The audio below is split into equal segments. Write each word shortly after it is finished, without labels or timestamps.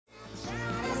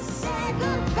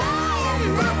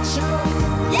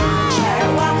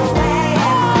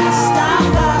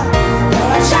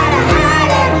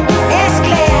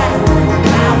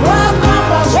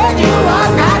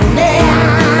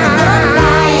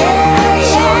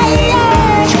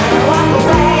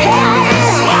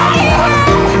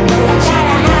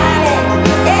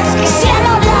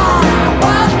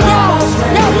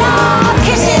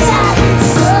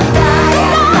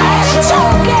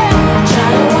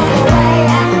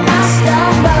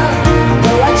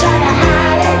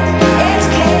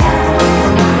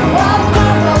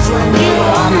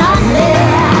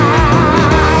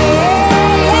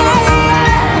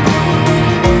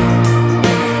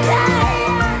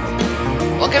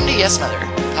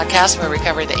Podcast where we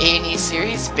cover the A&E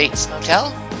series Bates Motel.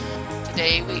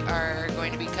 Today we are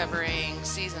going to be covering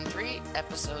Season 3,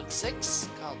 Episode 6,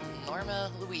 called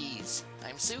Norma, Louise.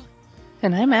 I'm Sue.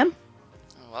 And I'm Em.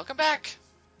 Welcome back.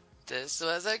 This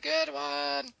was a good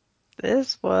one.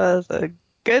 This was a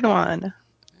good one.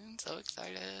 I'm so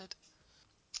excited.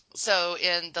 So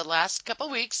in the last couple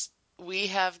weeks, we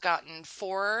have gotten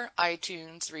 4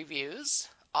 iTunes reviews,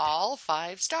 all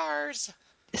 5 stars.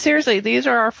 Seriously, these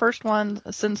are our first ones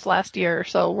since last year,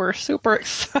 so we're super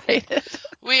excited.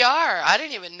 We are. I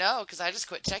didn't even know because I just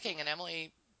quit checking and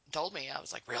Emily told me. I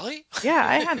was like, really? Yeah,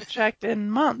 I hadn't checked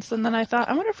in months, and then I thought,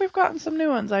 I wonder if we've gotten some new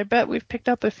ones. I bet we've picked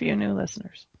up a few new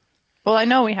listeners. Well, I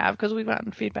know we have because we've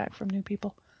gotten feedback from new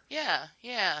people. Yeah.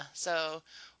 So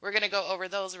we're going to go over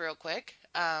those real quick.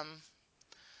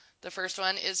 The first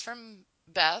one is from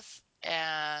Beth,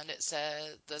 and it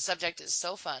says, the subject is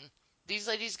so fun. These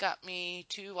ladies got me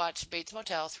to watch Bates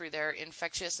Motel through their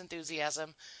infectious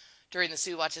enthusiasm during the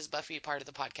Sue Watches Buffy part of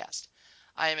the podcast.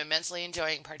 I am immensely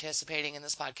enjoying participating in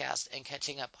this podcast and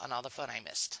catching up on all the fun I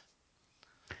missed.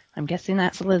 I'm guessing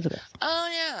that's Elizabeth. Oh,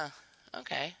 yeah.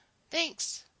 Okay.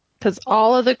 Thanks. Because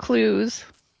all of the clues,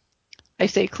 I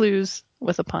say clues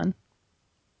with a pun.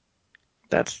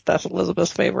 That's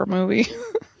Elizabeth's favorite movie.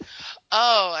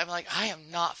 Oh, I'm like, I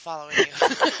am not following you.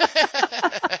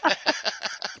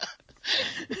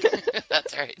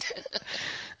 That's right.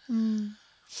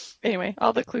 Anyway,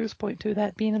 all the clues point to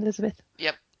that being Elizabeth.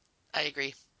 Yep, I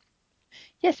agree.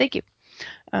 Yes, thank you.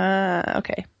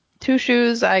 Okay. 2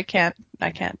 shoes, I can't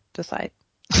decide.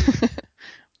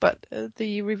 But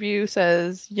the review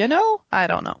says, I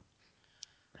don't know.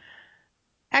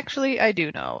 Actually, I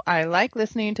do know. I like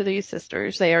listening to these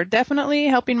sisters. They are definitely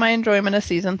helping my enjoyment of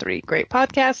Season 3. Great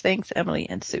podcast. Thanks, Emily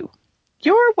and Sue.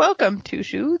 You're welcome, 2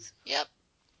 shoes. Yep.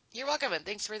 You're welcome, and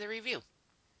thanks for the review.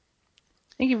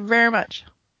 Thank you very much.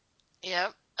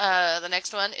 Yep. The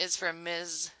next one is from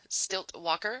Ms. Stilt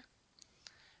Walker.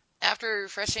 After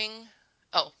refreshing...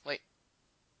 Oh, wait.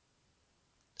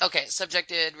 Okay,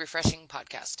 subjected refreshing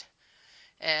podcast.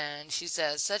 And she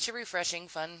says, such a refreshing,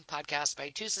 fun podcast by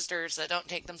 2 sisters that don't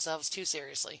take themselves too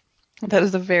seriously. That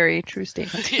is a very true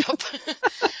statement. Yep.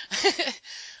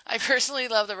 I personally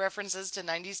love the references to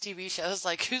 90s TV shows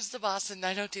like Who's the Boss in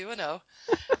 90210.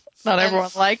 Not everyone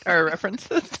liked our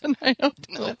references to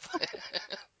 90210. Nope.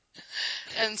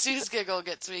 And Sue's giggle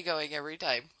gets me going every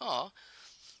time. Aw.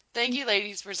 Thank you,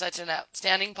 ladies, for such an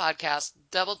outstanding podcast.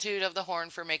 Double toot of the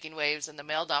horn for making waves in the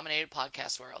male-dominated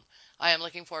podcast world. I am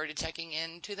looking forward to checking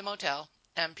into the motel.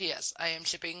 And P.S. I am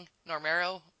shipping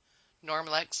Normero,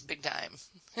 Normlex big time.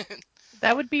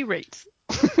 That would be rates.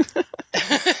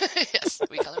 Yes,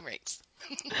 we call them rates.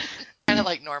 Kind of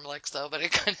like Normlex, though, but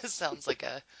it kind of sounds like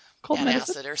a Cold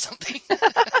acid or something.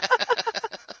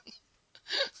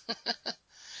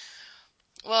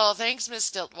 Well, thanks, Ms.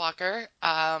 Stiltwalker.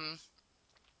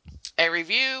 A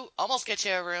review almost gets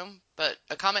you a room, but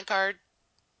a comment card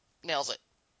nails it.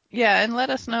 Yeah, and let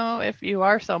us know if you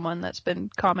are someone that's been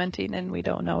commenting and we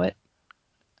don't know it.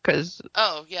 Because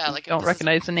we don't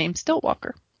recognize the name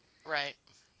Stiltwalker. Right.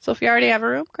 So if you already have a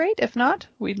room, great. If not,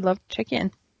 we'd love to check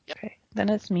in. Yep. Okay, then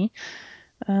it's me.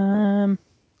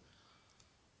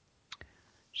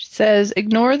 She says,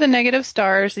 ignore the negative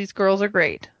stars. These girls are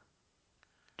great.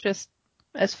 Just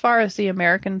as far as the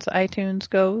Americans iTunes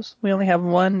goes, we only have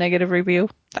 1 negative review.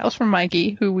 That was from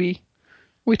Mikey, who we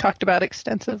talked about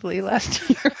extensively last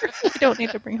year. We don't need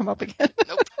to bring him up again.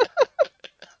 Nope.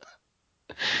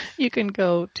 You can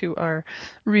go to our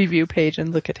review page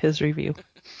and look at his review.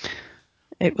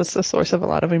 It was the source of a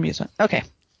lot of amusement. Okay.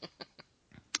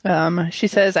 She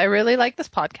says, I really like this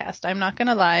podcast. I'm not going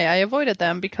to lie. I avoided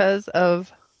them because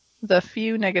of the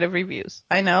few negative reviews.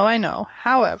 I know.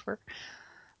 However,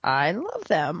 I love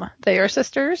them. They are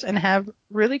sisters and have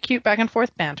really cute back and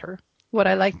forth banter. What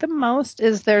I like the most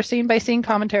is their scene-by-scene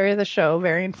commentary of the show.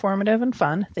 Very informative and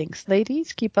fun. Thanks,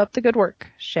 ladies. Keep up the good work.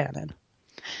 Shannon.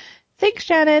 Thanks,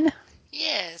 Shannon.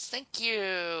 Yes, thank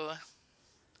you.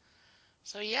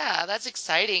 So yeah, that's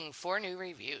exciting. 4 new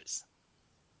reviews.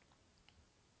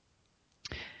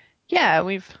 Yeah,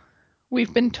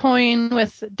 we've been toying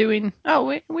with doing. Oh,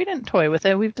 we didn't toy with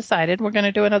it. We've decided we're going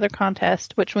to do another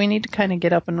contest, which we need to kind of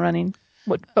get up and running.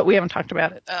 But we haven't talked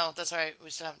about it. Oh, that's right. We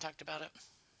still haven't talked about it.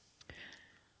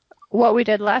 What we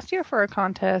did last year for a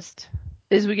contest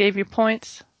is we gave you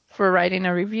points for writing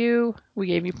a review. We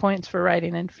gave you points for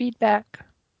writing in feedback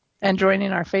and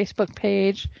joining our Facebook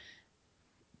page.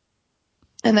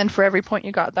 And then for every point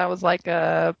you got, that was like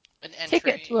a An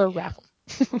ticket to a entry, yeah. raffle.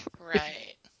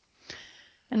 Right.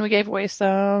 And we gave away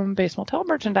some base Motel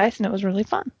merchandise, and it was really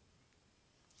fun.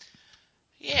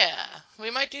 Yeah, we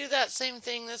might do that same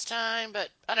thing this time, but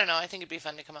I don't know. I think it'd be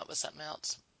fun to come up with something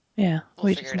else. Yeah, We'll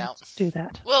we figure just it need out. to do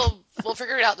that. We'll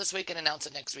figure it out this week and announce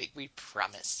it next week. We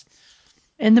promise.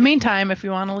 In the meantime, if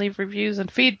you want to leave reviews and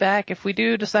feedback, if we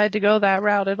do decide to go that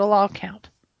route, it'll all count.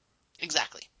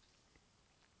 Exactly.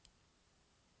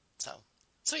 So,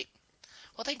 sweet.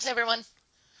 Well, thanks everyone.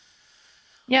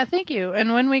 Yeah, thank you.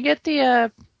 And when we get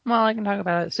the, well, I can talk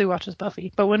about it. Sue watches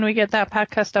Buffy. But when we get that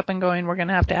podcast up and going, we're going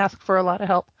to have to ask for a lot of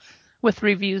help with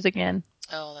reviews again.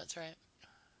 Oh, that's right.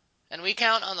 And we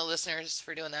count on the listeners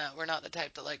for doing that. We're not the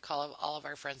type to like call all of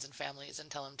our friends and families and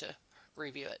tell them to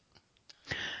review it.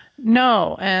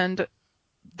 No, and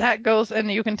that goes, and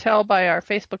you can tell by our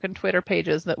Facebook and Twitter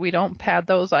pages that we don't pad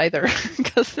those either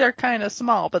because they're kind of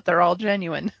small, but they're all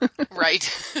genuine.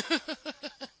 Right.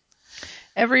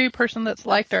 Every person that's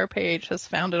liked our page has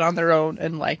found it on their own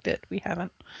and liked it. We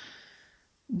haven't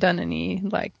done any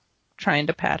like trying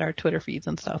to pad our Twitter feeds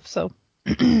and stuff. So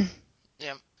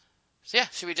Yeah. So yeah,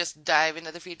 should we just dive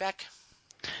into the feedback?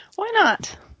 why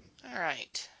not? All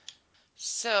right.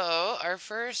 So our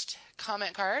first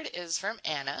comment card is from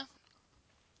Anna,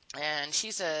 and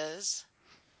she says,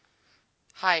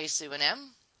 "Hi, Sue and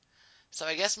M. So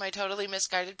I guess my totally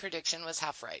misguided prediction was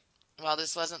half right. While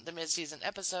this wasn't the mid-season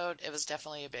episode, it was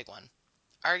definitely a big one.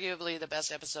 Arguably the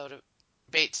best episode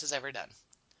Bates has ever done.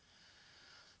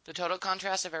 The total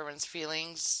contrast of everyone's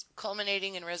feelings,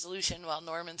 culminating in resolution while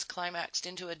Norman's climaxed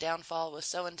into a downfall, was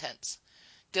so intense.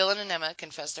 Dylan and Emma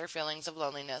confessed their feelings of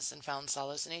loneliness and found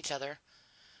solace in each other.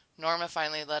 Norma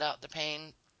finally let out the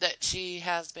pain that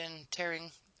has been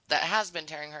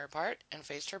tearing her apart and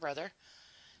faced her brother.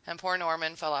 And poor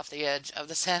Norman fell off the edge of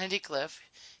the sanity cliff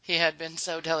he had been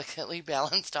so delicately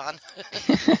balanced on.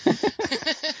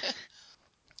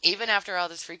 Even after all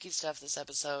this freaky stuff this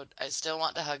episode, I still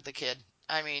want to hug the kid.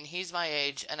 I mean, he's my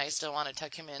age, and I still want to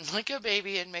tuck him in like a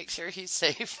baby and make sure he's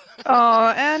safe. Oh,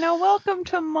 Anna, welcome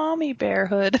to mommy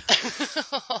bearhood.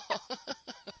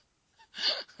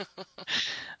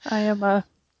 I'm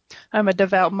a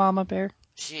devout mama bear.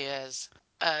 She is.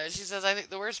 She says, I think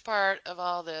the worst part of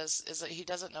all this is that he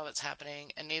doesn't know what's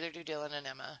happening, and neither do Dylan and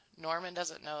Emma. Norman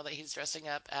doesn't know that he's dressing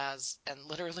up as and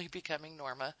literally becoming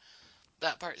Norma.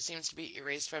 That part seems to be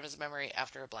erased from his memory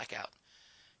after a blackout.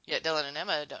 Yet Dylan and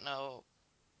Emma don't know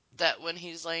that when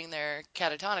he's laying there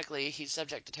catatonically, he's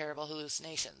subject to terrible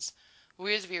hallucinations.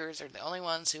 We as viewers are the only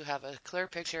ones who have a clear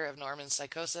picture of Norman's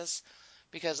psychosis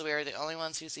because we are the only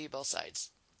ones who see both sides.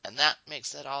 And that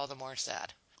makes it all the more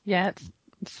sad. Yeah,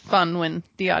 it's fun when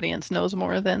the audience knows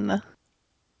more than the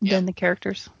Yep.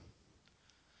 characters.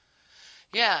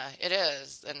 Yeah, it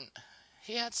is. And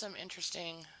he had some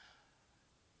interesting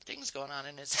things going on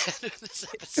in his head in this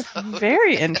episode.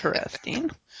 Very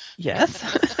interesting. Yes,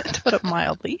 to put it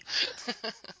mildly.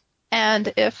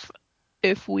 And if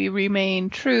we remain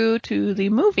true to the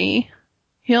movie,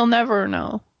 he'll never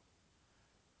know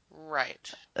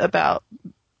Right. about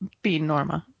being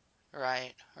Norma.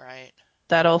 Right. Right.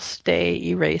 That'll stay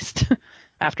erased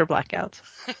after blackouts.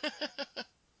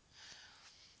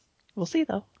 We'll see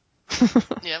though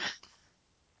Yep.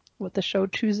 what the show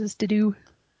chooses to do.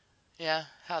 Yeah.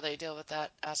 How they deal with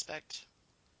that aspect.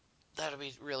 That'll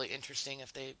be really interesting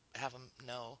if they have him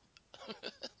know.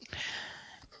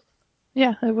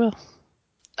 Yeah, it will.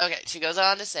 Okay, she goes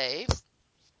on to say,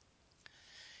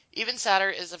 even sadder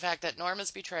is the fact that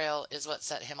Norma's betrayal is what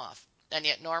set him off, and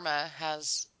yet Norma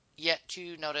has yet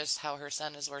to notice how her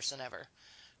son is worse than ever.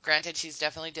 Granted, she's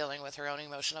definitely dealing with her own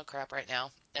emotional crap right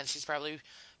now, and she's probably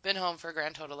been home for a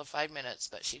grand total of 5 minutes,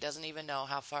 but she doesn't even know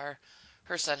how far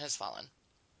her son has fallen.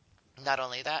 Not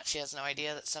only that, she has no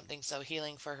idea that something so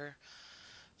healing for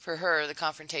her, the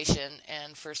confrontation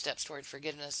and first steps toward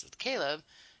forgiveness with Caleb,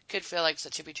 could feel like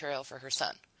such a betrayal for her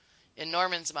son. In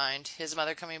Norman's mind, his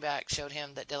mother coming back showed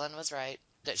him that Dylan was right,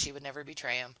 that she would never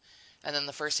betray him, and then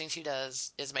the first thing she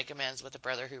does is make amends with the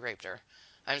brother who raped her.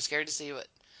 I'm scared to see what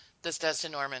this does to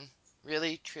Norman.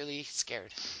 Really, truly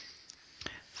scared.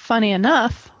 Funny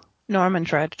enough, Norman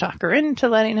tried to talk her into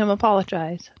letting him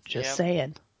apologize. Just Yep.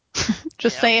 saying.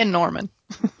 Just Yep. saying, Norman.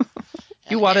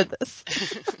 You And wanted this.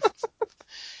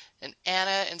 and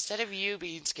Anna, instead of you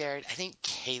being scared, I think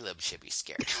Caleb should be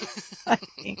scared. I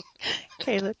think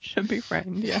Caleb should be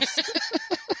frightened, yes.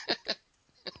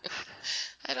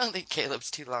 I don't think Caleb's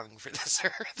too long for this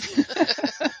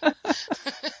earth.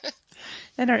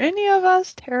 And are any of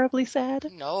us terribly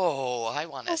sad? No, I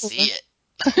want to Oh. see it.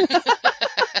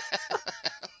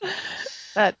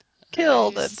 That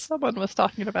kill that Nice. someone was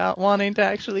talking about wanting to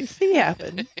actually see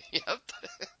happen. Yep.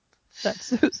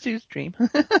 That's Sue's dream.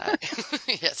 I,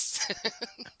 yes.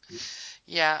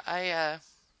 Yeah, I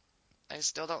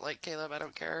still don't like Caleb. I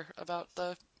don't care about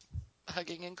the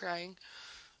hugging and crying.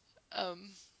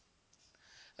 Um,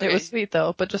 It was okay, sweet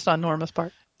though, but just on Norma's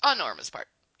part. on Norma's part.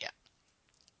 Yeah.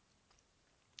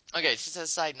 Okay, she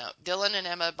says, side note, Dylan and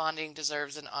Emma bonding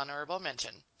deserves an honorable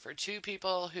mention. For two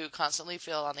people who constantly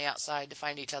feel on the outside to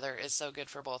find each other is so good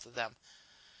for both of them.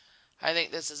 I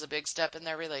think this is a big step in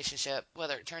their relationship,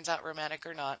 whether it turns out romantic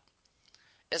or not.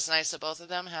 It's nice that both of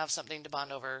them have something to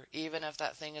bond over, even if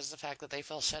that thing is the fact that they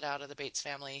feel shut out of the Bates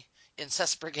family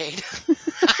incest brigade.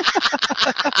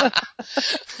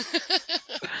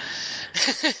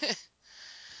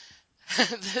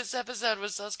 This episode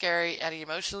was so scary and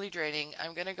emotionally draining.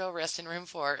 I'm gonna go rest in room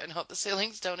 4 and hope the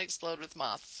ceilings don't explode with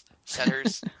moths.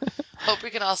 Shudders. Hope we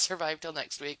can all survive till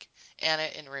next week. Anna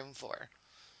in room 4.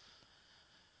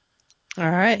 All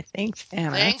right, thanks,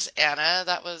 Anna. Thanks, Anna.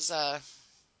 That was a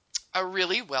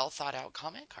really well thought out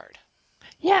comment card.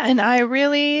 Yeah, and I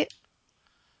really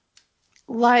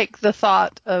like the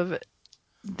thought of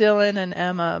Dylan and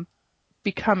Emma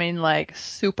becoming like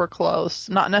super close,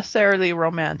 not necessarily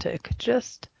romantic,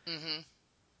 just Hmm.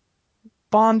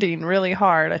 bonding really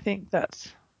hard. I think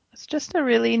it's just a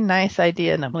really nice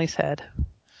idea in Emily's head.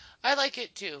 I like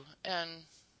it too. And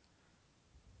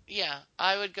yeah,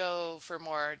 I would go for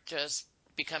more just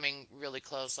becoming really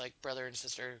close, like brother and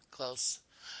sister close.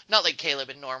 Not like Caleb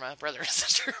and Norma, brother and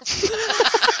sister.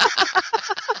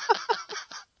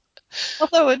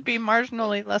 Although it'd be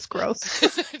marginally less gross.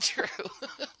 True.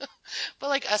 But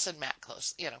like us and Matt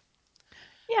close, you know.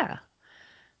 Yeah.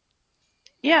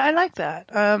 Yeah, I like that.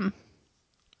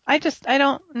 I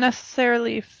don't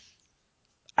necessarily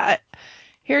I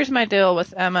here's my deal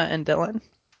with Emma and Dylan.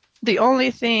 The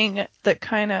only thing that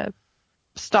kind of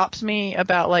stops me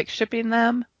about like shipping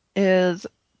them is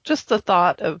just the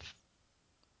thought of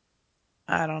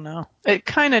I don't know. It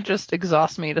kind of just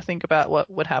exhausts me to think about what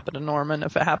would happen to Norman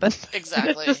if it happened. And it's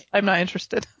Exactly. just I'm not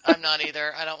interested. I'm not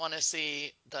either. I don't want to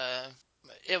see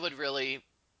it would really,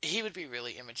 he would be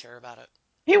really immature about it.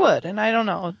 He would, and I don't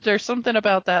know. There's something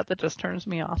about that that just turns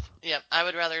me off. Yep, I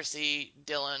would rather see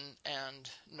Dylan and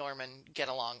Norman get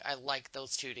along. I like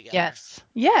those two together. Yes.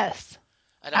 Yes.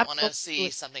 I don't want to see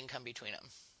Absolutely. something come between them.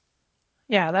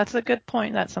 Yeah, that's a good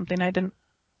point. That's something I didn't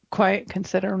quite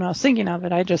consider when I was thinking of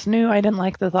it. I just knew I didn't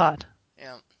like the thought.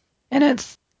 Yeah. And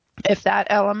it's if that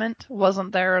element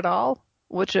wasn't there at all,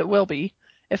 which it will be,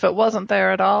 if it wasn't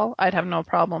there at all, I'd have no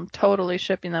problem totally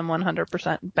shipping them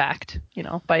 100% backed,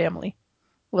 by Emily.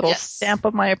 Little Yes. stamp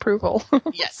of my approval.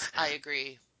 Yes, I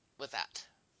agree with that.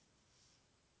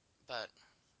 But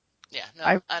yeah, no,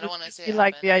 I I don't want to see it really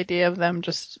like happen. the idea of them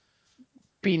just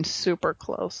being super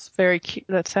close. Very cute.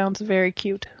 That sounds very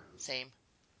cute. Same.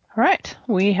 All right.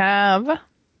 We have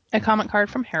a comment card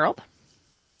from Harold.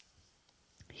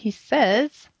 He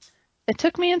says, it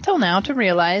took me until now to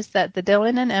realize that the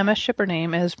Dylan and Emma shipper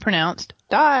name is pronounced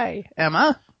Die,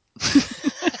 Emma.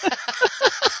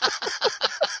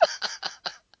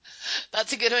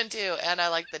 That's a good one too, and I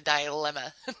like the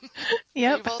dilemma. They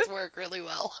Yep. both work really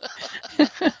well.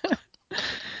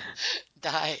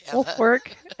 Die, Both Emma.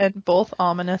 work and both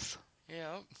ominous.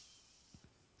 Yep.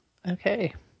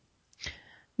 Okay.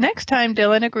 Next time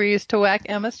Dylan agrees to whack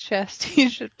Emma's chest, he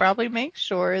should probably make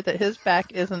sure that his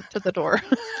back isn't to the door.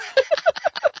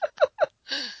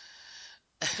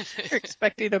 You're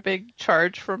expecting a big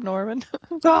charge from Norman.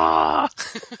 Ah!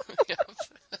 Yep.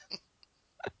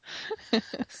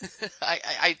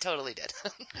 I totally did.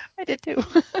 I did too.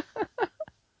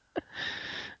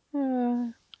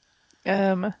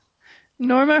 um,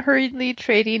 Norma hurriedly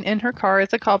trading in her car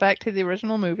is a callback to the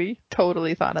original movie.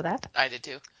 Totally thought of that. I did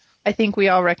too. I think we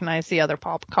all recognize the other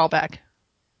callback.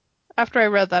 After I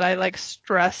read that, I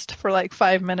stressed for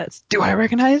 5 minutes. Do I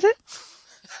recognize it?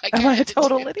 I Am kind I a of did too.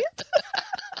 total idiot?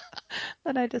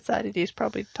 Then I decided he's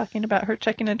probably talking about her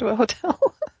checking into a hotel.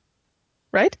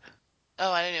 Right?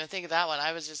 Oh, I didn't even think of that one.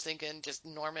 I was just thinking just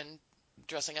Norman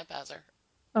dressing up as her.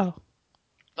 Oh.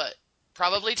 But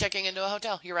probably checking into a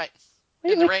hotel. You're right.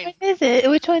 Wait, In the which rain. one is it?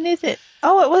 Which one is it?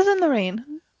 Oh, it was in the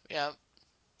rain. Yep.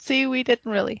 See, we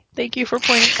didn't really. Thank you for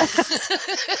pointing that out.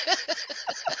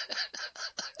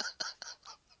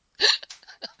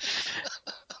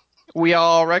 We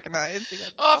all recognize the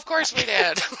other. Oh, of course we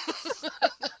did.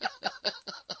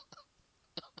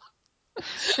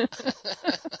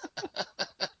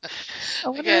 I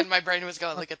wonder Again, my brain was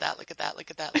going, look at that, look at that, look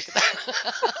at that, look at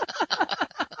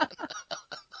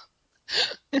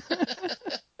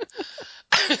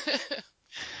that.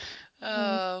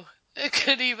 Oh, it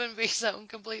could even be something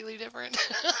completely different.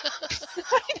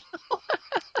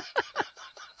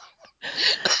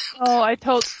 Oh, I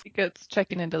told think it's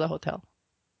checking into the hotel.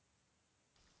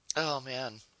 Oh,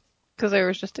 man. Because there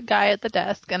was just a guy at the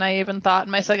desk, and I even thought,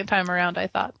 my second time around, I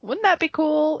thought, wouldn't that be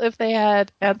cool if they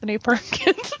had Anthony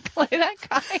Perkins play that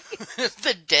guy?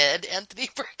 The dead Anthony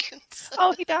Perkins.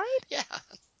 Oh, he died? Yeah,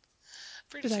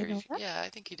 pretty Did I sure. know that? Yeah, I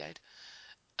think he died.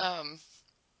 Um,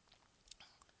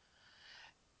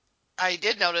 I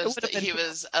did It notice would that have been he too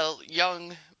was a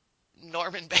young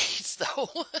Norman Bates, though.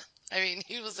 I mean,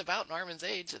 he was about Norman's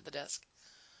age at the desk,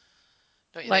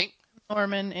 don't you like think?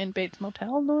 Norman in Bates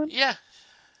Motel, Norm. Yeah,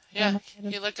 yeah. Norman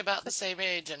He in looked about the same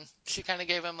age, and she kind of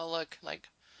gave him a look like,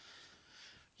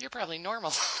 you're probably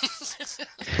normal.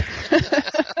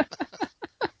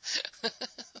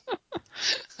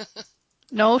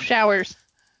 No showers.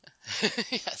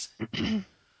 Yes.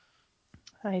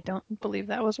 I don't believe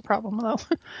that was a problem, though.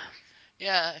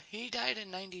 Yeah, he died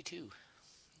in 92.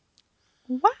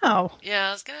 Wow. Yeah,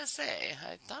 I was gonna say,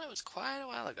 I thought it was quite a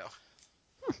while ago.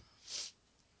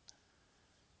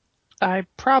 I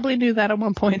probably knew that at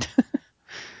one point.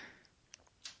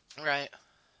 Right.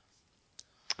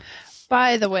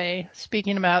 By the way,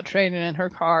 speaking about trading in her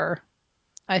car,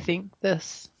 I think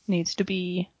this needs to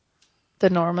be the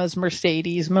Norma's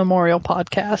Mercedes Memorial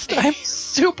podcast. I'm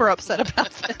super upset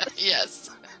about this. Yes.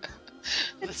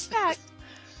 In This fact, is,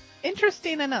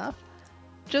 interesting enough,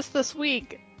 just this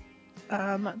week,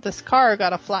 this car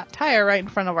got a flat tire right in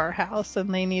front of our house,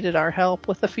 and they needed our help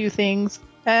with a few things.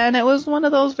 And it was one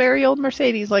of those very old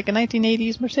Mercedes, like a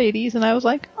 1980s Mercedes, and I was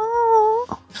like,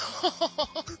 oh.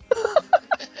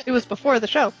 It was before the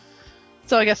show,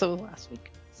 so I guess it was last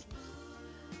week.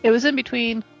 It was in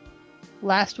between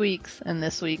last week's and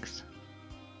this week's,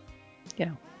 you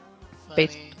know,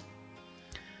 basically.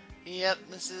 funny. Yep,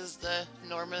 this is the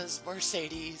Norma's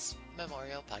Mercedes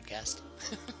Memorial Podcast.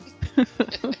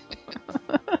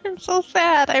 I'm so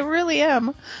sad. I really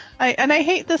am. I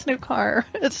hate this new car.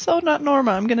 It's so not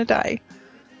Norma. I'm gonna die.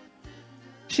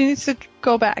 She needs to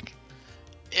go back.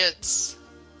 It's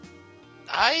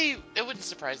it wouldn't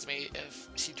surprise me if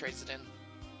she trades it in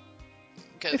If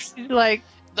because she like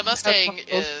the has one Mustang of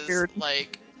those is weird.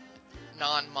 like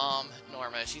non-mom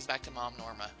Norma. She's back to mom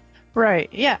Norma. Right.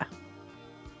 Yeah.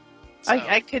 So,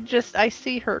 I could just I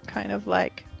see her kind of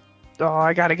like, oh,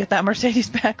 I gotta get that Mercedes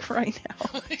back right now.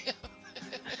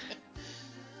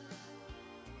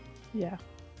 Yeah.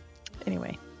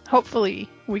 Anyway, hopefully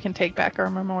we can take back our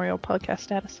memorial podcast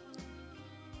status.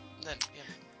 then, yeah.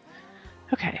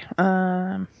 Okay.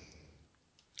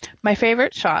 My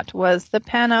favorite shot was the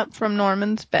pan up from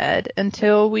Norman's bed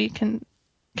until we can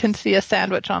see a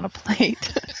sandwich on a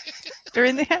plate.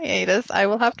 During the hiatus, I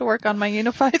will have to work on my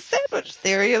unified sandwich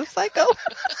theory of psycho.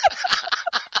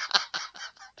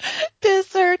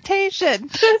 Dissertation.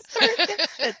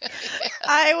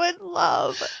 I would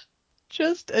love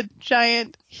just a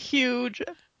giant, huge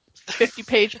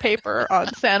 50-page paper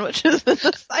on sandwiches in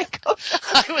the psycho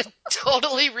I genre. would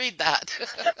totally read that.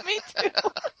 Me too.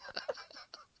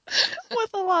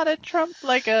 With a lot of Trump,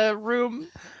 like a room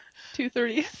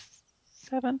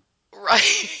 237.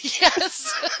 Right.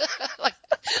 Yes. Like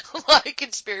a lot of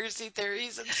conspiracy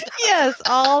theories and stuff. Yes,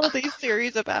 all of these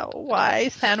theories about why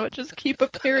sandwiches keep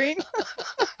appearing.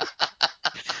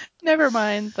 Never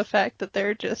mind the fact that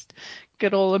they're just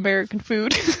good old American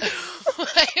food.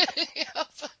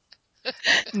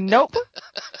 Nope.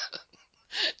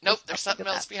 Nope, Let's there's not think something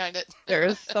of else that. behind it. There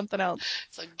is something else.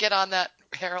 So get on that,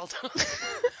 Harold.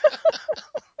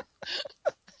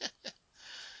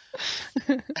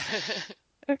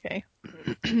 Okay.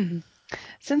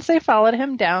 Since they followed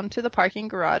him down to the parking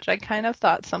garage, I kind of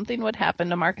thought something would happen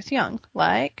to Marcus Young.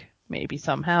 Like, maybe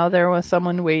somehow there was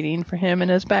someone waiting for him in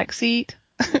his back seat.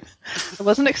 I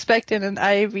wasn't expecting an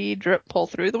IV drip pull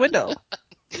through the window.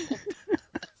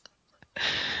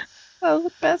 That was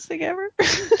the best thing ever.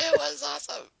 It was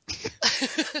awesome.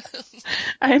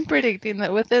 I'm predicting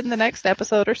that within the next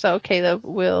episode or so, Caleb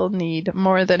will need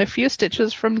more than a few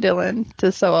stitches from Dylan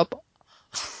to sew up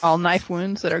all knife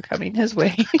wounds that are coming his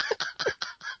way.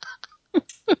 I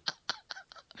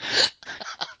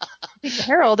think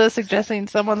Harold is suggesting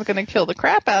someone's going to kill the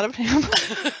crap out of him.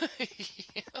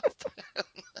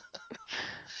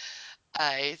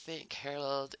 I think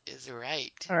Harold is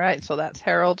right. All right, so that's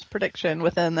Harold's prediction.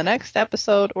 Within the next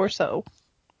episode or so,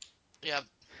 Yep.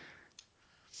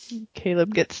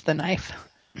 Caleb gets the knife.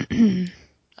 Yeah,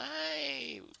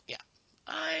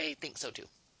 I think so too.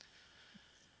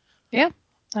 Yeah,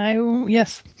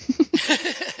 yes.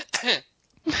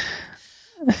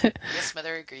 Yes,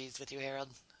 Mother agrees with you, Harold.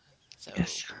 So,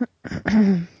 Yes.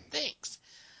 thanks.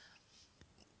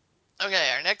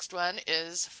 Okay, our next one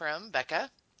is from Becca.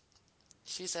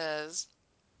 She says,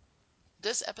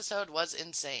 this episode was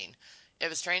insane. It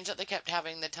was strange that they kept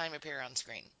having the time appear on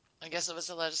screen. I guess it was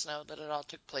to let us know that it all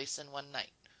took place in one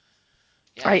night.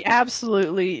 Yeah, I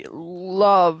absolutely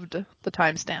loved the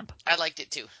timestamp. I liked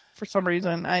it too. For some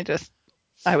reason, I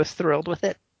was thrilled with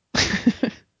it.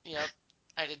 Yep,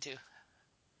 I did too.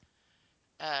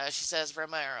 She says,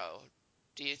 Romero,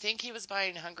 do you think he was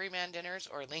buying Hungry Man dinners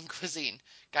or lean cuisine?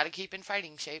 Gotta keep in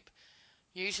fighting shape.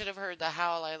 You should have heard the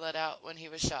howl I let out when he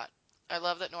was shot. I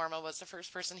love that Norma was the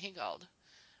first person he called.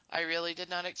 I really did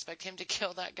not expect him to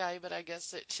kill that guy, but I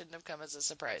guess it shouldn't have come as a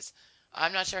surprise.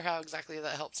 I'm not sure how exactly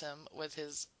that helps him with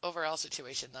his overall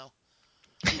situation, though.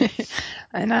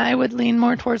 And I would lean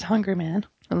more towards Hungry Man,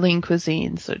 lean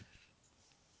cuisine. So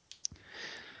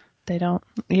they don't.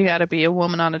 You got to be a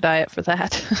woman on a diet for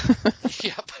that.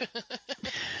 Yep.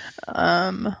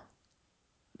 um,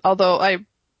 although I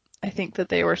think that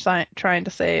they were trying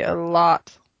to say a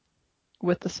lot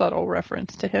with the subtle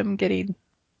reference to him getting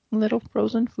little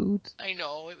frozen foods. I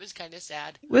know, it was kind of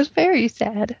sad. It was very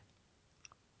sad.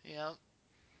 Yep.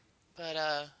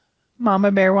 But,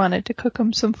 Mama Bear wanted to cook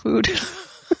him some food.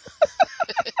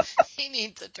 he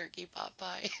needs a turkey pot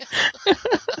pie.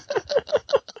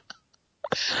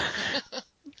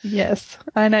 Yes,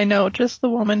 and I know just the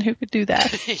woman who could do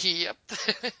that. Yep.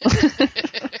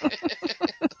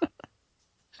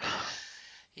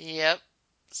 Yep.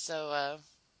 So,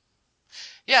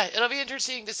 yeah, it'll be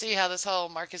interesting to see how this whole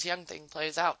Marcus Young thing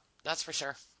plays out. That's for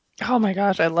sure. Oh my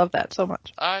gosh, I love that so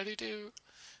much. I do too.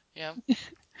 Yeah.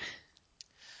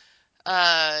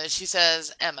 She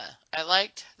says, Emma, I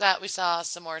liked that we saw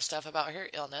some more stuff about her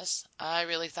illness. I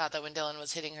really thought that when Dylan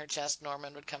was hitting her chest,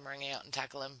 Norman would come running out and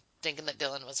tackle him, thinking that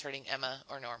Dylan was hurting Emma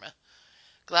or Norma.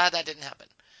 Glad that didn't happen.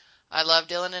 I love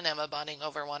Dylan and Emma bonding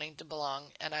over wanting to belong,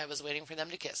 and I was waiting for them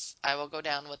to kiss. I will go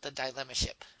down with the dilemma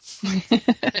ship.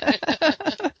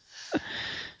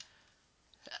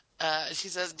 She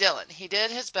says, Dylan, he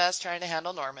did his best trying to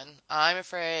handle Norman. I'm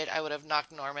afraid I would have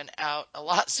knocked Norman out a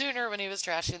lot sooner when he was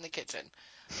trashing the kitchen.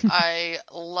 I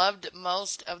loved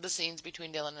most of the scenes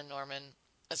between Dylan and Norman,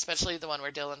 especially the one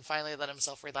where Dylan finally let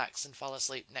himself relax and fall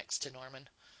asleep next to Norman.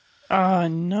 Oh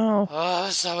no. Oh,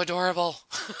 so adorable.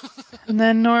 And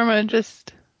then Norma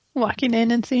just walking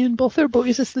in and seeing both her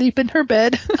boys asleep in her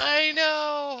bed. I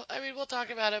know. I mean, we'll talk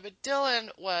about it, but Dylan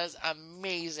was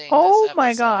amazing this Oh my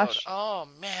episode. gosh. Oh,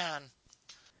 man.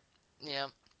 Yeah.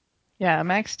 Yeah,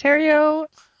 Max Terrio.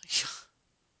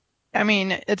 I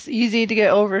mean, it's easy to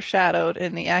get overshadowed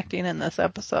in the acting in this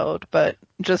episode, but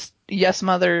just yes,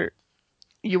 Mother,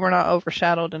 you were not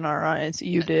overshadowed in our eyes.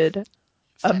 You did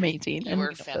amazing, You and were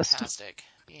we noticed. fantastic.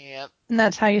 Yep. And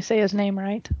that's how you say his name,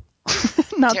 right?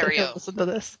 Not that he'll Terrio. listen to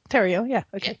this. Terrio, yeah,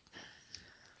 Yeah. okay.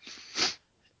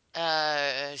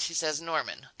 She says,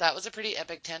 Norman, that was a pretty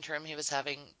epic tantrum he was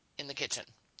having in the kitchen.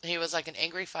 He was like an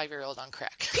angry 5-year-old on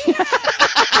crack.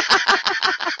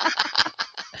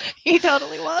 He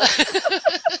totally was.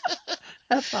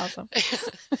 That's awesome.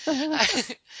 I,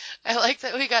 I like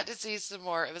that we got to see some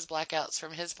more of his blackouts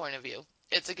from his point of view.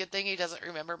 It's a good thing he doesn't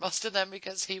remember most of them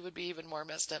because he would be even more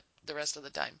messed up the rest of the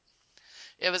time.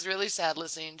 It was really sad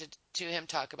listening to him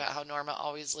talk about how Norma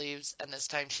always leaves and this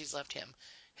time she's left him.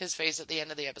 His face at the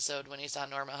end of the episode when he saw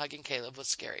Norma hugging Caleb was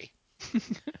scary.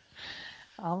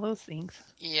 All those things.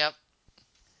 Yep.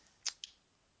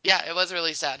 Yeah, it was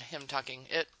really sad him talking.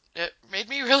 It made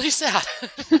me really sad.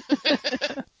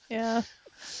 Yeah.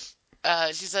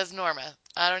 She says Norma.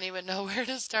 I don't even know where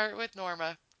to start with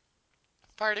Norma.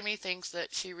 Part of me thinks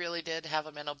that she really did have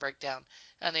a mental breakdown,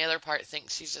 and the other part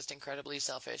thinks she's just incredibly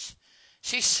selfish.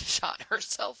 She shot her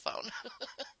cell phone.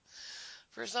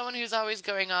 For someone who's always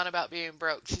going on about being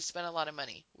broke, she spent a lot of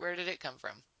money. Where did it come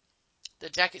from? The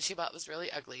jacket she bought was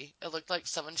really ugly. It looked like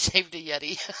someone shaved a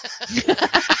Yeti.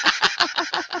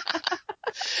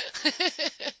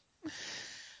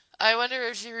 I wonder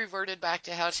if she reverted back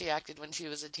to how she acted when she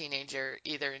was a teenager,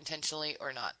 either intentionally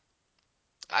or not.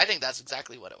 I think that's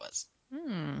exactly what it was.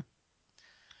 Hmm.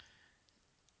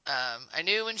 I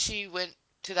knew when she went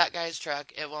to that guy's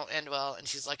truck, it won't end well, and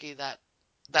she's lucky that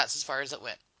that's as far as it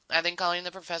went. I think calling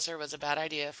the professor was a bad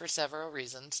idea for several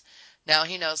reasons. Now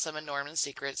he knows some of Norman's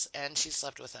secrets, and she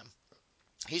slept with him.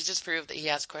 He's just proved that he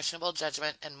has questionable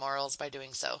judgment and morals by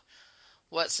doing so.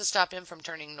 What's to stop him from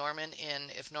turning Norman in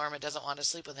if Norma doesn't want to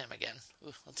sleep with him again?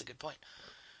 Ooh, that's a good point.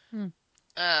 Hmm.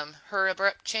 Her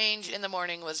abrupt change in the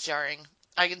morning was jarring.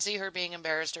 I can see her being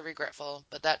embarrassed or regretful,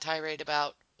 but that tirade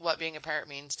about what being a parent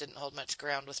means didn't hold much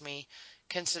ground with me,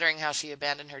 considering how she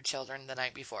abandoned her children the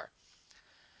night before.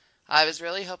 I was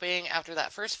really hoping after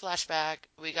that first flashback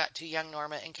we got to young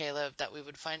Norma and Caleb that we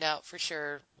would find out for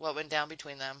sure what went down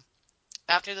between them.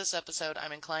 After this episode,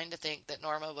 I'm inclined to think that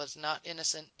Norma was not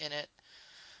innocent in it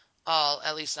all,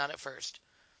 at least not at first.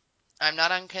 I'm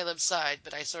not on Caleb's side,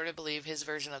 but I sort of believe his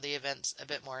version of the events a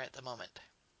bit more at the moment.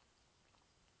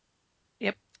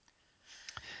 Yep.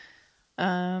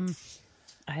 Um,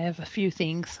 I have a few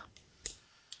things.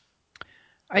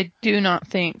 I do not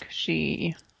think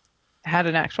she had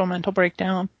an actual mental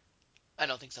breakdown, I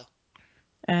don't think so.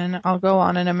 and I'll go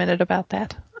on in a minute about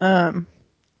that.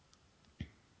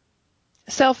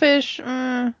 Selfish.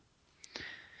 I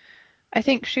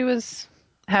think she was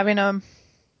having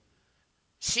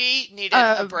She needed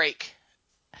a uh, break,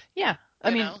 yeah. I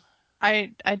you mean, know?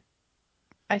 I I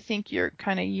I think you're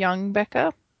kind of young,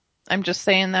 Becca. I'm just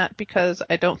saying that because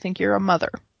I don't think you're a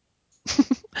mother.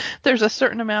 There's a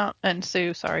certain amount, and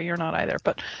Sue, sorry, you're not either,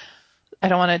 but I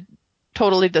don't want to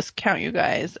totally discount you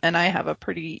guys, and I have a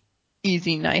pretty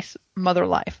easy, nice mother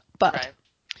life. But Right.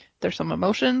 there's some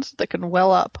emotions that can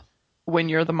well up when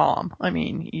you're the mom. I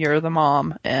mean, you're the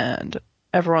mom, and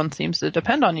everyone seems to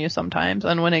depend on you sometimes,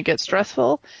 and when it gets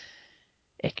stressful,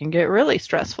 it can get really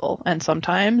stressful, and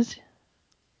sometimes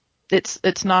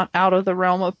it's not out of the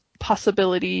realm of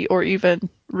possibility or even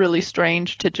really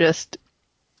strange to just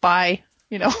bye,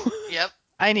 you know. Yep.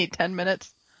 I need 10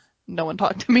 minutes. No one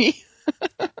talk to me,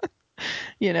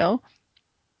 you know.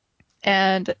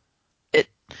 And it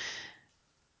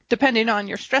depending on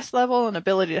your stress level and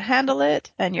ability to handle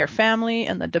it and your family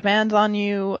and the demands on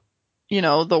you, you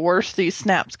know, the worse these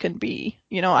snaps can be.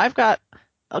 You know, I've got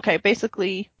okay,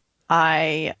 basically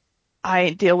I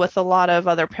I deal with a lot of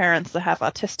other parents that have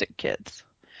autistic kids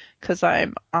because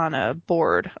I'm on a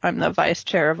board. I'm the vice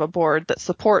chair of a board that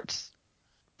supports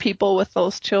people with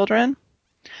those children.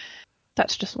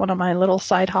 That's just one of my little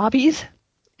side hobbies. Sure.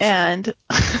 And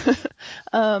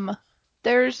um,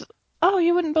 there's, oh,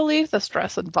 you wouldn't believe the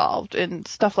stress involved in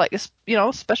stuff like, you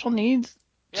know, special needs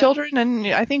Yep. children. And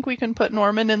I think we can put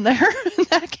Norman in there in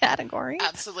that category.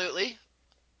 Absolutely.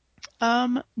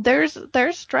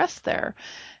 There's stress there.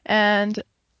 And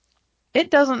it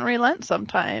doesn't relent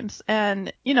sometimes.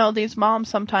 And, you know, these moms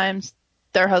sometimes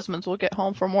their husbands will get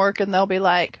home from work and they'll be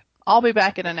like, I'll be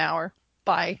back in an hour.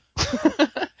 Bye.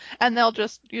 And they'll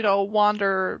just, you know,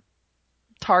 wander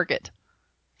Target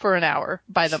for an hour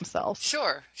by themselves.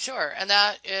 Sure. Sure. And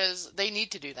that is, they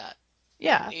need to do that. They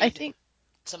Yeah, I need think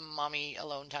some mommy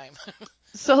alone time.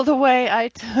 so. The way I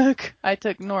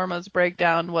took Norma's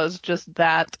breakdown was just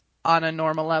that on a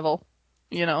normal level,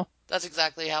 you know. That's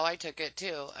exactly how I took it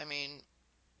too. I mean,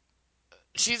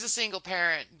 she's a single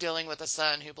parent dealing with a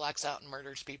son who blacks out and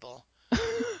murders people.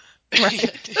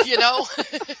 Right. You know?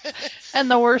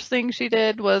 And the worst thing she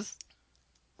did was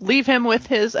leave him with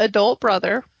his adult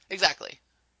brother. Exactly.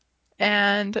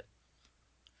 And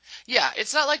Yeah,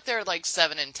 it's not like they're like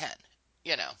 7 and 10,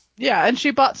 you know. yeah, and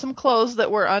she bought some clothes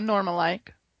that were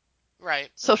unnormal-like Right.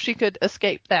 so she could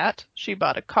escape that. She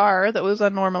bought a car that was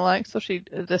unnormal-like so she'd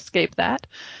escape that.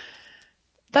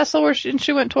 That's the worst. And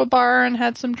she went to a bar and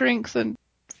had some drinks and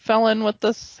fell in with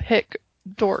this hick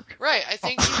dork. Right. I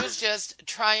think she was just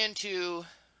trying to,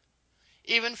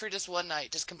 even for just one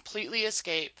night, just completely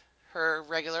escape her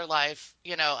regular life.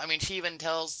 You know, I mean, she even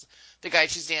tells the guy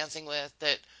she's dancing with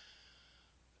that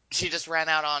she just ran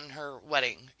out on her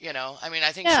wedding, you know. I mean,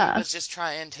 I think she Yeah. was just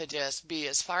trying to just be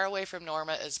as far away from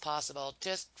Norma as possible,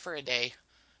 just for a day,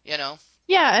 you know.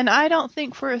 Yeah, and I don't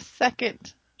think for a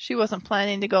second she wasn't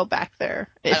planning to go back there.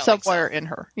 I It's don't think somewhere so. in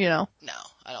her, you know. No,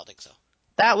 I don't think so.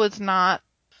 That was not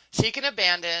She can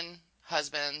abandon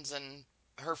husbands and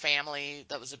her family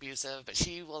that was abusive, but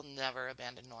she will never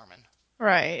abandon Norman.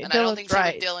 right. And I don't Dylan's think she would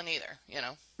right. Dylan either, you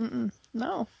know.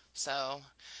 No. So,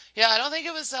 yeah, I don't think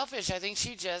it was selfish. I think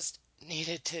she just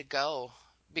needed to go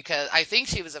because I think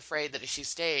she was afraid that if she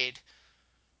stayed,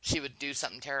 she would do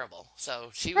something terrible. So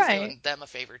she was Right. doing them a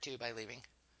favor too by leaving,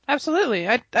 Absolutely.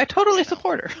 I you totally know.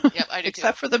 support her. Yep, I do too.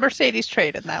 Except for the Mercedes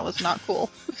trade, and that was not cool.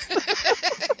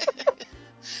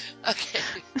 Okay.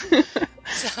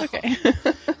 So, Okay.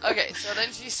 okay, so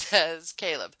then she says,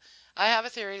 Caleb, I have a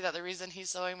theory that the reason he's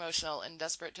so emotional and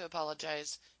desperate to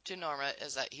apologize to Norma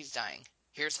is that he's dying.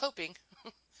 Here's hoping.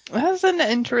 That's an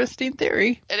interesting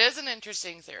theory. It is an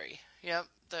interesting theory. Yep,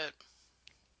 that,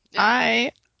 yeah,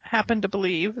 I happen to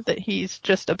believe that he's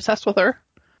just obsessed with her.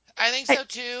 I think I, so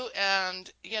too. And,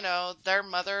 their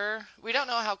mother, we don't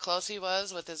know how close he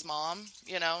was with his mom,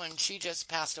 and she just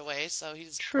passed away. So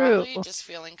he's true. probably just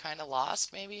feeling kind of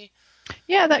lost, maybe.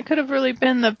 Yeah, that could have really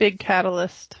been the big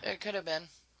catalyst. It could have been.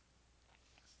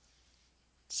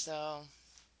 So,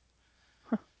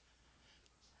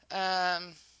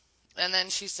 um, and then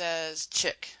she says,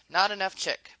 chick. Not enough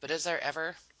chick, but is there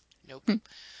ever? Nope.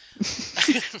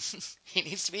 He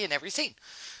needs to be in every scene.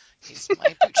 He's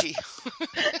my Poochie.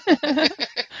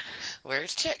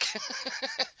 Where's Chick?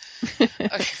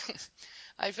 Okay.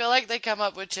 I feel like they come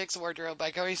up with Chick's wardrobe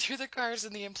by going through the cars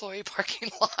in the employee parking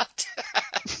lot.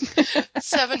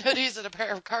 7 hoodies and a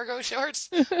pair of cargo shorts.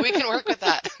 We can work with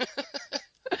that.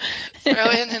 Throw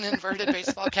in an inverted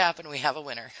baseball cap and we have a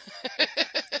winner.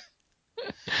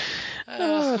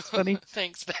 Oh, that's funny.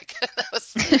 Thanks, Becca. That was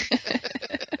funny.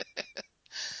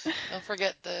 Don't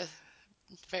forget the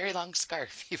very long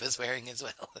scarf he was wearing as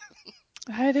well.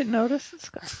 I didn't notice the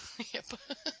scarf. Yep.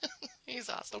 He's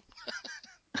awesome.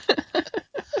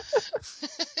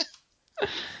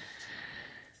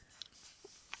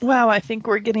 Wow, I think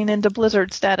we're getting into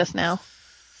blizzard status now.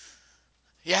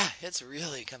 Yeah, it's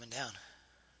really coming down.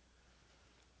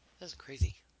 That's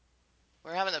crazy.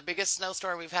 We're having the biggest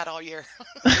snowstorm we've had all year.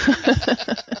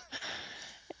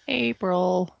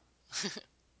 April.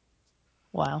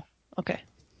 Wow. Okay.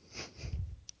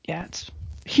 Yeah, it's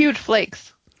huge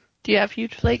flakes. Do you have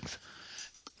huge flakes?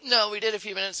 No, we did a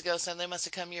few minutes ago, so they must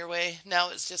have come your way.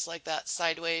 Now it's just like that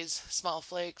sideways, small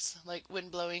flakes, like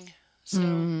wind blowing snow.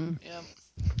 Mm. Yeah.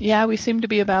 Yeah, we seem to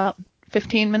be about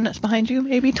 15 minutes behind you,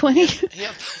 maybe 20. Yep.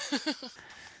 Yep.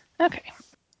 Okay.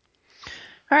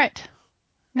 All right.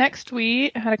 Next,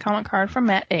 we had a comment card from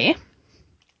Matt A.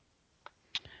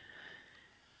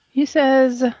 He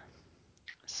says,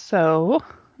 so,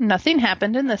 nothing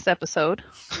happened in this episode.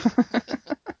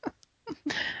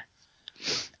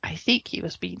 I think he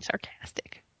was being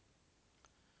sarcastic.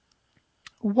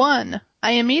 1.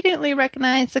 I immediately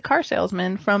recognized the car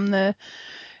salesman from the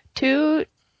 2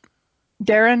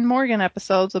 Darren Morgan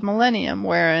episodes of Millennium,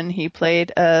 wherein he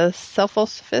played a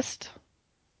self-sophist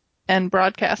and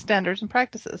broadcast standards and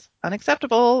practices.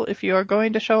 Unacceptable. If you are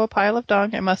going to show a pile of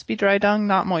dung, it must be dry dung,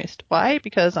 not moist. Why?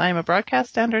 Because I am a broadcast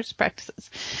standards practices,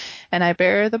 and I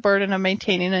bear the burden of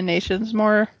maintaining a nation's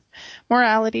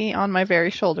morality on my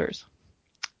very shoulders.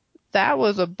 That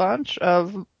was a bunch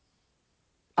of...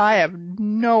 I have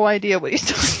no idea what he's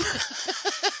talking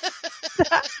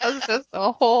about. That was just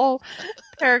a whole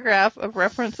paragraph of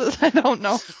references I don't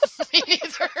know. Me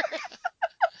neither.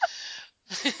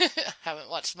 Haven't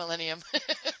watched Millennium.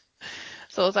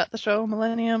 So is that the show,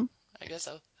 Millennium? I guess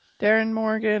so. Darren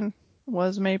Morgan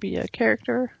was maybe a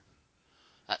character.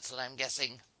 That's what I'm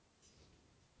guessing.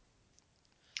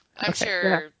 I'm Okay,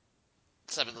 yeah. sure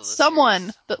some of the Someone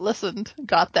listeners. that listened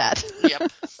got that.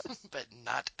 Yep. But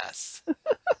not us.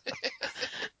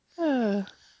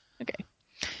 Okay.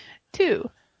 2.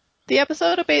 The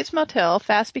episode of Bates Motel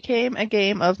fast became a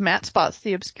game of Matt Spots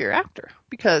the Obscure Actor,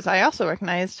 because I also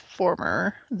recognized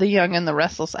former The Young and the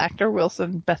Restless actor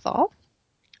Wilson Bethel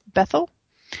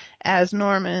as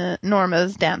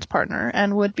Norma's dance partner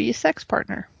and would-be sex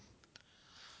partner.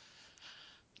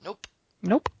 Nope.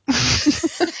 Nope.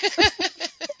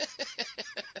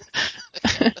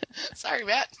 Sorry,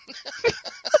 Matt.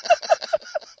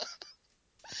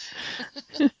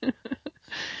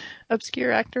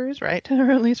 Obscure actor is right,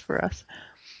 or at least for us.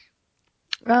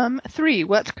 3.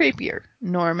 What's creepier?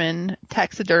 Norman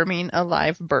taxiderming a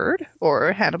live bird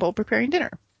or Hannibal preparing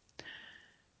dinner?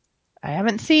 I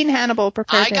haven't seen Hannibal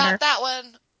prepare I dinner. got that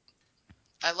one.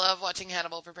 I love watching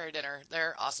Hannibal prepare dinner.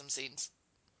 They're awesome scenes.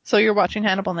 So you're watching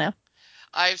Hannibal now?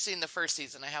 I've seen the first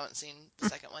season. I haven't seen the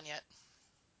second one yet.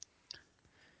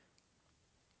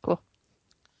 Cool.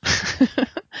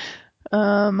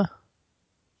 um,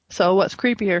 so what's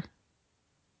creepier?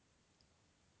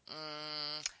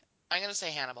 I'm going to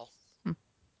say Hannibal.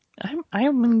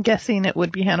 I'm guessing it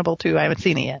would be Hannibal too. I haven't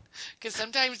seen it yet. Because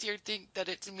sometimes you think that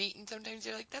it's meat, and sometimes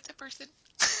you're like, that's a person.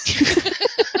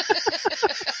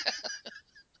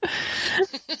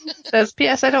 Says,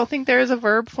 P.S. I don't think there is a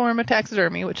verb form of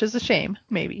taxidermy, which is a shame.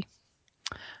 Maybe.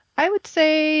 I would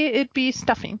say it'd be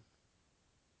stuffing.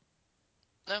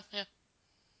 No, yeah.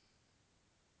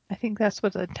 I think that's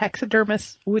what a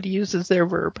taxidermist would use as their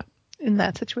verb in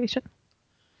that situation.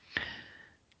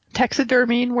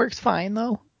 Taxiderming works fine,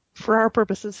 though, for our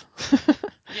purposes.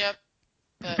 Yep.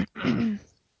 But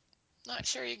not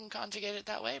sure you can conjugate it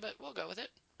that way, but we'll go with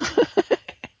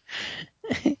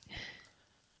it.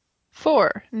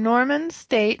 4. Norman's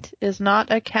state is not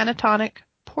a catatonic,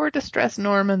 poor distress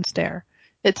Norman stare.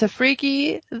 It's a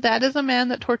freaky, that is a man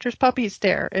that tortures puppies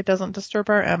stare. It doesn't disturb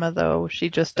our Emma, though. She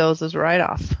just dozes right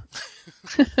off.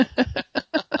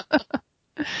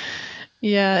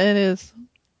 Yeah, it is.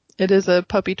 It is a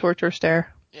puppy torture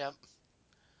stare. Yep.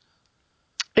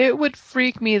 It would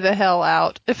freak me the hell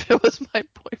out if it was my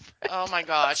boyfriend. Oh my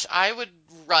gosh, I would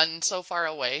run so far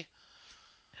away.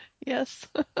 Yes.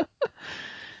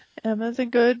 Emma's a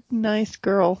good, nice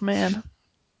girl, man.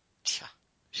 Tja.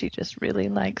 She just really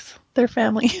likes their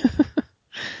family.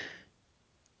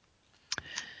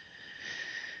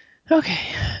 Okay,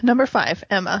 number 5,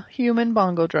 Emma, human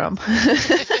bongo drum.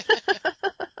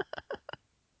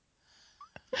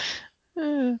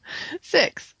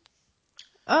 6.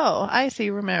 Oh, I see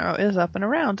Romero is up and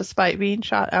around despite being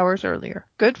shot hours earlier.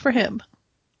 Good for him.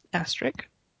 Asterisk.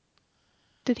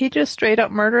 Did he just straight up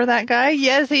murder that guy?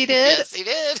 Yes, he did. Yes, he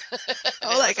did. Oh,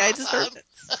 It that was guy awesome. deserved it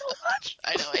so much.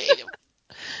 I know, I hate him.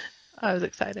 I was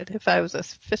excited. If I was a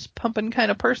fist pumping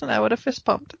kind of person, I would have fist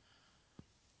pumped.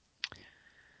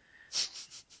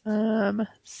 I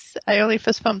only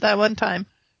fist pumped that one time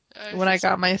when I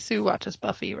got my Sue Watches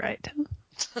Buffy right.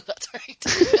 That's right.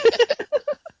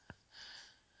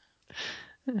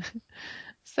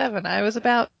 7. I was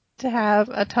about to have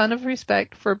a ton of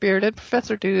respect for bearded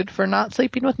Professor Dude for not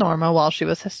sleeping with Norma while she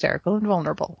was hysterical and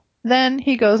vulnerable. Then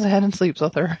he goes ahead and sleeps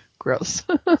with her. Gross.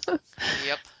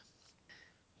 Yep.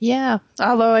 Yeah,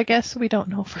 although I guess we don't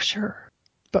know for sure,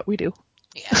 but we do.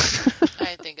 Yeah.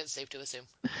 I think it's safe to assume.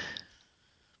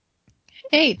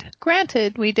 8.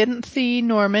 Granted, we didn't see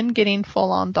Norman getting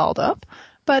full-on dolled up,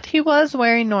 but he was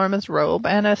wearing Norma's robe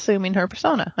and assuming her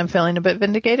persona. I'm feeling a bit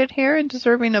vindicated here and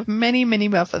deserving of many, many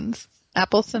muffins.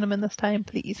 Apple cinnamon this time,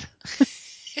 please.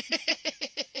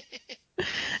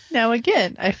 Now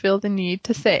again, I feel the need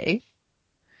to say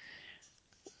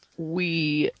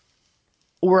we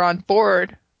were on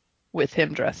board with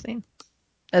him dressing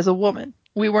as a woman.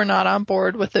 We were not on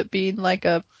board with it being like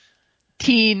a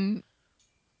teen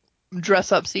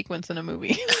dress-up sequence in a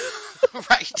movie.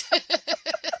 Right.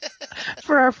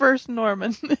 For our first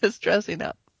Norman is dressing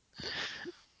up.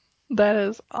 That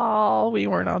is all we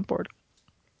weren't on board.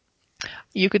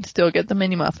 You can still get the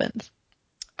mini muffins.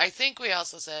 I think we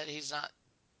also said he's not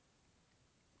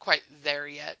quite there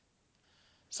yet.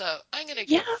 So I'm going to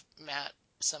Yeah, give Matt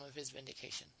some of his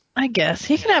vindication. I guess.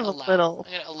 He can have a little.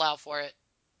 I'm going to allow for it.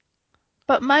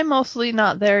 But my mostly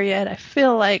not there yet, I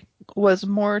feel like was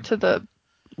more to the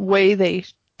way they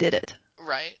did it.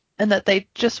 Right. And that they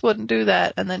just wouldn't do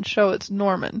that and then show it's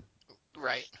Norman.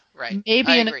 Right. Right. I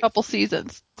Maybe in a agree. couple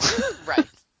seasons. Right.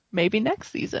 Maybe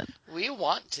next season. We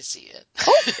want to see it.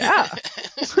 Oh, yeah.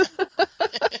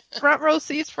 Front row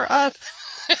seats for us.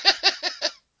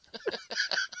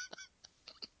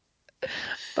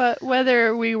 But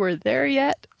whether we were there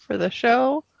yet for the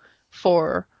show,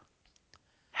 for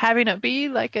having it be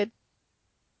like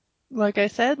I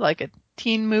said, like a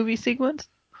teen movie sequence,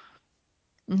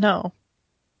 no.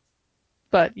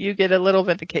 But you get a little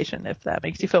vindication if that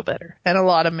makes you feel better. And a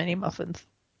lot of mini muffins.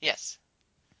 Yes.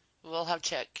 We'll have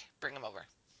Chick bring them over.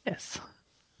 Yes.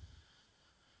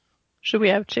 Should we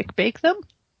have Chick bake them?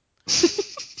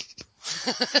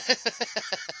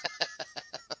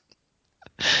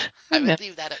 I No. would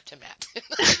leave that up to Matt.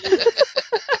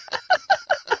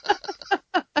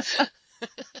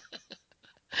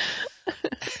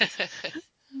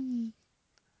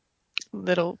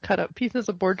 Little cut up pieces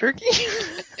of board jerky.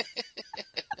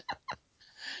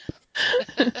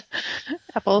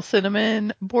 Apple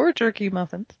cinnamon board jerky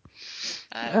muffins.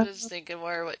 I was thinking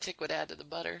more what Chick would add to the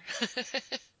butter.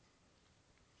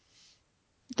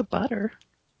 The butter.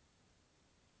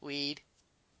 Weed.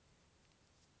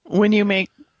 When you make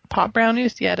pot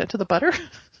brownies, do you add it to the butter?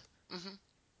 Hmm.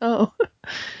 Oh.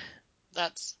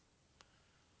 That's.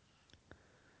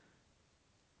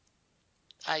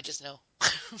 I just know.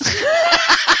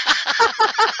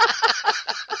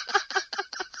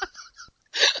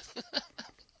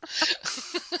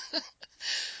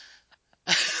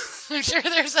 I'm sure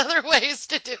there's other ways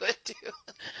to do it too.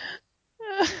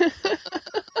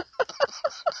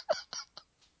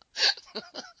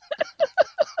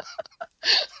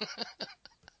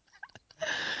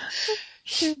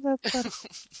 That's funny.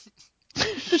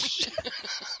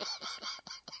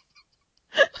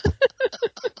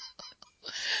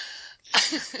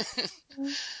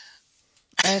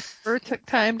 I never took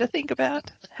time to think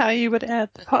about how you would add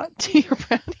the pot to your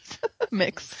brownies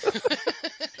mix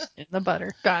in the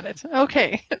butter. Got it.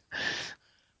 Okay.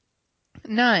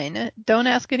 9. Don't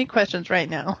ask any questions right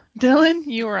now. Dylan,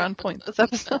 you were on point this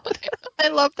episode. I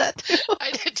love that too.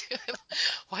 I did too.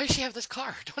 Why does she have this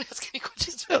car? Don't ask any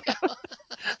questions right now.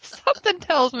 Something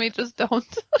tells me just don't.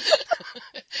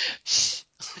 Shh.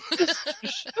 Just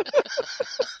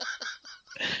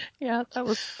yeah, that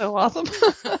was so awesome.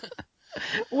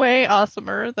 Way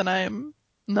awesomer than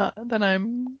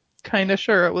I'm kind of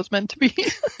sure it was meant to be.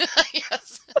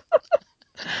 Yes.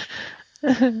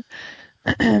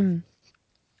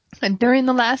 And during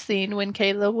the last scene, when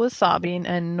Caleb was sobbing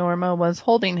and Norma was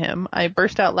holding him, I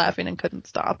burst out laughing and couldn't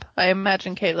stop. I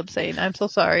imagine Caleb saying, "I'm so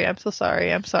sorry, I'm so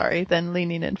sorry, I'm sorry," then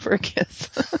leaning in for a kiss.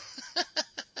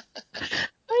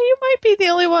 You might be the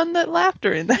only one that laughed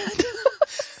during that.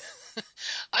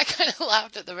 I kind of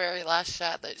laughed at the very last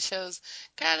shot that shows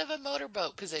kind of a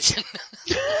motorboat position.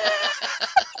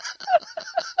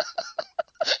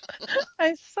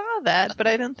 I saw that, but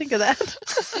I didn't think of that.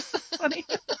 That's funny.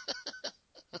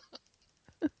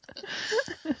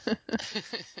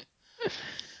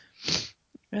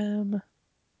 Um,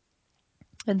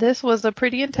 and this was a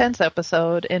pretty intense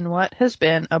episode in what has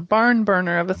been a barn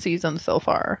burner of a season so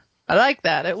far. I like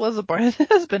that. It was a barn. It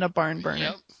has been a barn burner.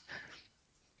 Yep.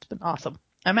 It's been awesome.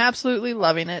 I'm absolutely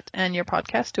loving it, and your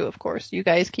podcast too, of course. You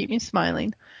guys keep me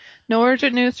smiling. No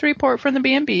urgent news to report from the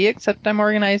B&B, except I'm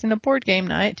organizing a board game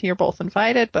night. You're both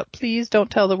invited, but please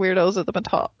don't tell the weirdos at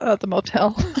the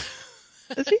motel.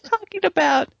 Is he talking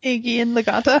about Iggy and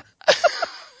Legata?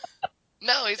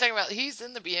 No, he's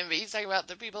in the B&B. He's talking about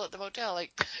the people at the motel,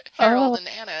 like Harold Oh, and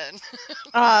Anna.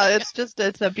 And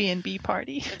it's a B&B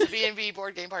party. it's a B&B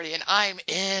board game party, and I'm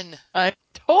in. I'm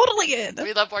totally in.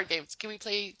 We love board games. Can we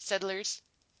play Settlers?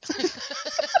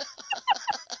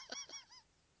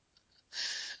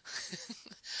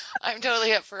 I'm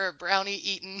totally up for a brownie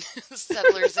eating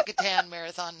Settlers of Catan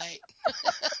marathon night.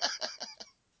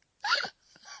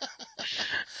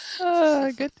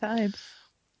 Good times.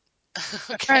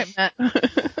 All Okay. right, Matt.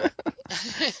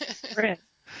 We're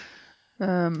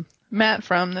in. Matt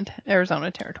from the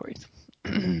Arizona Territories.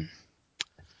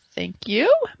 Thank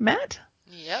you, Matt.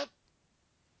 Yep.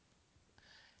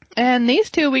 And these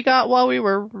two we got while we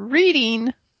were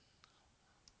reading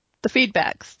the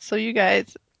feedbacks. So you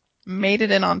guys made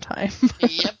it in on time.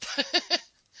 Yep.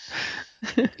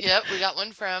 Yep. We got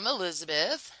one from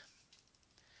Elizabeth.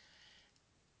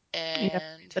 Yeah,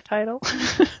 And the title.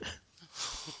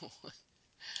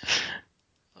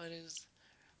 what is.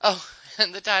 Oh,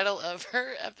 and the title of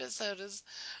her episode is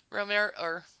Romero,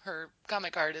 or her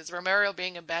comic card is Romero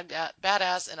being a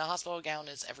badass in a hospital gown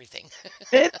is everything.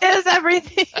 It is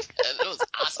everything. And it was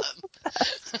awesome.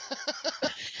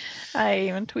 I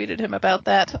even tweeted him about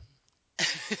that.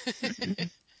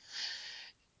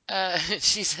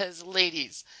 She says,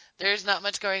 ladies, there's not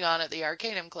much going on at the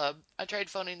Arcanum Club. I tried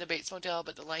phoning the Bates Motel,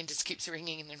 but the line just keeps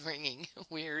ringing and ringing.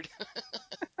 Weird.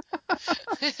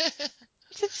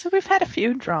 So we've had a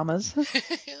few dramas.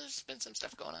 There's been some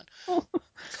stuff going on.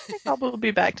 I probably will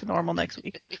be back to normal next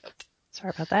week. Yep.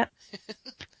 Sorry about that.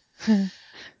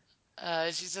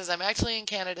 She says, I'm actually in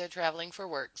Canada traveling for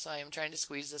work, so I am trying to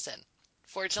squeeze this in.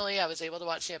 Fortunately, I was able to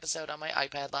watch the episode on my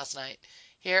iPad last night.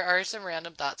 Here are some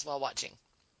random thoughts while watching.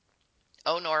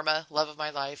 Oh, Norma, love of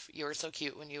my life, you are so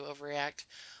cute when you overreact.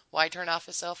 Why turn off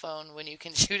a cell phone when you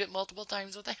can shoot it multiple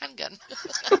times with a handgun?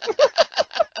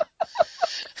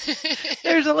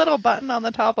 There's a little button on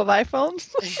the top of iPhones.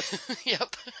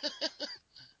 Yep.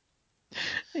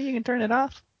 You can turn it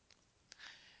off.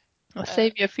 I'll Uh,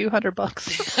 save you a few $100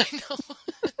 I know.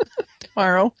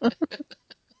 tomorrow.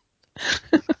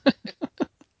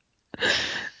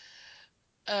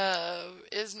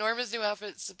 Is Norma's new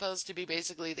outfit supposed to be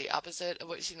basically the opposite of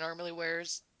what she normally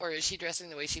wears, or is she dressing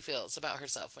the way she feels about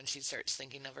herself when she starts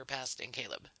thinking of her past and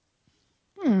Caleb?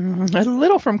 A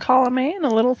little from column A and a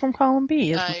little from column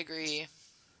B, I isn't it? agree.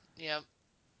 Yep.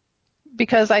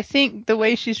 Because I think the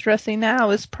way she's dressing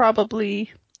now is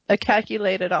probably a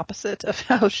calculated opposite of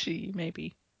how she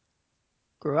maybe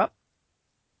grew up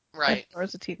Right. or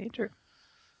as a teenager.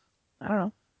 I don't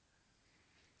know.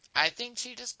 I think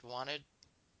she just wanted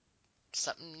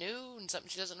something new and something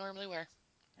she doesn't normally wear.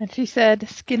 And she said,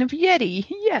 "Skin of Yeti,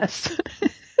 yes."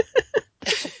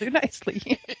 That'll do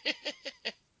nicely.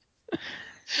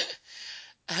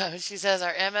 She says,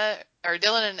 are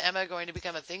Dylan and Emma going to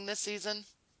become a thing this season?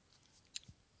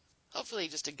 Hopefully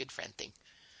just a good friend thing.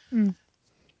 Mm.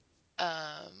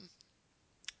 Um,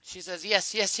 she says,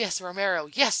 yes, yes, yes, Romero.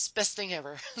 Yes, best thing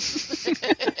ever.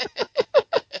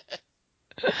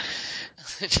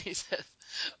 She says,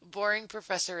 boring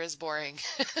professor is boring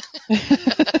and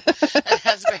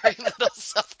has very little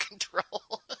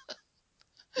self-control.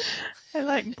 I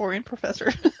like boring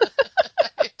professor.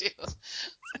 I do.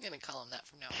 I'm going to call him that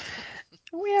from now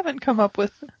on. We haven't come up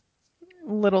with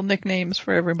little nicknames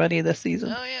for everybody this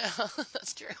season. Oh, yeah,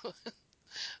 that's true.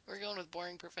 We're going with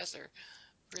boring professor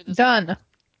for this one. Done.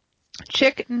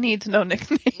 Chick needs no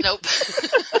nickname. Nope.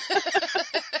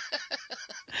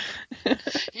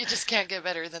 You just can't get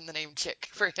better than the name Chick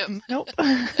for him. Nope.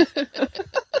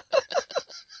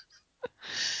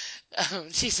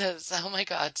 She says, "Oh my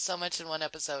God, so much in one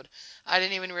episode. I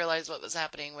didn't even realize what was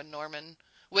happening with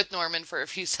Norman for a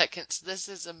few seconds. This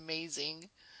is amazing."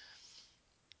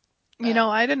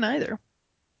 I didn't either.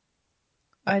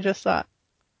 I just thought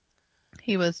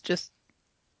he was just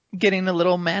getting a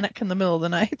little manic in the middle of the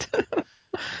night.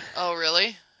 Oh,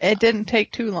 really? It didn't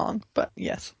take too long, but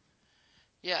yes.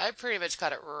 Yeah, I pretty much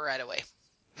caught it right away.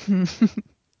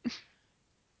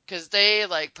 Because they,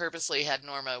 like, purposely had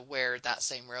Norma wear that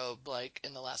same robe, like,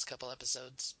 in the last couple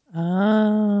episodes.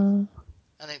 Ah.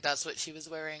 I think that's what she was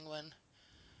wearing when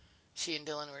she and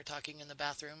Dylan were talking in the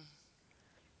bathroom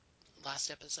last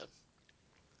episode.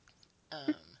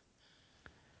 Um,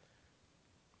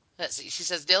 let's see. She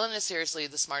says, Dylan is seriously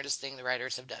the smartest thing the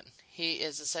writers have done. He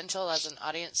is essential as an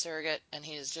audience surrogate, and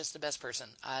he is just the best person.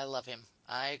 I love him.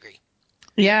 I agree.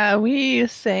 Yeah, we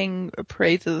sang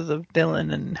praises of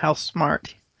Dylan and how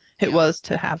smart it Yep. was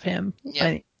to have him.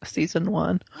 Yep. Season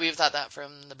 1. We've thought that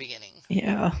from the beginning.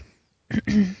 Yeah.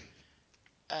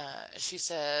 She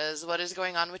says, what is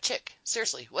going on with Chick?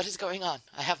 Seriously, what is going on?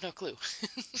 I have no clue.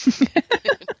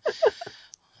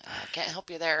 I can't help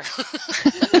you there.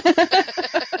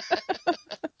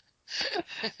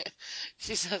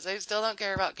 She says, I still don't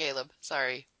care about Caleb.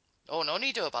 Sorry. Oh, no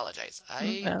need to apologize.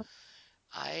 No.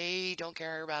 I don't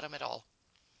care about him at all.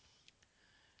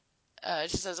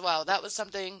 She says, wow, that was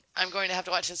something. I'm going to have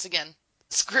to watch this again.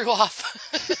 Screw off.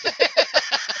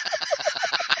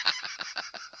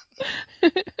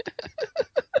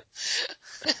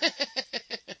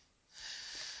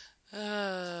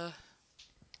 uh,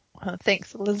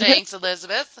 Thanks, Elizabeth. Thanks,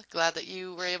 Elizabeth. Glad that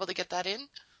you were able to get that in.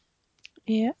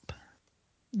 Yep.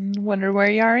 Wonder where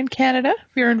you are in Canada.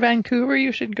 If you're in Vancouver,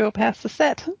 you should go past the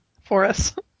set for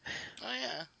us. Oh,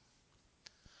 yeah.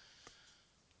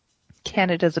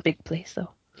 Canada's a big place,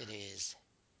 though. It is.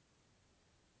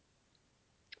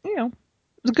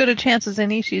 As good a chance as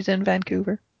any she's in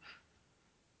Vancouver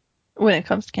when it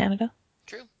comes to Canada.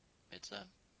 True. It's a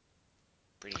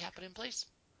pretty happening place.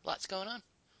 Lots going on.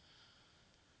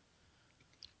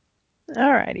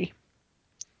 Alrighty.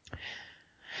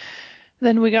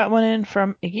 Then we got one in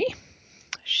from Iggy.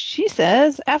 She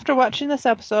says, after watching this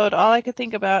episode, all I could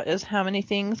think about is how many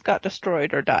things got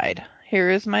destroyed or died. Here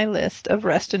is my list of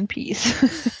rest in peace.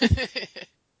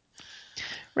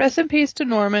 Rest in peace to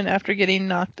Norman after getting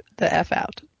knocked the F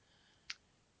out.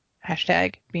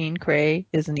 Hashtag being cray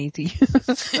isn't easy.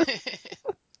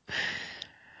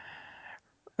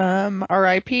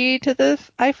 RIP to the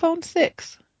iPhone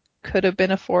 6. Could have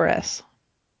been a 4S.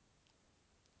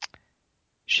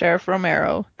 Sheriff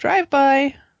Romero.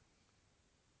 Drive-by.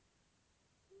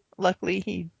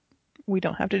 Luckily, we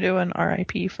don't have to do an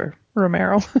RIP for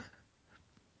Romero.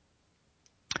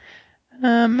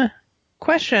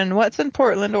 Question. What's in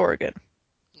Portland, Oregon?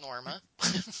 Norma.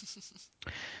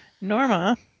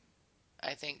 Norma.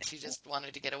 I think she just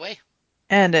wanted to get away.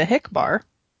 And a hick bar.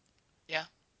 Yeah.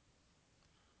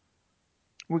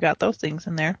 We got those things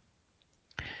in there.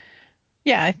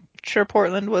 Yeah, I'm sure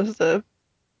Portland was the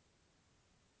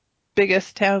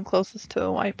biggest town closest to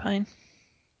a white pine.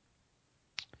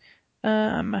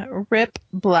 Rip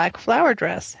black flower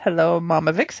dress. Hello,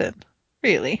 Mama Vixen.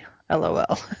 Really?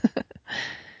 LOL.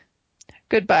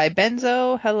 Goodbye,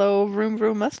 Benzo. Hello, Vroom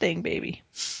Vroom Mustang baby.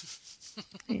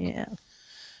 Yeah.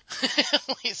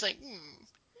 He's like,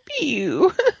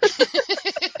 Pew.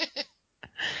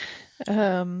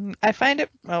 I find it,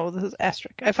 this is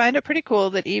asterisk. I find it pretty cool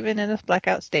that even in his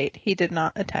blackout state, he did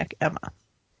not attack Emma.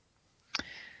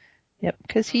 Yep,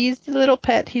 because he's the little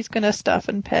pet he's going to stuff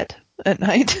and pet at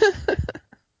night.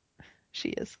 She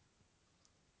is.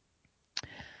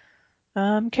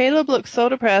 Caleb looks so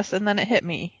depressed, and then it hit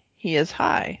me. He is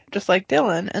high, just like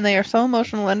Dylan, and they are so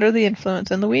emotional under the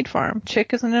influence in the weed farm.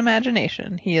 Chick is an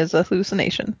imagination. He is a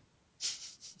hallucination.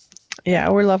 Yeah,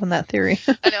 we're loving that theory.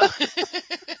 I know.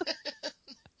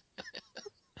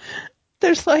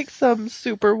 There's like some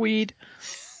super weed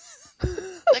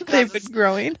they've been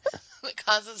growing. That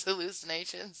causes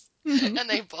hallucinations. Mm-hmm. And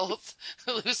they both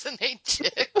hallucinate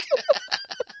Chick.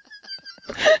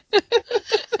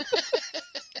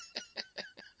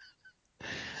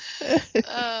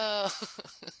 Oh.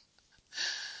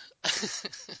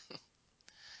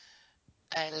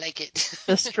 I like it.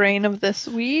 The strain of this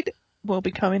weed will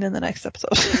be coming in the next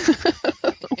episode.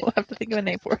 We'll have to think of a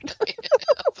name for it.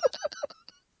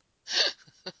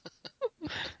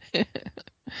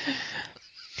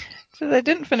 So I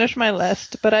didn't finish my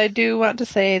list, But I do want to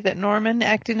say that Norman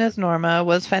acting as Norma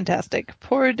was fantastic.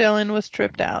 Poor Dylan was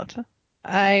tripped out.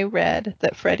 I read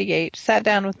that Freddie H. sat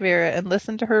down with Vera and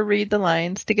listened to her read the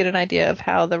lines to get an idea of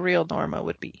how the real Norma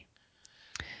would be.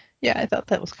 Yeah, I thought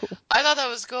that was cool. I thought that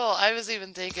was cool. I was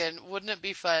even thinking, wouldn't it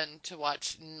be fun to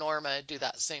watch Norma do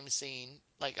that same scene?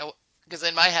 Like, because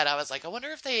in my head, I was like, I wonder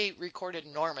if they recorded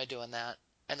Norma doing that,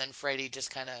 and then Freddie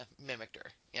just kind of mimicked her,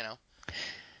 you know?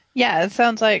 Yeah, it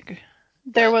sounds like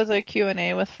there But was a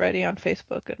Q&A with Freddie on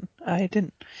Facebook, and I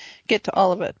didn't get to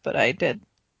all of it, but I did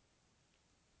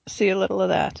see a little of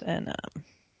that, and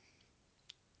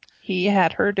he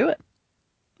had her do it.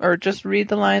 Or just read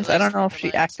the lines. I don't let's know read if the she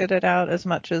lines. acted it out as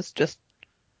much as just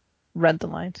read the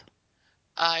lines.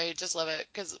 I just love it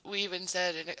because we even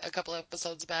said in a couple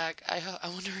episodes back, I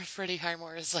wonder if Freddie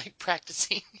Highmore is like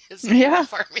practicing his Yeah. Norma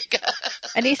Farmiga.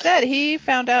 And he said he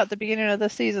found out at the beginning of the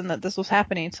season that this was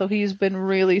happening, so he's been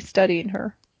really studying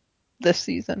her this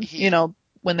season, He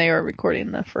when they were recording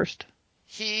the first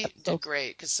he did episodes.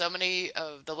 great because so many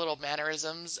of the little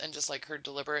mannerisms and just like her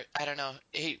deliberate, I don't know,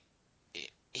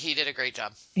 he did a great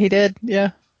job. He did,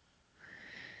 yeah.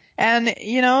 And,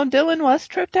 Dylan was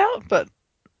tripped out, but,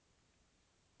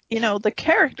 Yep. the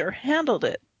character handled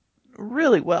it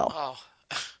really well.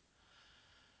 Oh,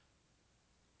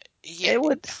 yeah. It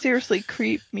would seriously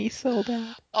creep me so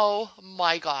bad. Oh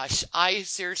my gosh. I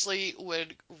seriously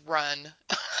would run.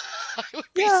 I would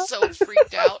be Yeah, so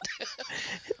freaked out.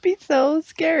 it'd be so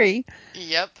scary.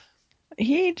 Yep.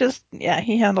 He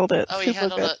handled it Oh, he super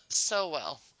handled good. it so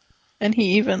well. And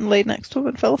he even laid next to him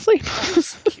and fell asleep. Oh,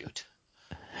 so cute.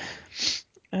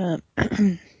 um,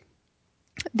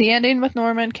 the ending with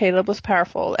Norma and Caleb was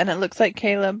powerful, and it looks like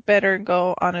Caleb better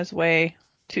go on his way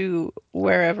to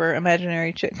wherever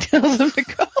imaginary chick tells him to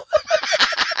go,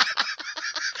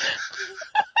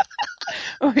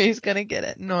 or he's gonna get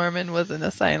it. Norman was in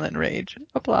a silent rage.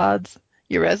 Applause.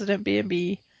 Your resident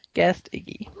B&B guest,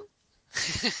 Iggy.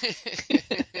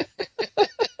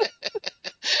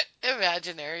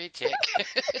 Imaginary chick.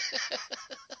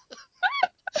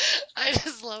 I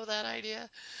just love that idea.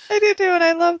 I do too, and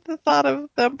I love the thought of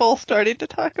them both starting to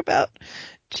talk about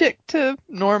chick to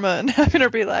Norma and having her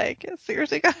be like,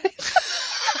 seriously, guys?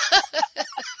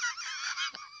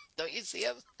 Don't you see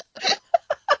him?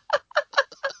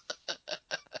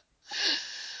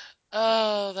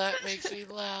 Oh, that makes me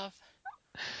laugh.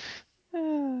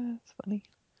 It's funny.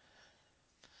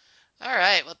 All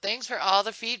right. Well, thanks for all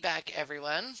the feedback,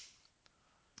 everyone.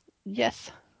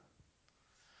 Yes.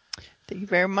 Thank you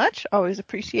very much. Always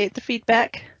appreciate the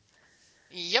feedback.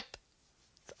 Yep.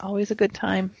 It's always a good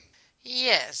time.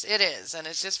 Yes, it is. And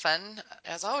it's just fun,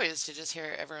 as always, to just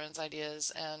hear everyone's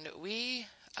ideas. And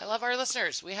I love our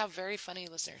listeners. We have very funny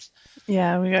listeners.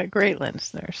 Yeah, we got great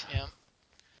listeners. Yeah.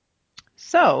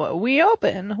 So we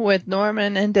open with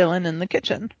Norman and Dylan in the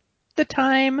kitchen. The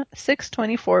time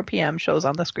 6:24 p.m. shows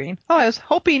on the screen. Oh, I was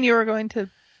hoping you were going to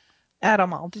add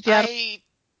them all. Did you add them? I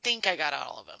think I got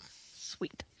all of them.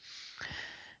 Sweet.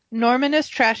 Norman is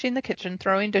trashing the kitchen,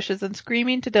 throwing dishes and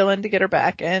screaming to Dylan to get her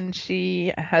back, and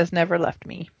she has never left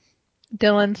me.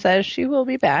 Dylan says she will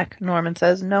be back. Norman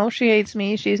says no, she hates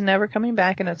me. She's never coming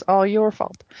back, and it's all your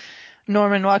fault.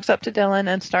 Norman walks up to Dylan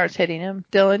and starts hitting him.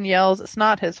 Dylan yells it's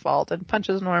not his fault and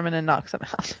punches Norman and knocks him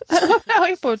out. I love how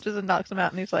he punches and knocks him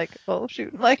out, and he's like, oh,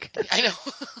 shoot. Like, I know.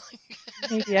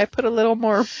 maybe I put a little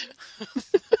more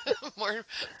More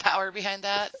power behind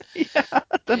that. yeah,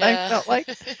 than I Yeah. felt like.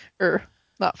 Or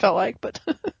not felt like, but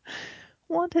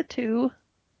wanted to.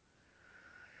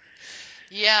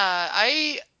 Yeah,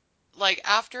 I like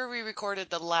after we recorded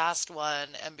the last one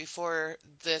and before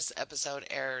this episode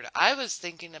aired, I was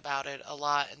thinking about it a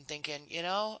lot and thinking,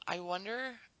 I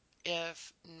wonder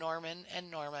if Norman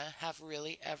and Norma have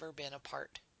really ever been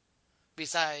apart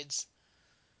besides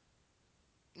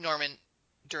Norman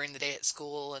during the day at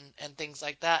school and things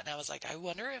like that. And I was like, I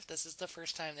wonder if this is the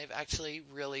first time they've actually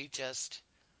really just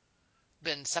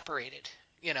been separated,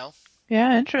 you know?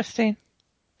 Yeah, interesting.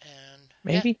 And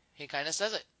yeah, Maybe. he kind of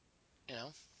says it, you know?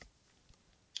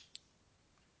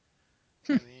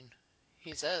 Hmm. I mean,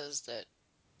 he says that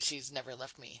she's never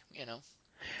left me, you know?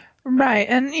 Right.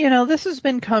 And, this has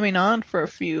been coming on for a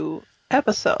few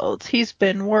episodes. He's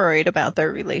been worried about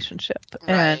their relationship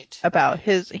and Right, about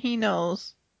right, he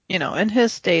knows, in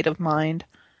his state of mind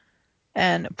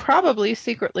and probably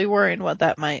secretly worrying what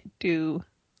that might do,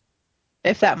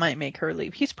 if that might make her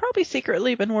leave. He's probably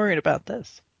secretly been worried about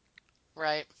this.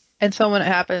 right. And so when it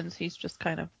happens, he's just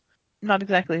kind of not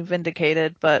exactly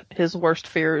vindicated, but his worst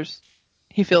fears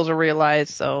he feels are realized.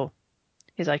 So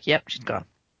he's like, yep, she's gone.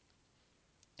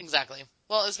 Exactly.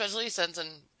 Well, especially since in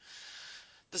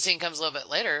The scene comes a little bit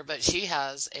later, but she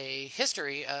has a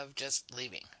history of just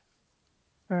leaving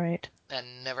Right.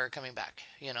 and never coming back,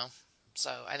 you know?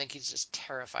 So I think he's just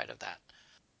terrified of that.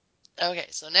 Okay,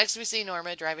 so next we see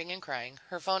Norma driving and crying.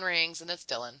 Her phone rings and it's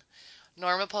Dylan.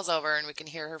 Norma pulls over and we can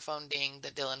hear her phone ding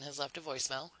that Dylan has left a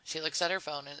voicemail. She looks at her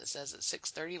phone and it says it's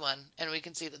 6:31 and we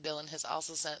can see that Dylan has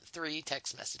also sent 3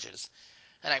 text messages.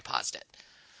 And I paused it.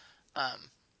 Um,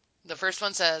 the first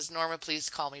one says, Norma, please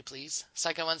call me, please.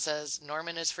 Second one says,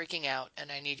 Norman is freaking out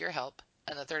and I need your help.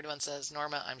 And the third one says,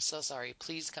 Norma, I'm so sorry.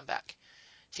 Please come back.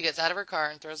 She gets out of her car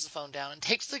and throws the phone down and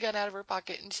takes the gun out of her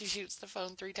pocket and she shoots the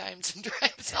phone 3 times and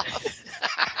drives off.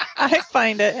 I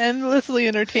find it endlessly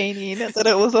entertaining that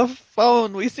it was a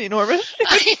phone we see Norma shoot.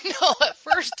 I know at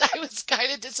first I was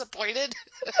kind of disappointed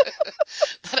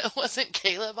that it wasn't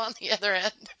Caleb on the other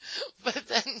end, but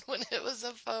then when it was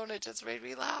a phone, it just made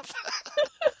me laugh.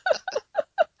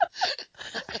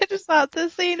 It is not the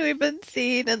scene we've been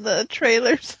seeing in the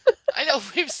trailers. I know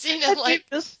we've seen him And like,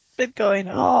 we've just been going,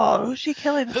 oh, who's she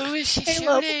killing? who is she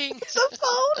Caleb. shooting? It's a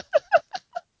phone.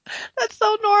 That's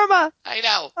so Norma. I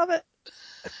know. Love it.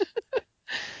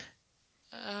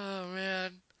 Oh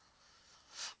man.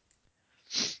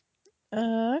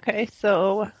 Okay,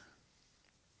 so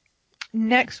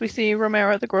next we see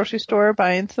Romero at the grocery store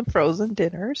buying some frozen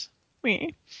dinners.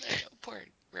 Me. I know, poor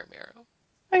Romero.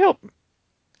 I hope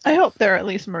I hope they're at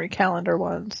least Marie Calendar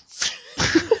ones.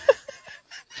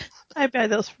 I buy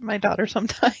those for my daughter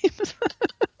sometimes.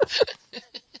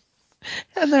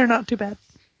 And they're not too bad.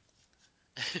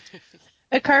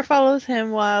 A car follows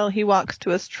him while he walks to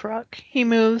his truck. He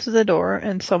moves the door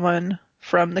and someone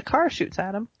from the car shoots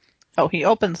at him. Oh, he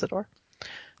opens the door.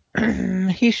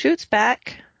 He shoots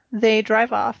back. They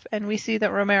drive off and we see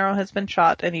that Romero has been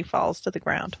shot and he falls to the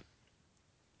ground.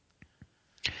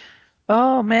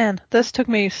 Oh man, this took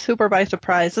me super by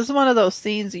surprise. This is one of those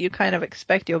scenes that you kind of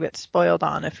expect you'll get spoiled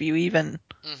on if you even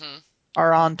Mm-hmm.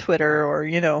 are on Twitter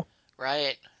or,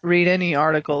 Right. read any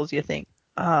articles. You think,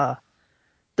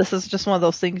 this is just one of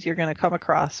those things you're going to come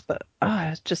across, but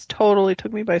it just totally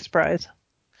took me by surprise.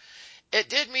 It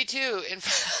did me too. In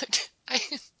fact,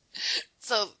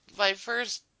 so my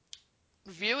first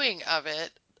viewing of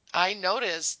it, I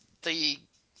noticed the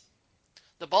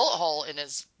bullet hole in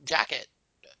his jacket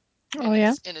Oh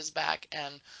yeah? in his back,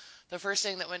 and the first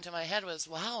thing that went to my head was,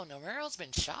 "Wow, Nomero's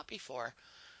been shot before."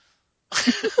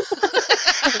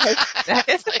 Jacket?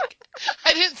 It's like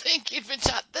I didn't think he'd been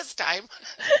shot this time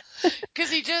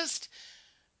because he just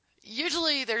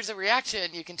usually there's a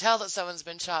reaction. You can tell that someone's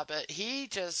been shot, but he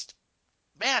just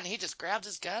grabs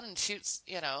his gun and shoots.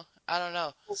 I don't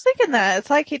know. I was thinking that. It's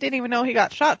like he didn't even know he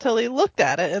got shot till he looked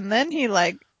at it, and then he,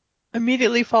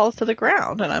 immediately falls to the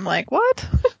ground, and I'm like, what?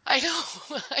 I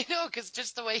know, I know, because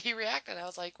just the way he reacted, I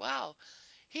was like, wow,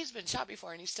 he's been shot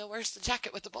before and he still wears the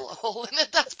jacket with the bullet hole in it.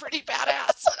 That's pretty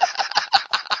badass.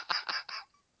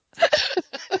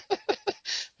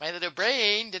 My little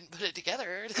brain didn't put it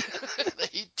together that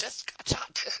he just got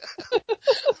shot.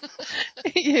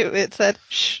 It said,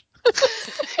 shh.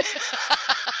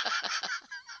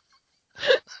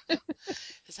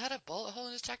 Is that a bullet hole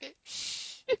in his jacket?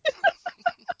 Shh.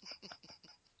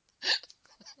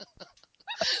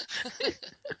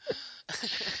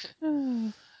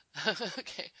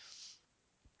 Okay.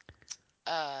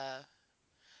 Uh,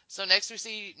 so next we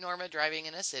see Norma driving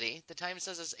in a city. The time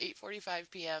says it's 8:45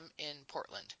 p.m. in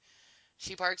Portland.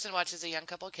 She parks and watches a young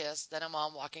couple kiss, then a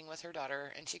mom walking with her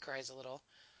daughter, and she cries a little.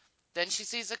 Then she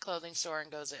sees a clothing store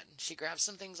and goes in. She grabs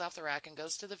some things off the rack and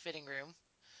goes to the fitting room.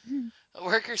 A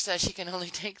worker says she can only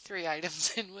take 3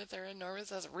 items in with her, and Norma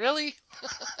says, "Really?"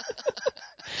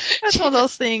 That's one She of those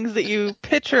just, things that you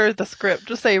picture the script,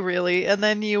 just say really, and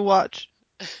then you watch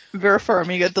Vera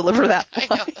Farmiga deliver that I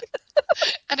line. know.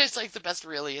 And it's like the best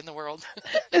really in the world.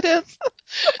 It is.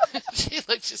 She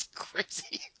looks just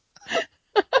crazy.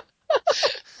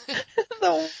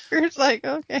 The worker's like,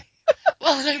 okay,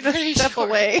 Well, and need to step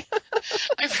away.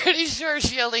 I'm pretty sure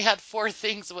she only had 4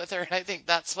 things with her, and I think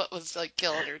that's what was like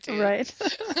killing her too. Right.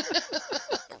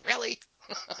 Really?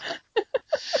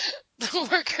 The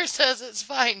worker says it's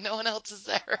fine, no one else is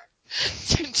there.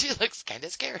 She looks kind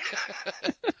of scared.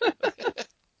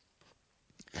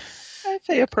 I'd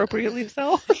say appropriately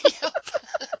so. Yep.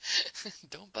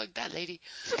 Don't bug that lady.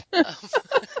 Um,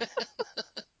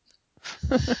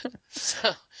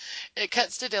 so it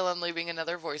cuts to Dylan leaving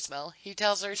another voicemail. He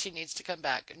tells her she needs to come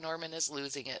back. Norman is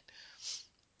losing it.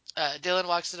 Dylan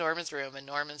walks to Norman's room and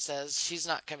Norman says she's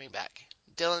not coming back.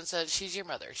 Dylan says she's your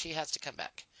mother. She has to come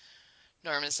back.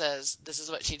 Norman says this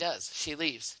is what she does. She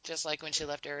leaves, just like when she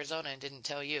left Arizona and didn't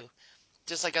tell you.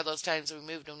 Just like all those times we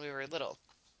moved when we were little.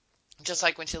 just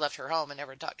like when she left her home and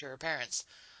never talked to her parents.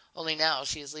 Only now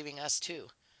she is leaving us too.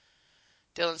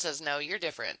 Dylan says, no, you're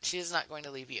different. She is not going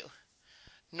to leave you.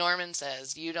 Norman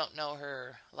says, you don't know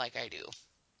her like I do.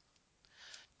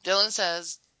 Dylan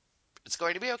says, it's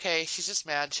going to be okay. She's just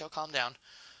mad. She'll calm down.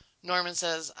 Norman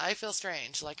says, I feel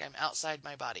strange, like I'm outside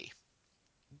my body.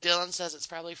 Dylan says it's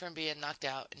probably from being knocked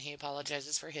out, and he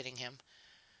apologizes for hitting him.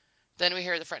 Then we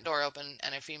hear the front door open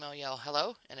and a female yell,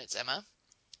 hello, and it's Emma.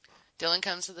 Dylan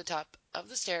comes to the top of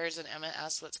the stairs, and Emma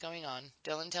asks what's going on.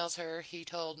 Dylan tells her he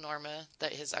told Norma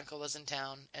that his uncle was in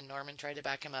town, and Norman tried to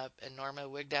back him up, and Norma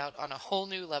wigged out on a whole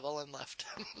new level and left.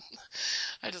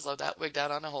 I just love that, wigged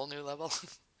out on a whole new level.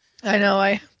 I know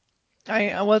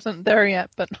I wasn't there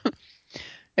yet, but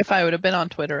if I would have been on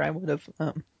Twitter, I would have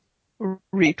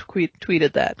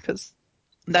retweeted that because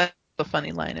that's a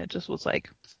funny line. It just was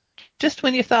like, just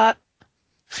when you thought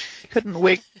she couldn't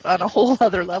wig on a whole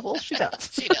other level, she does.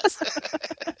 She does.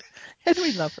 And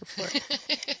we love her for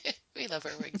it. We love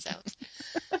her wigs out.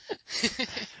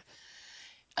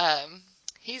 Um,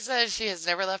 he says she has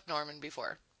never left Norman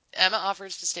before. Emma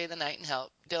offers to stay the night and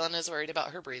help. Dylan is worried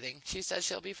about her breathing. She says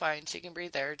she'll be fine. She can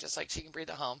breathe there just like she can breathe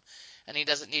at home, and he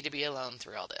doesn't need to be alone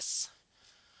through all this.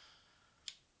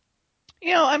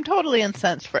 You know, I'm totally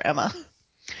incensed for Emma.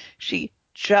 She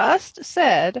just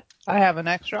said, I have an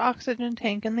extra oxygen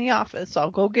tank in the office.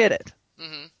 I'll go get it.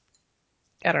 Hmm.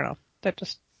 I don't know. I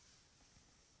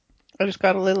just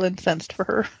got a little incensed for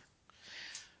her.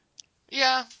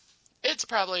 Yeah, it's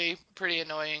probably pretty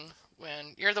annoying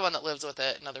when you're the one that lives with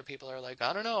it and other people are like,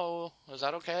 I don't know, is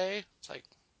that okay? It's like,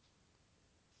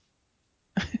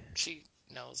 she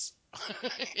knows,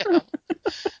 you know?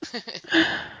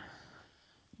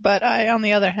 But on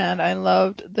the other hand, I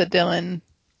loved that Dylan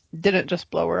didn't just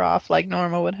blow her off like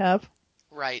Norma would have.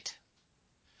 Right,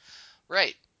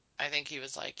 right. I think he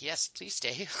was like, yes, please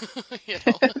stay, you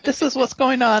know? This is what's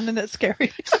going on and it's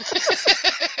scary.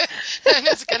 And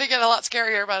it's going to get a lot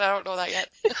scarier, but I don't know that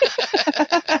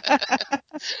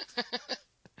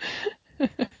yet.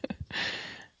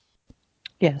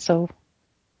 Yeah, so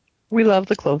we love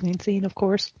the clothing scene, of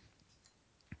course.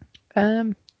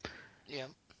 Um, Yeah.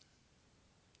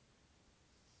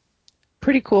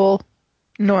 Pretty cool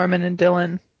Norman and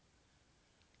Dylan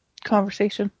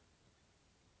conversation.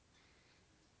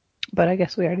 But I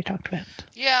guess we already talked about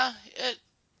Yeah,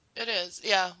 it is.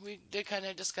 Yeah, we did kind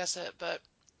of discuss it, but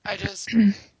I just,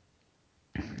 it.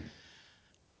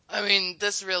 I mean,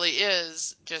 this really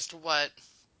is just what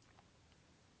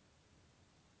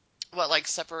like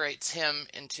separates him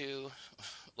into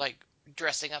like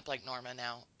dressing up like Norma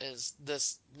now is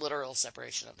this literal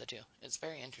separation of the two. It's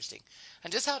very interesting.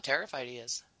 And just how terrified he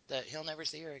is that he'll never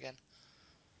see her again.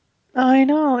 I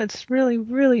know, it's really,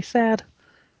 really sad.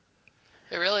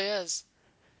 It really is.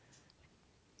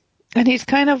 And he's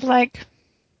kind of like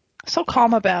so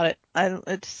calm about it.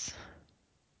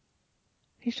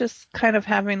 He's just kind of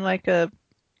having like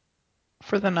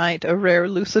for the night, a rare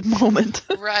lucid moment.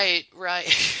 Right,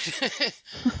 right.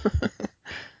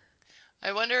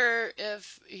 I wonder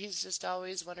if he's just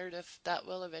always wondered if that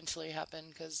will eventually happen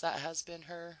because that has been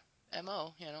her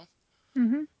MO, you know?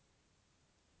 Hmm.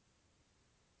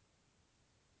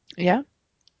 Yeah,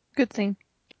 good scene.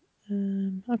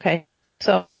 Okay,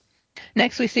 so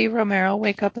next we see Romero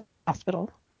wake up in the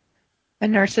hospital. A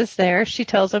nurse is there. She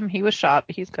tells him he was shot,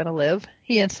 but he's going to live.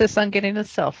 He insists on getting his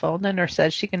cell phone. The nurse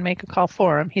says she can make a call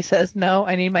for him. He says, no,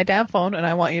 I need my damn phone and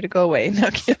I want you to go away. Now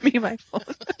give me my phone.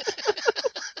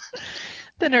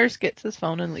 The nurse gets his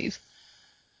phone and leaves.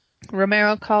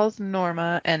 Romero calls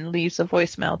Norma and leaves a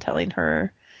voicemail telling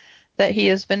her that he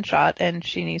has been shot and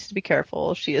she needs to be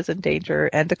careful. She is in danger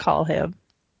and to call him.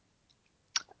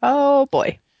 Oh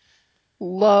boy.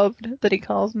 Loved that he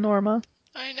calls Norma.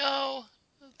 I know.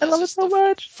 I That's love it just the so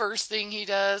much. first thing he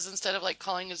does instead of like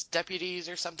calling his deputies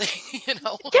or something, you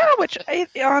know? Yeah, which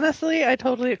honestly, I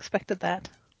totally expected that.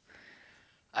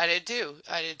 I did too.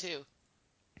 I did too.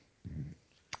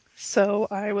 So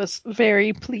I was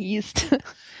very pleased.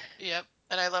 Yep.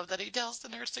 And I love that he tells the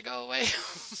nurse to go away.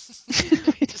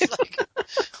 I Just like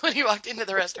when he walked into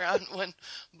the restaurant when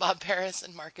Bob Paris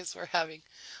and Marcus were having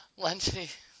lunch, and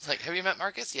he's like, have you met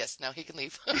Marcus? Yes, now he can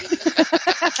leave.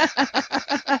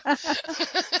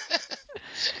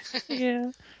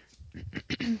 Yeah.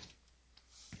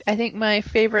 I think my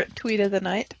favorite tweet of the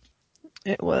night,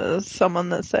 it was someone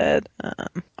that said,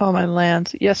 oh my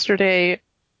lands, yesterday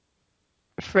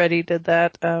Freddie did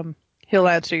that, he'll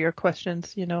answer your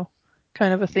questions,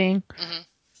 kind of a thing Hmm.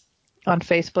 on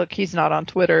Facebook. He's not on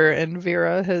Twitter, and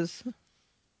Vera has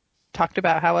talked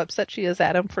about how upset she is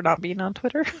at him for not being on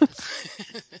Twitter.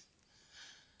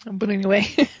 But anyway,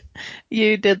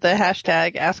 you did the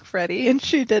hashtag Ask Freddie, and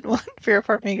she did one for your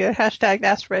Farmiga, hashtag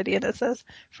Ask Freddie, and it says,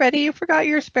 Freddie, you forgot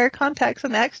your spare contacts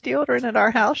and Axe deodorant at our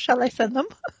house. Shall I send them?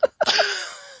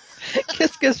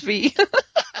 Kiss Kiss V.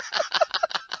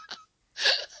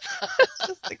 It's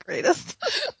just the greatest.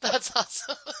 That's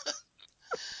awesome.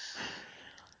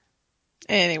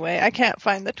 Anyway, I can't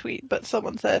find the tweet, but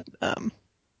someone said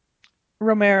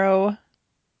Romero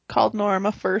called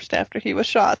Norma first after he was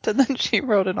shot, and then she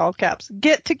wrote in all caps,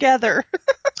 "Get together."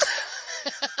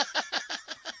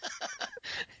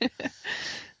 I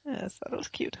just thought it was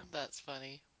cute. That's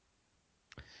funny.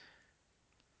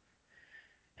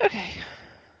 Okay,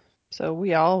 so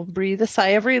we all breathe a sigh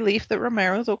of relief that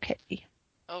Romero's okay.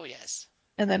 Oh, yes.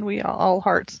 And then our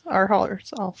hearts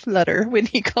all flutter when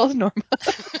he calls Norma.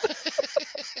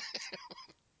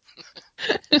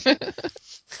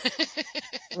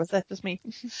 Was that just me?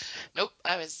 Nope,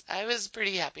 I was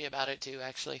pretty happy about it too,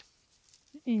 actually.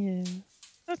 Yeah.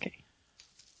 Okay.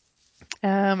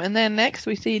 And then next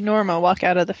we see Norma walk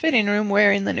out of the fitting room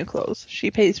wearing the new clothes. She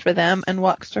pays for them and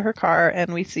walks to her car,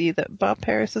 and we see that Bob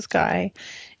Paris's guy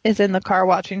is in the car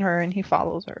watching her, and he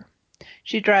follows her.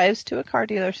 She drives to a car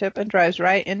dealership and drives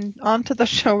right in onto the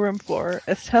showroom floor.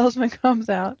 A salesman comes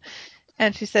out,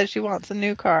 and she says she wants a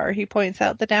new car. He points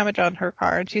out the damage on her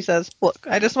car, and she says, "Look,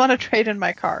 I just want to trade in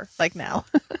my car, like now."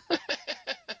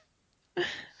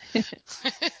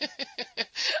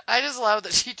 I just love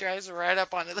that she drives right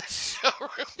up onto the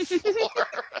showroom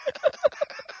floor.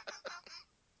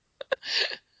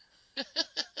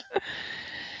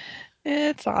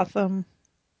 It's awesome.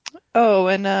 Oh,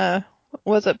 and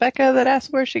was it Becca that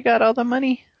asked where she got all the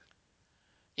money?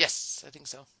 Yes, I think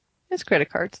so. It's credit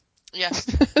cards. Yeah,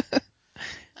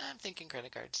 I'm thinking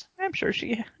credit cards. I'm sure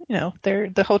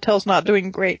the hotel's not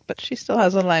doing great, but she still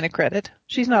has a line of credit.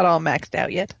 She's not all maxed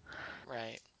out yet.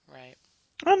 Right, right.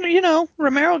 And,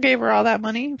 Romero gave her all that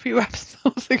money a few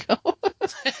episodes ago.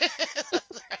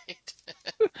 Right.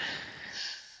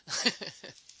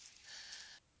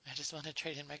 I just want to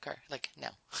trade in my car. Like,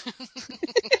 now.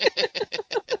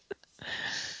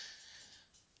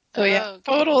 So yeah, Okay.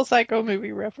 total Psycho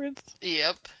movie reference.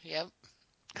 Yep, yep.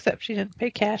 Except she didn't pay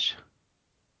cash.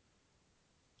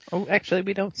 Oh, actually,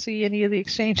 we don't see any of the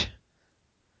exchange.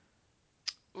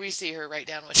 We see her write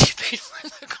down what she paid for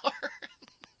the car.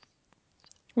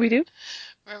 We do?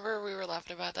 Remember we were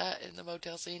laughing about that in the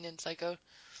motel scene in Psycho?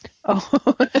 Oh,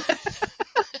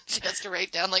 She has to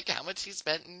write down like how much she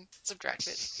spent and subtract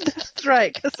it. that's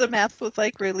right, because the math was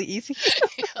like really easy.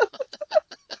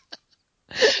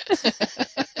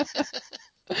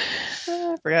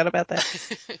 I forgot about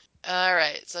that. All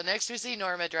right, so next we see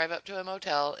Norma drive up to a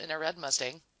motel in a red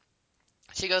Mustang.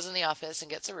 She goes in the office and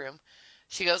gets a room.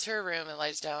 She goes to her room and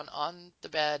lies down on the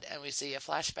bed, and we see a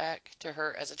flashback to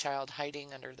her as a child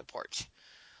hiding under the porch.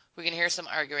 We can hear some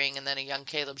arguing, and then a young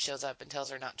Caleb shows up and tells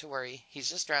her not to worry. He's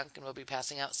just drunk and will be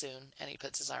passing out soon, and he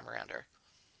puts his arm around her.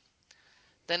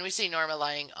 Then we see Norma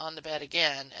lying on the bed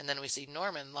again, and then we see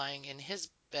Norman lying in his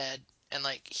bed, and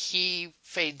like he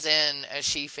fades in as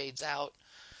she fades out,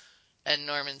 and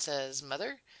Norman says,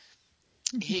 "Mother?"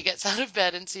 He gets out of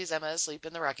bed and sees Emma asleep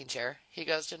in the rocking chair. He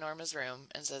goes to Norma's room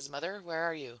and says, "Mother, where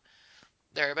are you?"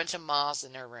 There are a bunch of moths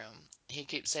in her room. He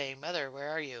keeps saying, "Mother, where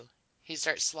are you?" He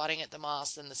starts swatting at the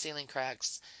moths and the ceiling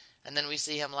cracks, and then we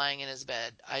see him lying in his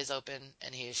bed, eyes open,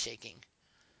 and he is shaking.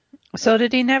 So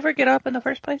did he never get up in the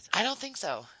first place? I don't think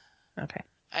so. Okay.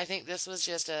 I think this was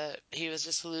just he was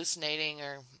just hallucinating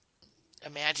or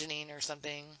imagining or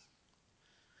something.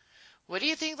 What do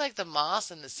you think like the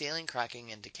moths and the ceiling cracking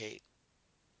indicate?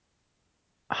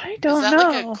 I Is don't that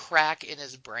like a know. crack in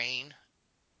his brain?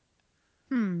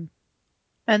 Hmm.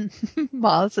 And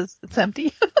Maz is it's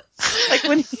empty. Like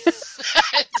when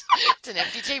It's an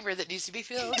empty chamber that needs to be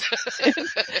filled. in,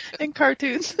 in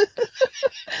cartoons,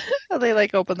 they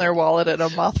like open their wallet and a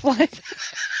moth flies.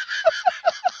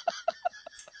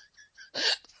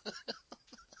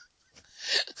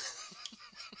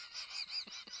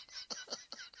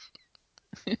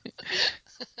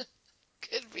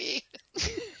 Could be.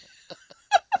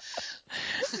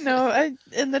 No,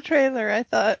 in the trailer I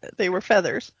thought they were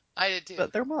feathers, I did too.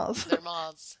 but they're moths. They're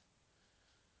moths.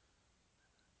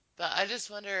 But I just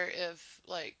wonder if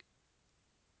like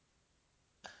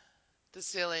the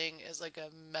ceiling is like a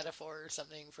metaphor or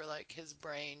something for like his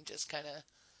brain just kind of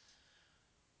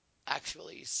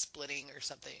actually splitting or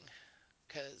something.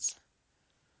 Because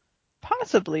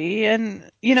Possibly,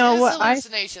 and you know his what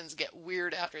hallucinations get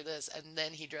weird after this, and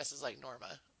then he dresses like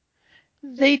Norma.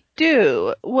 they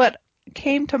do. What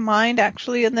came to mind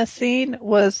actually in this scene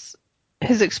was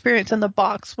his experience in the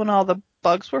box when all the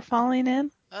bugs were falling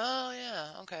in. Oh,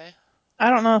 yeah, okay. I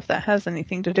don't know if that has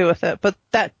anything to do with it, but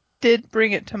that did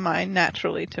bring it to mind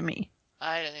naturally to me.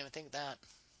 I didn't even think that.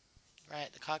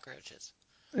 Right, the cockroaches.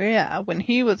 Yeah, when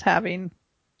he was having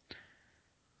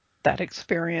that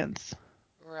experience,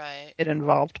 Right. it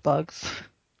involved bugs.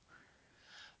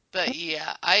 But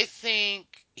yeah, I think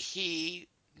he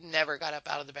never got up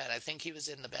out of the bed. I think he was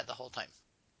in the bed the whole time.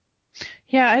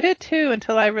 Yeah, I did too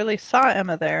until I really saw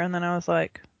Emma there, and then I was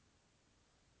like,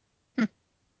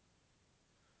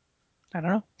 I don't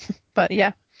know. But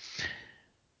yeah,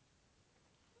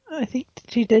 I think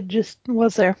she did just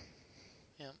was there.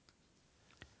 Yeah.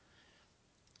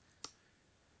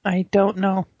 I don't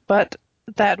know, but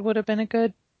that would have been a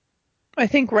good. I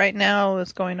think right now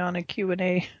is going on a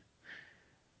Q&A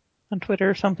on Twitter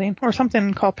or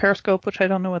something called Periscope, which I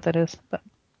don't know what that is, but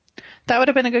that would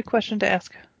have been a good question to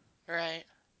ask. Right.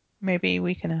 Maybe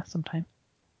we can ask sometime.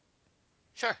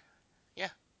 Sure. Yeah.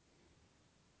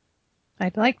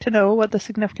 I'd like to know what the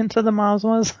significance of the moths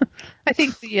was. I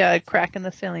think the crack in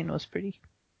the ceiling was pretty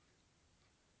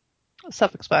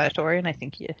self-explanatory, and I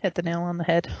think you hit the nail on the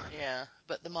head. Yeah.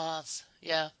 But the moths.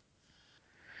 Yeah.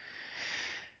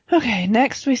 Okay,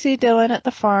 next we see Dylan at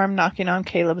the farm knocking on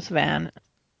Caleb's van.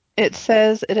 It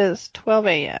says it is 12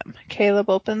 a.m. Caleb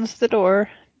opens the door.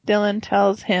 Dylan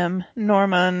tells him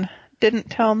Norman didn't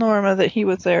tell Norma that he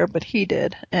was there, but he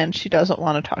did, and she doesn't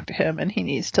want to talk to him and he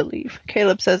needs to leave.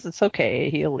 Caleb says it's okay,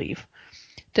 he'll leave.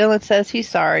 Dylan says he's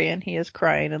sorry and he is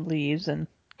crying and leaves, and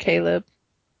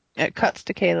it cuts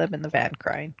to Caleb in the van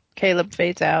crying. Caleb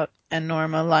fades out and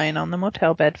Norma, lying on the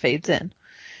motel bed, fades in.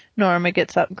 Norma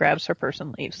gets up, grabs her purse,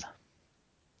 and leaves.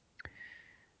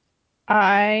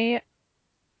 I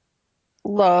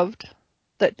loved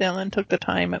that Dylan took the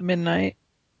time at midnight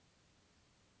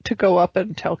to go up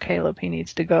and tell Caleb he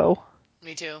needs to go.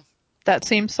 Me too. That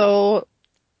seems so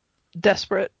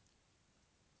desperate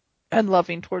and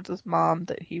loving towards his mom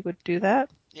that he would do that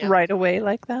Yep. right away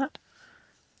like that.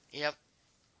 Yep.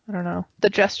 I don't know. The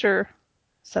gesture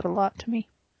said a lot to me.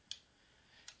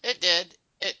 It did.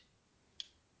 It.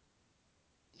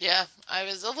 Yeah. I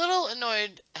was a little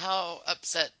annoyed how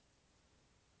upset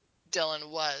Dylan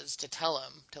was to tell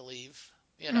him to leave.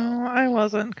 You know. No, I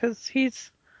wasn't, because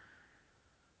he's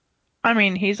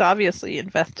obviously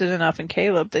invested enough in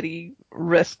Caleb that he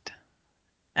risked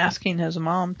asking his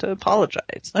mom to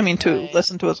apologize. To Right.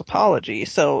 listen to his apology.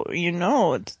 So,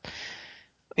 it's,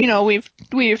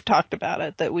 we've talked about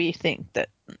it, that we think that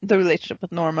the relationship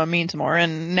with Norma means more,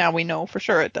 and now we know for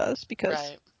sure it does, because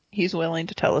Right. he's willing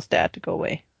to tell his dad to go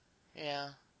away. Yeah.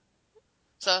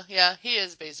 So yeah, he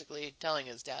is basically telling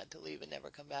his dad to leave and never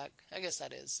come back. I guess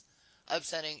that is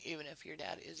upsetting, even if your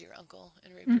dad is your uncle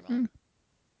and raped your mom.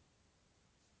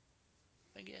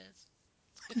 Hmm. I guess.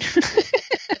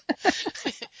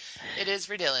 It is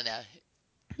for Dylan now.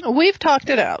 We've talked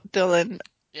it out. Dylan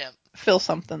Yep. feels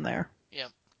something there. Yep.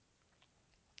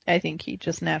 I think he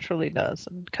just naturally does,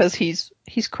 because he's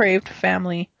craved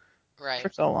family Right. for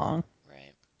so long,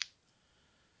 Right.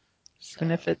 So,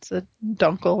 even if it's a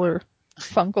dunkle or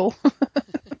funkle.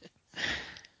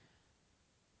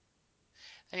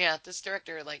 and yeah, this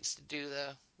director likes to do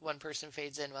the one person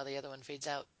fades in while the other one fades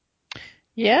out.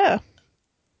 Yeah.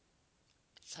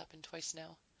 It's happened twice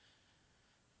now.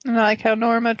 And I like how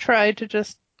Norma tried to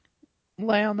just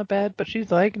lay on the bed, but she's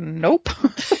like, nope.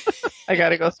 I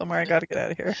gotta go somewhere. I gotta get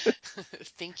out of here.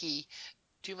 Stinky.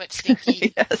 Too much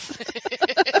stinky. Yes.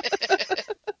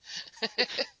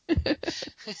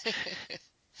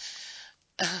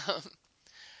 um,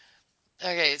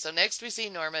 Okay, so next we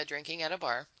see Norma drinking at a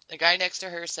bar. The guy next to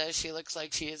her says she looks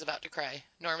like she is about to cry.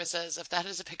 Norma says if that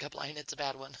is a pickup line, it's a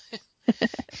bad one.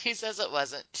 He says it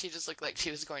wasn't. She just looked like she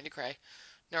was going to cry.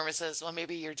 Norma says, well,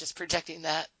 maybe you're just projecting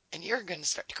that and you're going to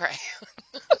start to cry.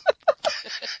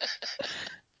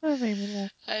 That made me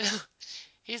laugh. I know.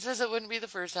 He says it wouldn't be the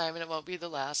first time and it won't be the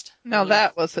last. Now Ugh.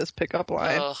 that was his pickup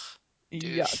line. Ugh. Yuck.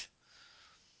 Douche.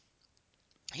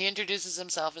 He introduces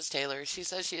himself as Taylor. She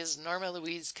says she is Norma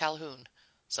Louise Calhoun.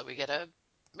 So we get a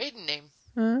maiden name.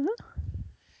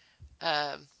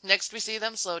 Uh-huh. Next, we see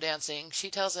them slow dancing. She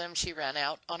tells him she ran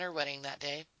out on her wedding that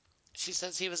day. She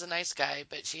says he was a nice guy,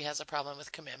 but she has a problem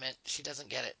with commitment. She doesn't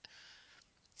get it.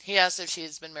 He asks if she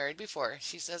has been married before.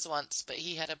 She says once, but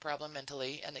he had a problem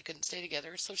mentally and they couldn't stay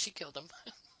together, so she killed him.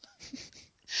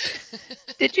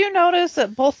 Did you notice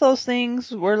that both those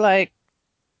things were like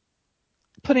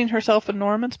putting herself in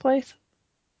Norman's place?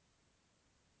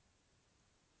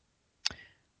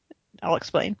 I'll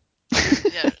explain.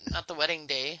 Yeah, not the wedding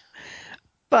day.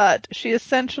 But she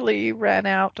essentially ran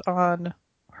out on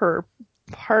her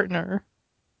partner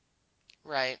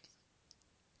Right.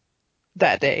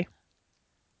 that day.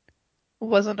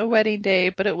 wasn't a wedding day,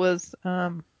 but it was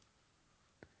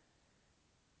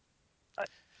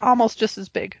almost just as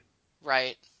big.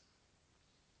 Right.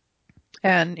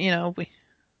 And, it's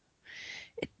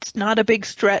not a big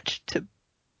stretch to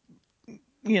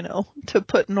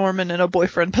put Norman in a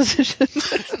boyfriend position.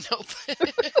 Nope.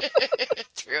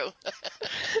 True.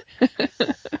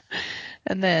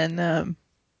 and then, um,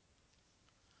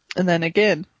 and then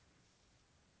again,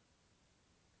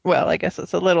 well, I guess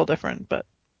it's a little different, but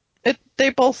they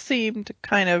both seemed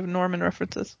kind of Norman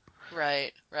references.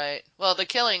 Right, right. Well, the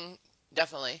killing,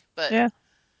 definitely. But Yeah,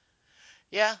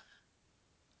 yeah,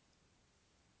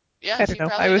 yeah, I don't she know. I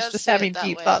probably was does just see it having that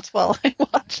deep way. thoughts while I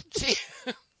watched. She,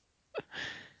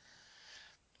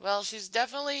 well, she's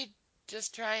definitely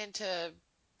just trying to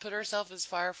put herself as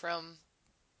far from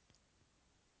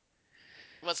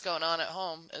what's going on at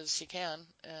home as she can.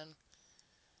 And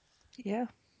Yeah.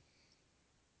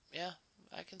 yeah,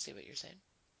 I can see what you're saying.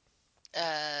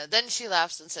 Then she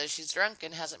laughs and says she's drunk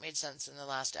and hasn't made sense in the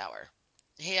last hour.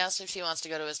 He asks if she wants to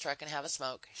go to his truck and have a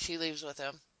smoke. She leaves with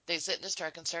him. They sit in his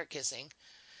truck and start kissing.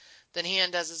 Then he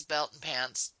undoes his belt and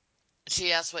pants.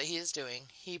 She asks what he is doing.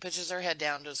 He pushes her head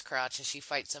down to his crotch and she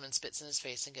fights him and spits in his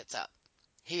face and gets up.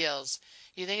 He yells,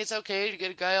 "You think it's okay to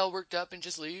get a guy all worked up and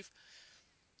just leave?"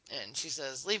 And she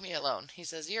says, "Leave me alone." He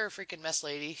says, "You're a freaking mess,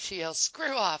 lady." She yells,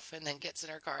 "Screw off," and then gets in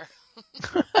her car.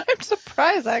 I'm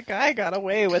surprised that guy got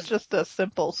away with just a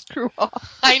simple screw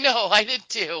off. I know, I did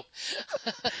too.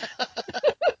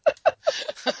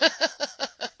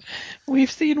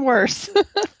 We've seen worse.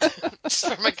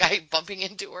 Just from a guy bumping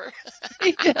into her.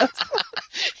 Yes.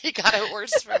 He got it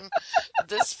worse from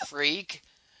this freak.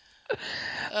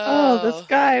 Oh, this Oh,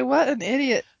 guy, what an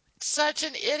idiot. such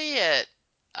an idiot.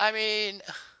 I mean,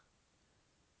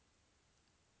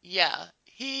 yeah,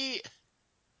 he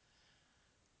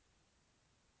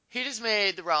just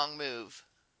made the wrong move.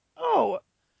 Oh,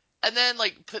 And then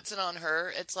like puts it on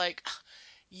her. It's like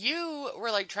you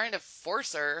were like trying to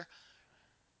force her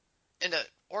into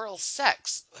oral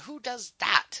sex. Who does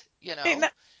that, you and, know?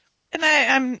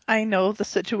 and I know the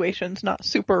situation's not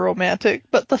super romantic,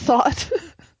 but the thought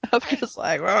of I just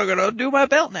like, well, I'm gonna do my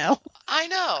belt now. I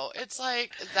know. It's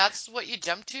like that's what you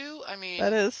jump to. I That mean,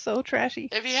 is so trashy.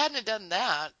 if he hadn't done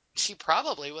that, she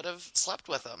probably would have slept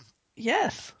with him,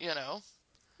 Yes. you know?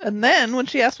 And then when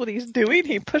she asks what he's doing,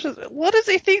 he pushes it. What does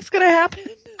he think's gonna happen?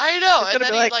 I know. He's And gonna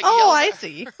then be he like, like oh, yells I at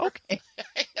see. her. Okay.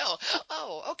 I know.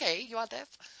 Oh, okay. You want this?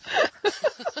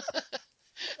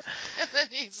 And then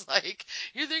he's like,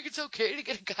 "You think it's okay to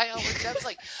get a guy all worked up?" It's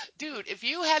like, dude, if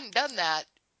you hadn't done that,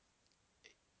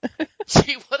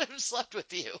 she would have slept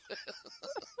with you.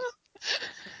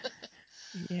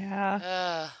 Yeah.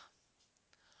 Uh,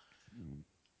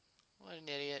 what an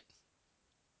idiot.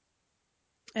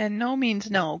 And no means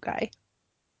no, guy.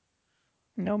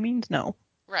 No means no.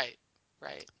 Right.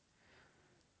 Right.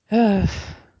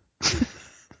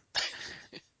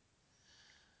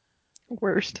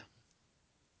 Worst.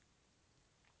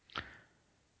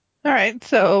 All right,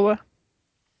 so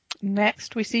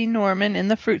next we see Norman in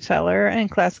the fruit cellar and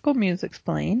classical music's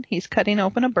playing. He's cutting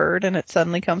open a bird and it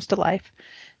suddenly comes to life.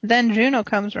 Then Juno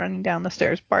comes running down the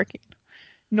stairs barking.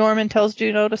 Norman tells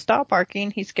Juno to stop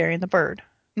barking. He's scaring the bird.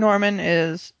 Norman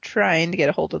is trying to get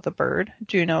a hold of the bird.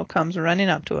 Juno comes running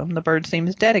up to him. The bird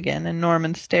seems dead again, and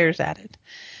Norman stares at it,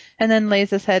 and then lays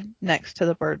his head next to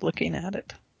the bird looking at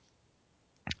it.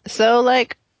 So,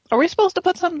 like, are we supposed to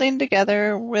put something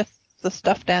together with the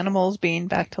stuffed animals being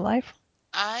back to life?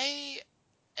 I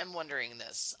am wondering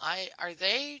this. I Are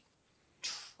they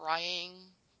trying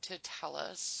to tell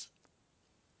us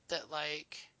that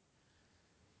like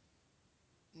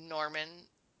Norman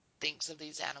thinks of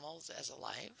these animals as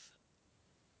alive?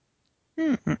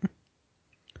 Hmm.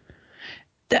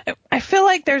 I feel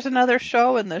like there's another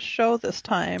show in this show this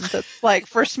time that's like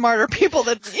for smarter people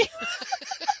than me.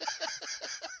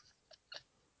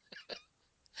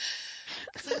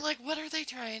 Because I'm like, what are they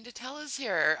trying to tell us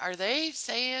here? Are they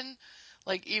saying,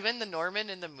 like, even the Norman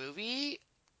in the movie,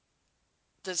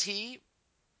 does he,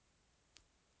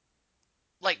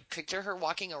 like, picture her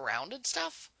walking around and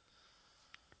stuff?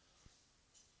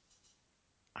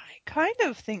 I kind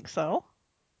of think so.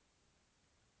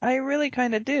 I really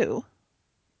kind of do.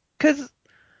 Because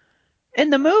in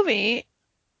the movie,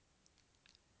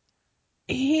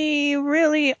 he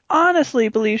really honestly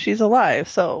believes she's alive,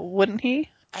 so wouldn't he?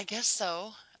 I guess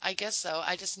so. I guess so.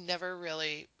 I just never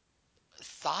really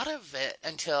thought of it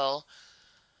until,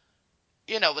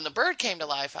 when the bird came to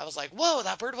life, I was like, whoa,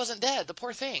 that bird wasn't dead. The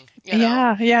poor thing.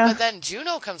 Yeah, yeah. But then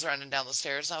Juno comes running down the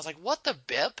stairs, and I was like, what the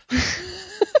bip?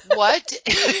 What?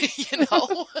 you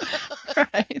know?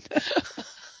 Right.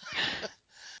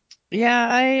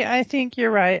 Yeah, I think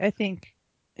you're right. I think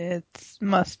it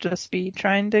must just be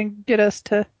trying to get us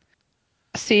to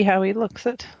see how he looks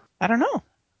it. I don't know.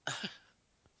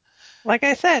 Like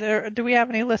I said, do we have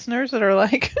any listeners that are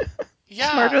like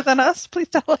smarter Yeah, than us? Please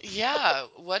tell us. yeah.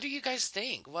 What do you guys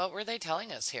think? What were they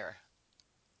telling us here?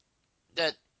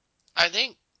 That I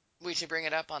think we should bring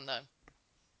it up on the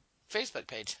Facebook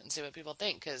page and see what people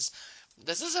think because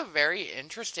this is a very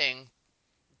interesting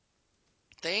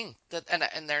thing that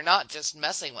and they're not just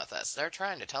messing with us. They're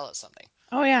trying to tell us something.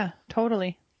 Oh yeah,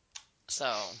 totally.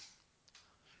 So,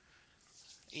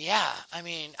 yeah, I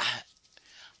mean,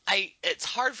 I it's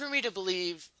hard for me to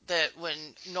believe that when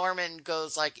Norman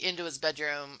goes like into his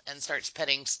bedroom and starts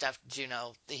petting stuffed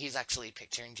Juno, that he's actually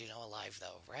picturing Juno alive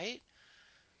though, right?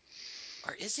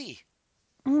 Or is he?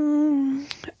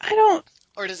 Mm, I don't.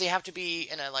 Or does he have to be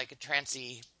in a like a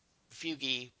trancy,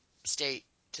 fugy state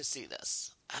to see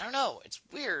this? I don't know. It's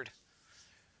weird.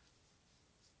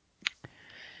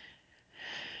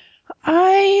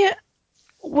 I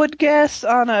would guess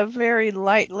on a very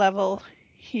light level,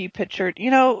 he pictured.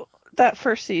 That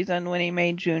first season when he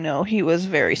made Juno, he was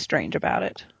very strange about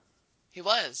it. He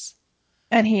was.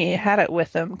 And he had it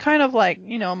with him, kind of like,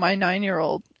 my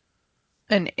 9-year-old,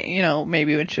 and,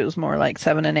 maybe when she was more like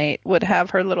 7 and 8, would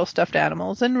have her little stuffed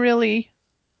animals and really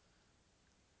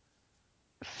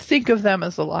think of them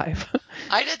as alive.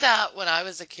 I did that when I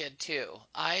was a kid too.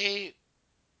 I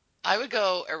would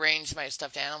go arrange my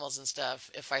stuffed animals and stuff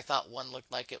if I thought one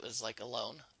looked like it was like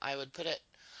alone. I would put it.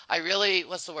 I really,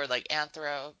 what's the word? Like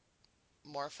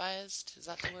anthropomorphized? Is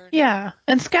that the word? Yeah,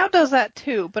 and Scout does that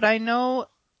too, but I know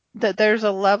that there's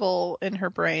a level in her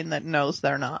brain that knows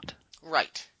they're not.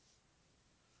 Right.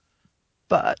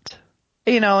 But,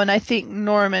 and I think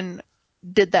Norman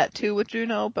did that too with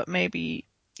Juno, but maybe,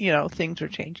 things are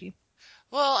changing.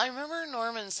 Well, I remember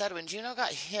Norman said when Juno got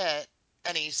hit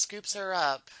and he scoops her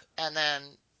up and then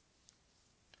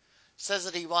says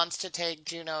that he wants to take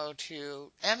Juno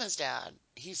to Emma's dad,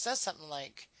 he says something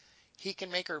like he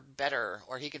can make her better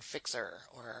or he can fix her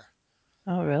or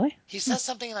Oh, really? he says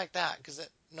something like that because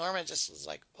Norma just was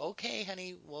like, okay,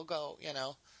 honey, we'll go.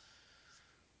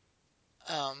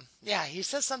 Yeah, he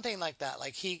says something like that,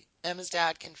 like Emma's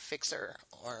dad can fix her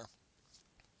or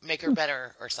make her Hmm.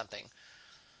 better or something.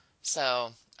 So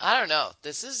I don't know.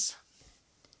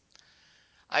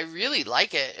 I really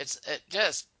like it. It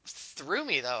just threw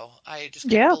me though. I just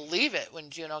couldn't Yeah, believe it when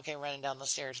Juno came running down the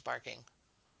stairs barking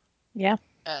yeah.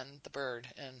 and the bird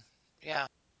and yeah.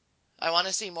 I want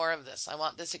to see more of this. I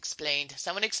want this explained.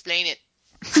 Someone explain it.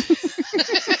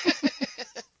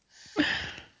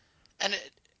 And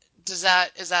is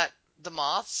that the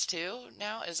moths too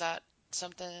now? Is that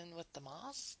something with the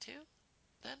moths too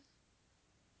then?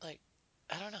 Like,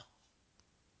 I don't know.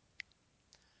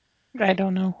 I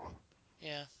don't know.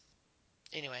 Yeah.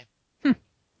 Anyway, Hmm.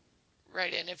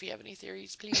 write in if you have any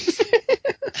theories, please.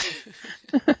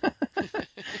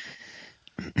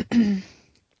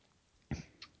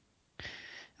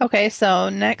 Okay, so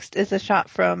next is a shot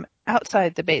from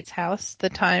outside the Bates house. The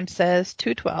time says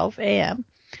 2:12 a.m.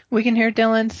 We can hear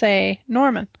Dylan say,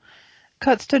 Norman.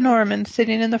 Cuts to Norman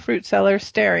sitting in the fruit cellar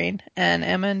staring, and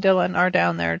Emma and Dylan are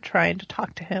down there trying to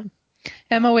talk to him.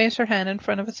 Emma waves her hand in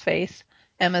front of his face.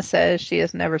 Emma says she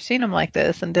has never seen him like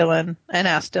this, and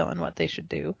asks Dylan what they should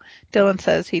do. Dylan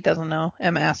says he doesn't know.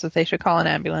 Emma asks if they should call an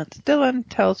ambulance. Dylan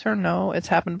tells her no, it's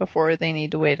happened before, they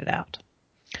need to wait it out.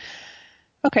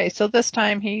 Okay, so this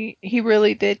time he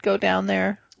really did go down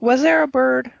there. Was there a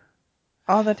bird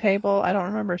on the table? I don't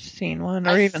remember seeing one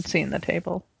I or even th- seeing the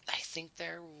table. I think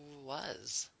there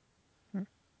was. Hmm.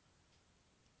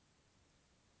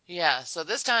 Yeah, so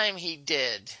this time he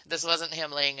did. This wasn't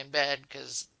him laying in bed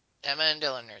because Emma and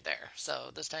Dylan are there. So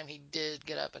this time he did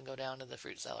get up and go down to the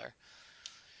fruit cellar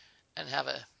and have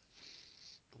a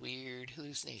weird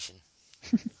hallucination.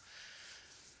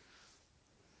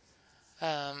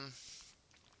 Um,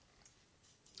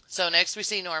 so next we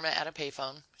see Norma at a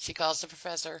payphone. She calls the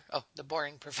professor, oh, the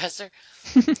boring professor,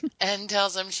 and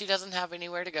tells him she doesn't have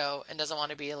anywhere to go and doesn't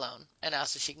want to be alone and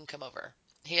asks if she can come over.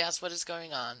 He asks what is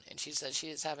going on and she says she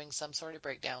is having some sort of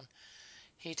breakdown.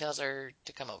 He tells her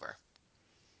to come over.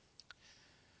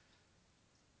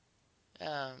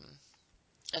 Um,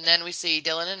 and then we see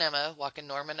Dylan and Emma walking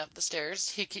Norman up the stairs.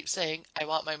 He keeps saying, I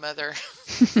want my mother.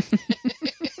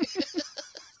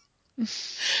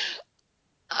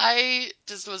 I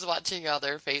just was watching all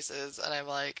their faces and I'm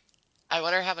like, I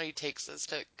wonder how many takes this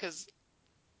took because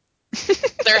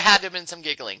there had to have been some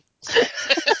giggling.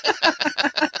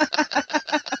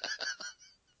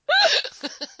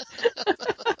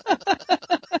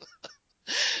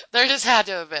 There just had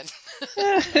to have been.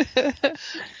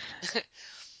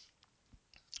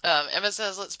 Emma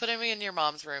says, let's put him in your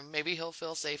mom's room. Maybe he'll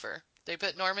feel safer. They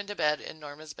put Norman to bed in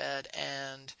Norma's bed,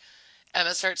 and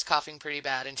Emma starts coughing pretty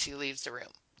bad, and she leaves the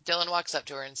room. Dylan walks up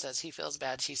to her and says he feels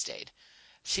bad she stayed.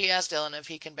 She asks Dylan if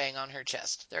he can bang on her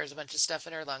chest. There's a bunch of stuff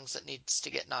in her lungs that needs to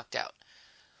get knocked out.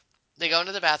 They go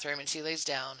into the bathroom, and she lays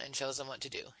down and shows him what to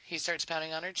do. He starts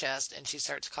pounding on her chest, and she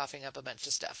starts coughing up a bunch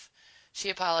of stuff. She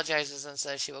apologizes and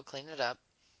says she will clean it up.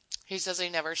 He says he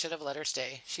never should have let her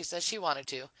stay. She says she wanted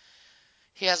to.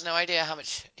 He has no idea how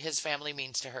much his family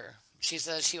means to her. She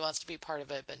says she wants to be part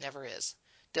of it, but never is.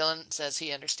 Dylan says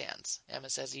he understands. Emma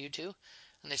says, you too?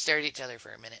 And they stare at each other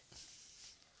for a minute.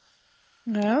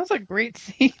 That was a great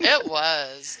scene. It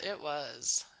was. It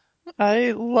was.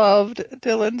 I loved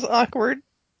Dylan's awkward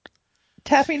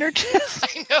tapping her chest.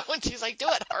 I know. And she's like, do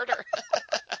it harder.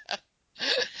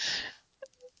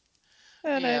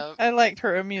 And Yeah, I liked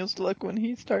her amused look when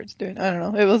he starts doing. I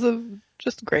don't know. It was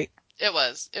just great. it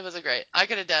was. It was a great. I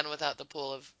could have done without the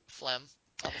pool of phlegm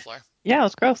on the floor. Yeah, it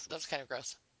was gross. That was kind of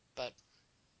gross. But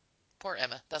poor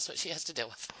Emma. That's what she has to deal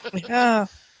with. Yeah.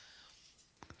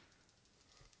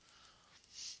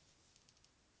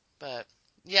 But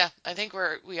yeah, I think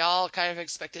we all kind of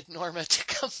expected Norma to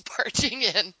come barging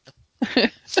in,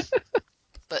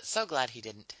 but so glad he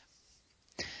didn't.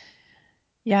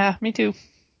 Yeah, me too.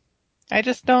 I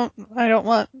don't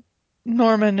want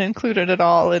Norman included at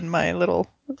all in my little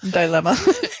dilemma.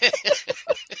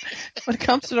 When it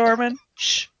comes to Norman,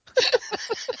 shh.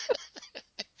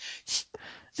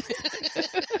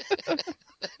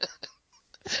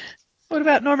 What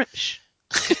about Norman? Shh.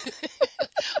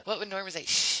 What would Norma say?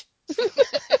 Shh.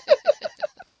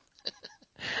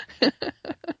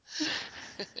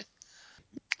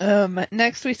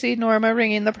 Next we see Norma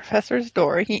ringing the professor's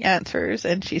door. He answers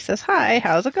and she says, "Hi,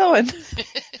 how's it going?"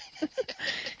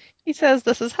 He says,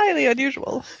 "This is highly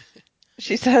unusual."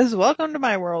 She says, "Welcome to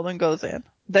my world," and goes in.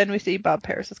 Then we see Bob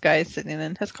Paris's guy sitting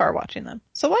in his car watching them.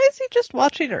 So why is he just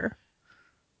watching her?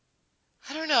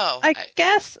 I don't know. I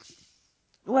guess,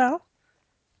 well,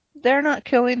 they're not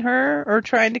killing her or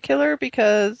trying to kill her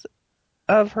because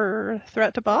of her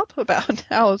threat to Bob about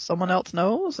how someone else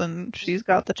knows and she's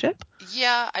got the chip.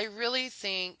 Yeah, I really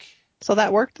think. So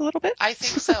that worked a little bit? I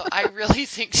think so. I really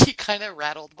think she kind of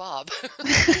rattled Bob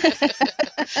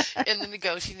in the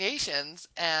negotiations,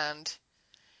 and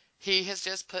he has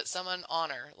just put someone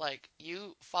on her. Like,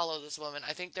 you follow this woman.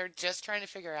 I think they're just trying to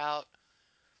figure out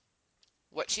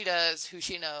what she does, who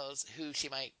she knows, who she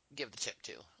might give the chip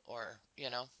to, or,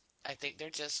 I think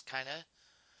they're just kind of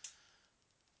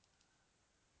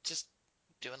just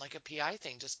doing like a PI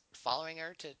thing, just following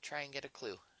her to try and get a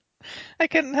clue. I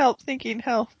couldn't help thinking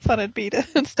how fun it'd be to,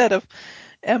 instead of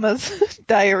Emma's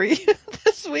diary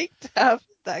this week, to have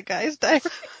that guy's diary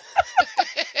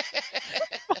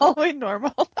following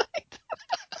Norma all night.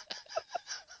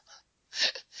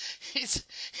 He's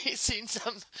seen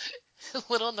some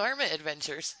little Norma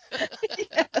adventures.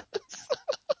 Yes.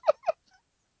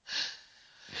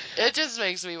 It just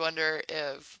makes me wonder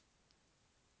if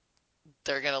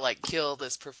they're gonna like kill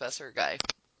this professor guy.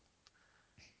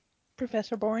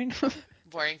 Professor Boring.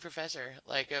 Boring professor.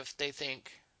 Like if they think,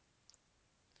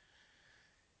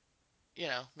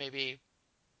 maybe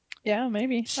Yeah,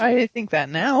 maybe. she I think that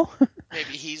now.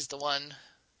 maybe he's the one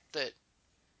that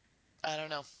I don't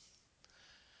know.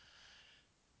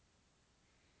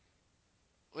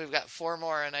 We've got four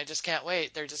more and I just can't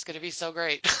wait. They're just gonna be so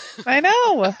great. I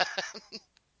know.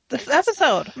 They're This just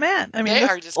episode, man. I mean, they this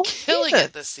are just whole killing season.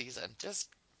 it this season. Just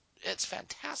it's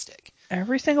fantastic.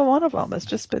 Every single one of them has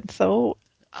just been so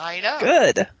I know.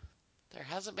 good. There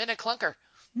hasn't been a clunker.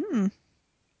 Hmm.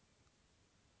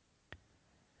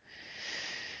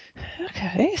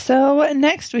 Okay, so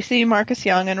next we see Marcus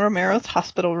Young in Romero's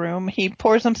hospital room. He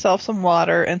pours himself some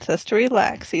water and says to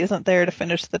relax. He isn't there to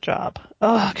finish the job.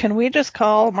 Oh, can we just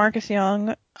call Marcus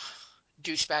Young?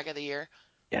 Douchebag of the year.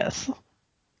 Yes.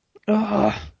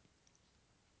 Oh,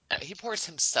 He pours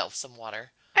himself some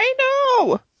water. I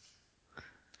know.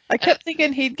 I And kept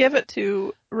thinking he'd give it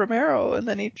to Romero, and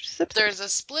then he just sips it. there's a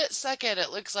split second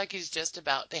it looks like he's just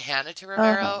about to hand it to Uh-huh.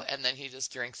 Romero, and then he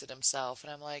just drinks it himself.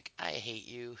 And I'm like, I hate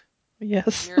you.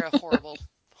 Yes. You're a horrible,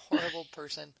 horrible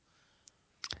person.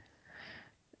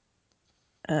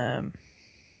 Um.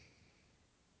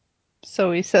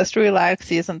 So he says to relax.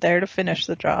 He isn't there to finish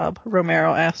the job.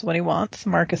 Romero asks what he wants.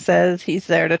 Marcus says he's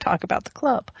there to talk about the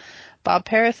club. Bob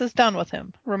Paris is done with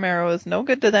him. Romero is no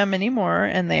good to them anymore,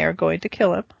 and they are going to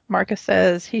kill him. Marcus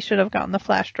says he should have gotten the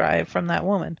flash drive from that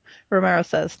woman. Romero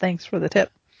says thanks for the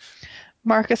tip.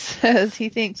 Marcus says he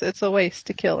thinks it's a waste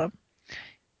to kill him.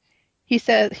 He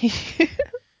says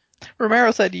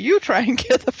Romero said, "You try and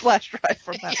get the flash drive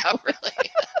from that Yeah, boy." really.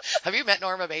 Have you met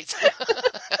Norma Bates?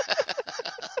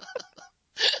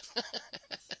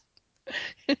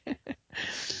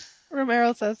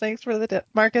 Romero says, "Thanks for the tip."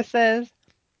 Marcus says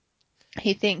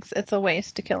he thinks it's a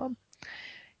waste to kill him.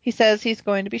 He says he's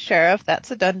going to be sheriff.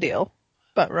 That's a done deal.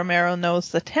 But Romero knows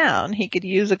the town. He could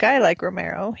use a guy like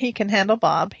Romero. He can handle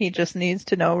Bob. He just needs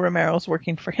to know Romero's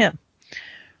working for him.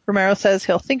 Romero says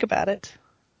he'll think about it.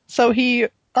 So he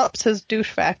ups his douche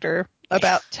factor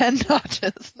about 10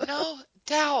 notches. No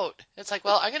doubt. It's like,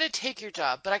 well, I'm going to take your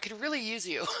job, but I could really use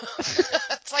you.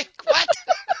 It's like, what?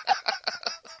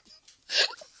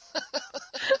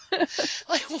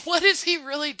 Like, what is he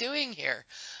really doing here?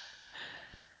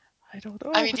 I don't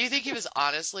I know. mean, do you think he was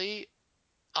honestly,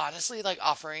 like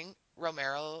offering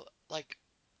Romero, like,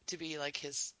 to be like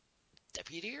his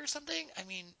deputy or something? I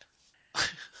mean,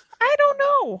 I don't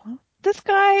know. This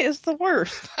guy is the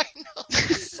worst. I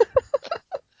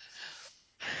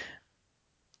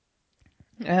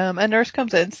know. A nurse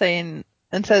comes in saying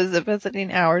and says the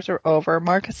visiting hours are over.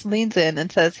 Marcus leans in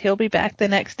and says he'll be back the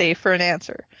next day for an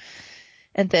answer,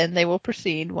 and then they will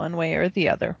proceed one way or the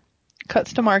other.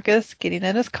 Cuts to Marcus getting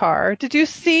in his car. Did you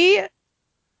see?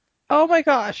 Oh my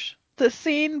gosh. The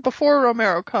scene before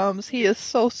Romero comes, he is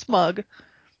so smug.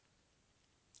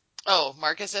 Oh,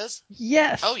 Marcus is? Oh,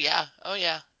 Yes. yeah. Oh,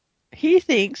 yeah. He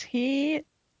thinks he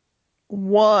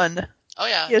won. Oh,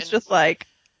 yeah. He is just like,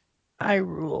 I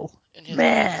rule. In his mind,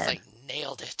 he's Man. like,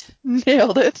 nailed it.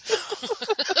 Nailed it.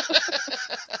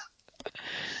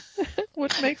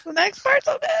 Which makes the next part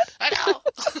so I know.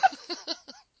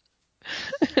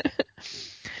 bad.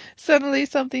 Suddenly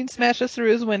something smashes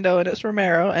through his window and it's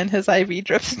Romero and his IV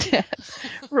drips dead.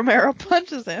 Romero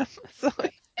punches him. So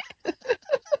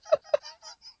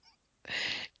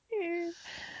he,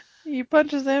 he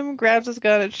punches him, grabs his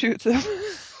gun and shoots him. I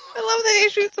love that he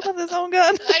shoots him with his own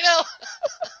gun. I know.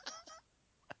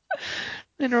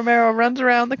 And Romero runs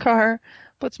around the car,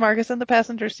 puts Marcus in the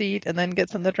passenger seat, and then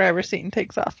gets in the driver's seat and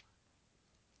takes off.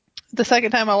 The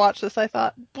second time I watched this, I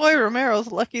thought, boy,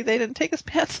 Romero's lucky they didn't take his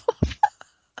pants off.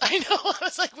 I know. I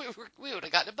was like, we would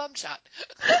have gotten a bum shot.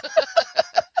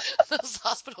 Those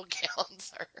hospital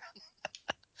gowns are.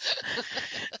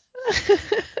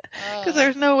 Because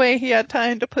there's no way he had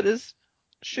time to put his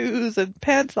shoes and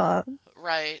pants on.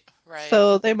 Right, right.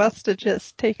 So they must have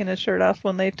just taken his shirt off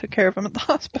when they took care of him at the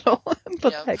hospital and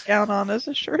put Yep. that gown on as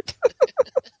a shirt.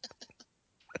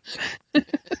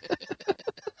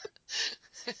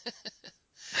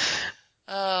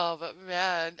 Oh, but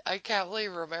man, I can't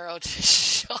believe Romero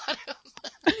just shot him.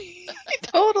 He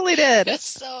totally did. It's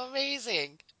so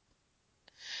amazing.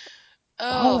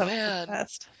 Oh, Oh that was the man,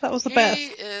 best. That was the he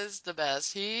best. is the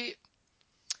best. He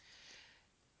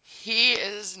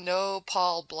is no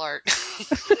Paul Blart.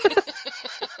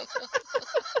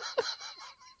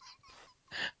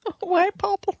 Why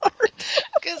Paul Blart?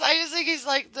 Because I just think he's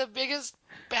like the biggest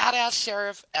badass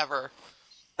sheriff ever.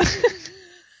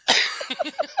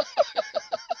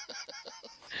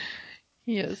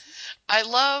 He is. I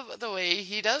love the way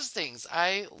he does things.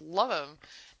 I love him.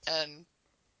 And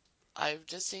I've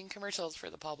just seen commercials for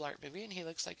the Paul Blart movie, and he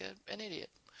looks like an idiot.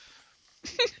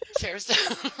 Sheriff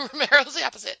Romero's the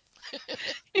opposite.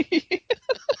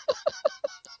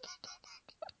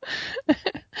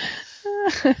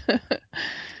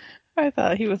 I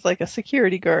thought he was like a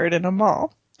security guard in a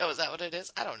mall. Oh, is that what it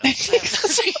is? I don't know. I haven't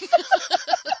seen.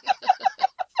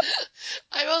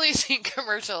 I've only seen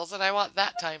commercials, and I want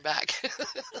that time back.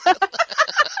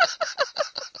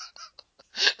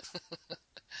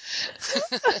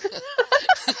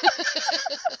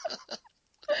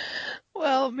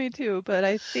 Well, me too, but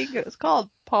I think it was called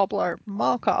Paul Blart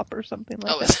Mall Cop or something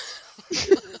like Oh, that.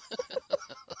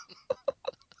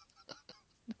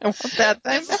 I want that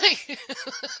time it's back. like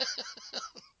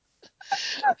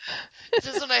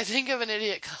just when I think of an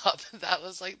idiot cop, that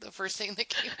was like the first thing that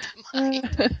came to mind.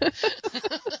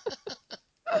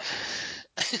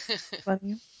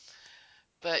 Funny.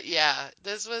 But yeah,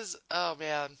 this was, oh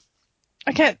man.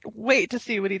 I can't wait to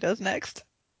see what he does next.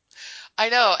 I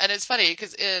know, and it's funny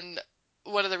because in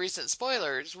one of the recent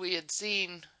spoilers, we had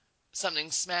seen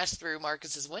something smash through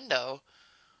Marcus's window,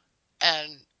 and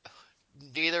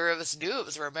neither of us knew it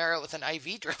was Romero with an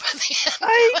IV drip at the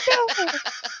I end. know.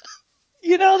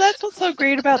 You know, that's what's so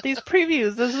great about these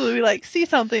previews is we like see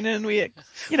something and we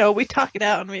talk it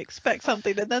out and we expect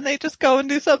something and then they just go and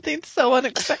do something so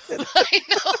unexpected. I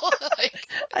know, like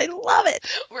I love it.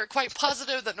 we're quite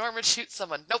positive that Norma shoots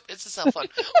someone. Nope, it's a cell phone.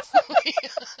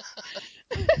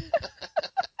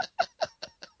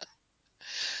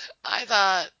 I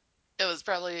thought it was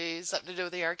probably something to do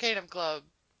with the Arcanum Club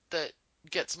that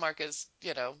gets Marcus,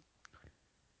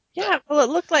 But Yeah, well, it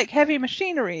looked like heavy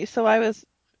machinery, so I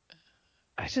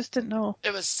just didn't know.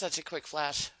 it was such a quick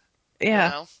flash, you Yeah.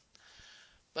 know?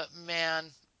 But man,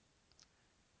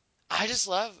 I just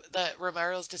love that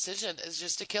Romero's decision is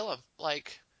just to kill him.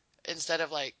 Like, instead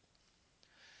of like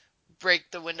break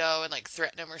the window and like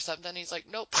threaten him or something, he's like,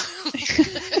 nope.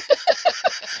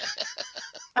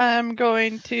 I'm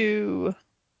going to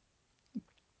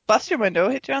bust your window,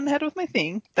 hit you on the head with my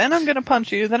thing, then I'm going to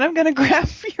punch you, then I'm going to grab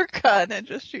your gun and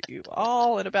just shoot you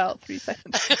all in about 3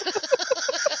 seconds.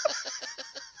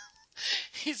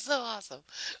 He's so awesome.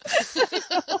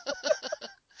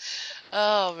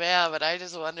 Oh man, but I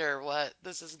just wonder what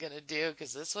this is gonna do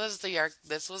because this was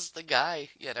the guy,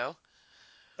 you know.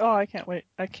 Oh, I can't wait.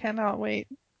 I cannot wait.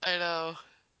 I know.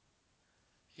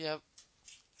 Yep.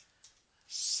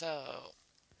 So,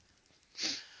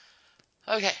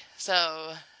 okay.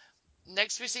 So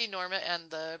next we see Norma and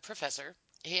the professor.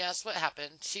 He asks what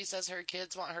happened. She says her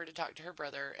kids want her to talk to her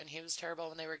brother, and he was terrible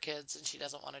when they were kids, and she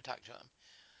doesn't want to talk to him.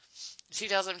 She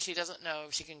tells him she doesn't know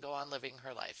if she can go on living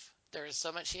her life. There is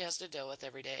so much she has to deal with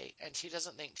every day, and she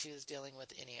doesn't think she is dealing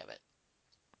with any of it.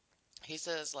 He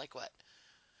says, like what?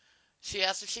 She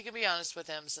asks if she can be honest with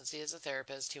him since he is a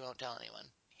therapist. He won't tell anyone.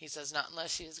 He says not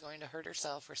unless she is going to hurt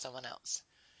herself or someone else.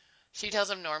 She tells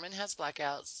him Norman has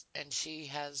blackouts and she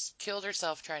has killed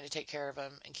herself trying to take care of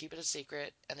him and keep it a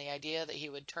secret. And the idea that he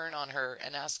would turn on her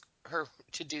and ask her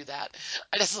to do that.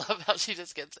 I just love how she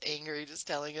just gets angry just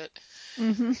telling it.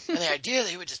 Hmm. And the idea that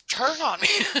he would just turn on me.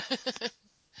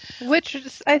 Which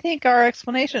is, I think, our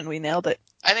explanation. We nailed it.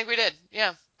 I think we did.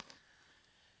 Yeah.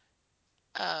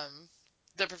 Um,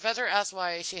 the professor asks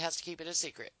why she has to keep it a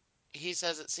secret. He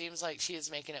says it seems like she is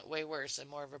making it way worse and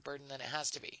more of a burden than it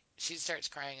has to be. She starts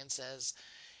crying and says,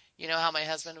 you know how my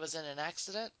husband was in an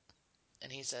accident?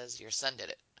 And he says, your son did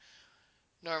it.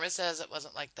 Norma says it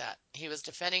wasn't like that. He was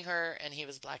defending her and he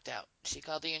was blacked out. She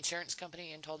called the insurance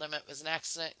company and told them it was an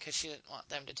accident because she didn't want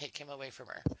them to take him away from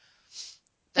her. It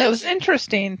Then was she,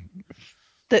 interesting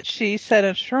that she said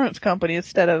insurance company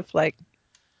instead of like,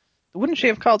 wouldn't she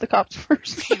have called the cops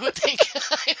first? you would think,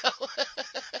 I know.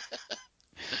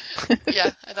 Yeah,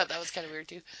 I thought that was kind of weird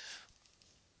too.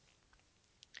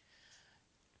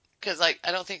 Because, like,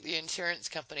 I don't think the insurance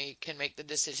company can make the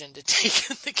decision to take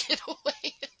the kid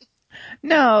away.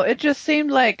 No, it just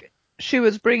seemed like she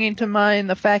was bringing to mind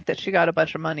the fact that she got a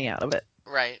bunch of money out of it.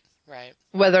 Right, right,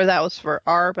 Whether that was for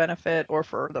our benefit or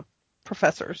for the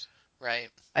professors, right,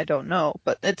 I don't know.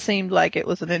 But it seemed like it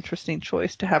was an interesting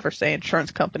choice to have her say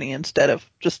insurance company instead of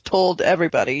just told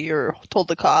everybody or told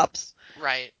the cops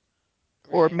right,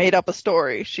 or right. made up a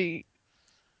story. She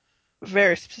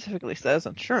very specifically says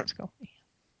insurance company.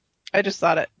 I just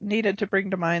thought it needed to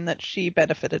bring to mind that she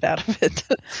benefited out of it.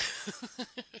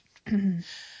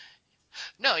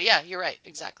 No, yeah, you're right,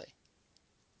 exactly.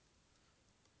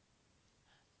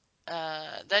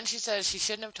 Then she says she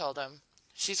shouldn't have told him.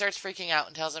 She starts freaking out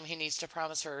and tells him he needs to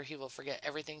promise her he will forget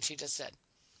everything she just said.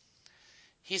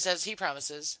 He says he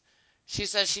promises. She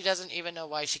says she doesn't even know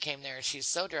why she came there. She's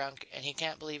so drunk and he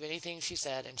can't believe anything she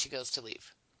said and she goes to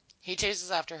leave. He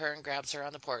chases after her and grabs her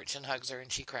on the porch and hugs her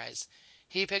and she cries.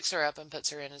 He picks her up and puts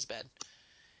her in his bed.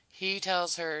 He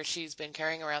tells her she's been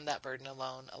carrying around that burden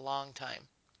alone a long time.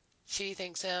 She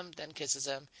thanks him, then kisses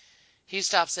him. He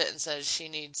stops it and says she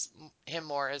needs him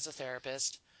more as a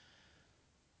therapist.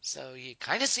 So you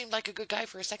kind of seemed like a good guy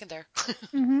for a second there.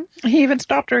 Hmm. He even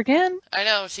stopped her again. I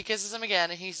know. She kisses him again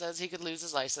and he says he could lose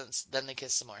his license. Then they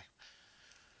kiss some more.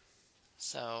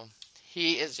 So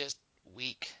he is just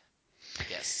weak, I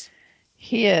guess.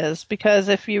 He is, because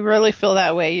if you really feel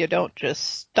that way, you don't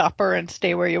just stop her and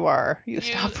stay where you are. You You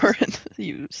stop her and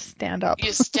you stand up.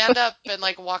 you stand up and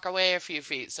like walk away a few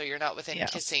feet so you're not within Yeah,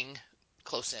 kissing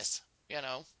closeness, you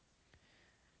know.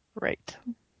 right.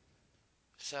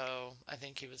 So I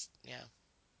think he was, yeah.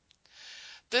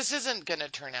 This isn't gonna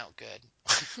turn out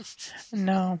good.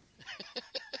 No.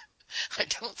 I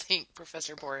don't think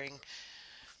Professor Boring.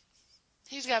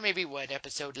 He's got maybe one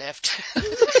episode left.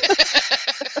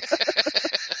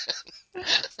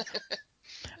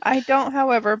 I don't,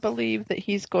 however, believe that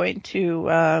he's going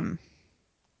to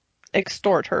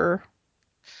extort her.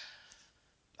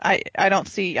 I don't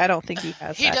think he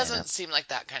has He that in him. doesn't seem like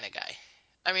that kind of guy.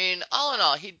 I mean, all in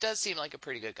all, he does seem like a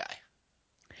pretty good guy.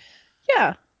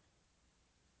 Yeah,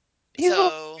 he's a little,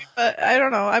 So, but I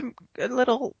don't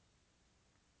know.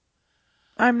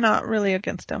 I'm not really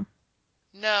against him.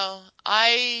 no,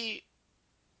 I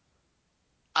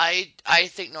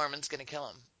think Norman's gonna kill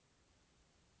him.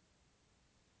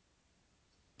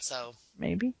 So,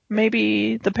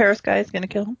 Maybe the Paris guy is going to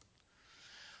kill him.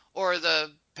 or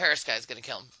the Paris guy's gonna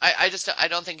kill him. I just I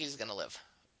don't think he's gonna live.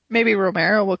 Maybe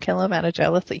Romero will kill him out of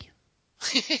jealousy.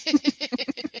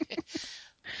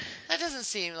 That doesn't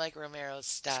seem like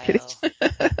Romero's Just kidding. style.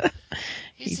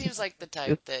 He He's seems not like the too.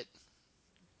 type that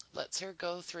lets her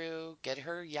go through, get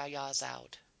her yayas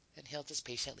out, and he'll just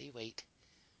patiently wait.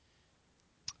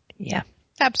 Yeah,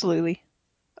 absolutely.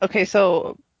 Okay,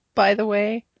 so by the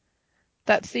way,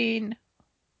 that scene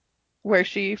where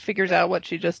she figures out what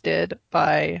she just did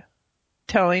by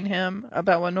telling him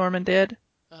about what Norman did,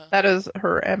 Uh, that is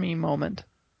her Emmy moment.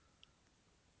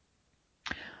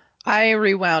 I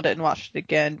rewound it and watched it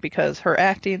again because her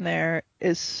acting there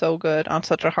is so good on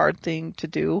such a hard thing to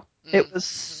do. It was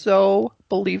mm-hmm. so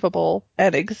believable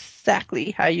and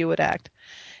exactly how you would act.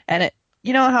 And it,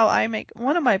 you know how I make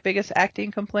one of my biggest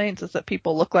acting complaints is that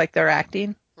people look like they're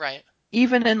acting, Right.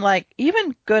 even in like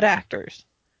even good actors.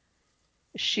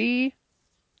 She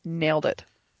nailed it.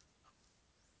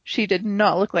 She did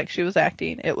not look like she was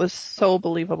acting. It was so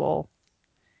believable.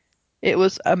 It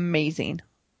was amazing.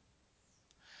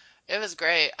 It was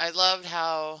great. I loved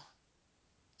how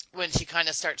when she kind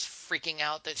of starts freaking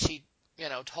out that she,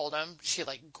 told him, she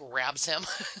like grabs him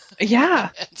Yeah,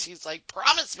 and she's like,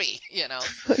 promise me. yeah.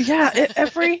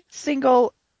 Every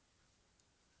single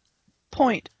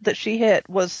point that she hit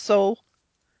was so.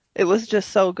 It was just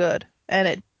so good, and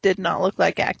it did not look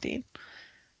like acting.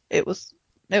 It was.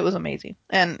 It was amazing,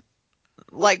 and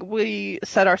like we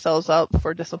set ourselves up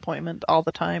for disappointment all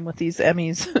the time with these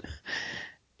Emmys,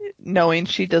 knowing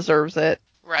she deserves it,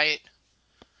 Right.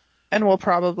 and we'll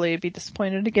probably be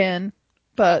disappointed again.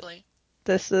 But Probably.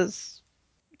 this is.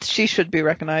 She should be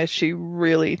recognized. She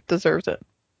really deserves it.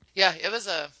 Yeah, it was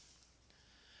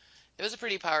a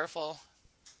pretty powerful.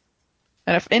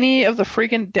 And if any of the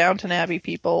freaking Downton Abbey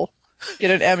people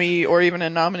get an Emmy or even a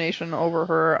nomination over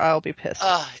her, I'll be pissed.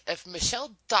 If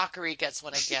Michelle Dockery gets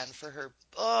one again for her,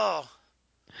 oh,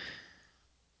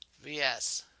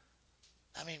 yes.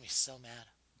 That made me so mad.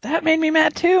 That made me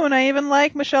mad too, and I even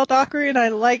like Michelle Dockery, and I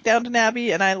like Downton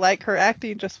Abbey, and I like her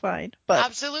acting just fine. But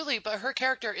Absolutely, but her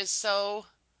character is so.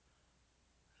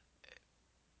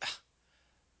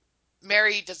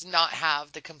 Mary does not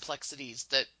have the complexities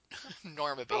that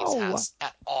Norma Bates oh, has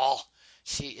at all.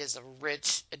 She is a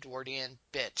rich Edwardian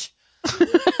bitch,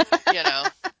 you know,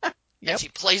 and yep. she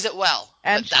plays it well,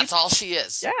 And but that's all she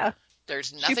is. yeah, There's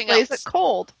she nothing plays it else.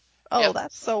 cold. Oh, Yep.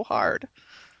 that's so hard.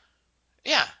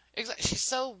 Yeah, exactly. She's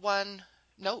so one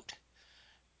note.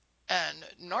 And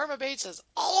Norma Bates is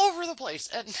all over the place,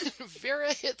 and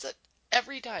Vera hits it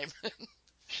every time.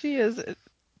 She is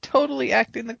totally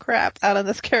acting the crap out of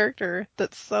this character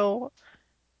that's so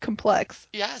complex.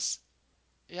 Yes.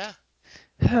 Yeah.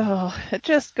 Oh, it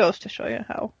just goes to show you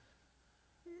how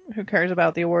who cares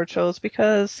about the award shows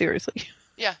because seriously,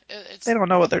 Yeah. they don't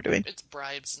know what they're doing. It's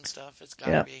bribes and stuff. It's got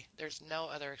to Yeah. be. There's no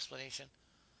other explanation.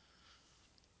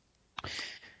 Okay.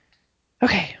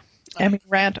 Okay. Emmy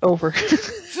rant over.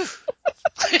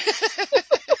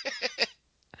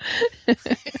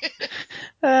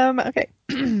 Okay.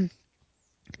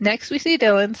 Next, we see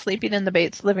Dylan sleeping in the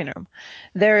Bates living room.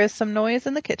 There is some noise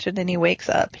in the kitchen and he wakes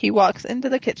up. He walks into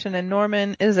the kitchen and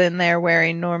Norman is in there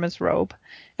wearing Norma's robe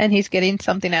and he's getting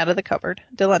something out of the cupboard.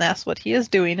 Dylan asks what he is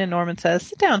doing and Norman says,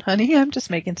 "Sit down, honey. I'm just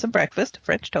making some breakfast,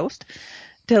 French toast."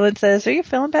 Dylan says, "Are you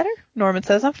feeling better?" Norman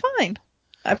says, "I'm fine.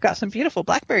 I've got some beautiful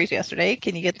blackberries yesterday.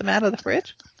 Can you get them out of the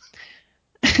fridge?"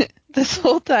 This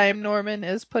whole time, Norman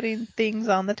is putting things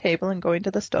on the table and going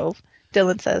to the stove.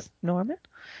 Dylan says, "Norman?"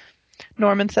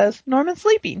 Norman says, "Norman's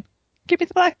sleeping. Give me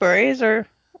the blackberries or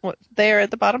what, they are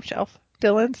at the bottom shelf."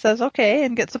 Dylan says, "Okay,"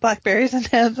 and gets the blackberries and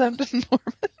hands them to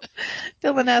Norman.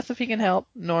 Dylan asks if he can help.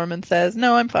 Norman says,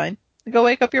 "No, I'm fine. Go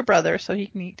wake up your brother so he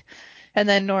can eat." And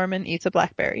then Norman eats a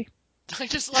blackberry. I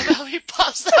just love how he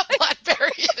pops that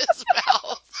blackberry in his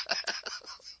mouth.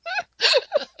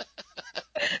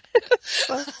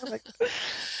 So perfect.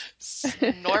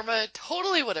 Norma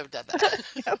totally would have done that.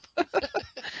 Yep.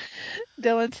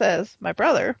 Dylan says, "My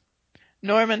brother?"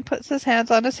 Norman puts his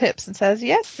hands on his hips and says,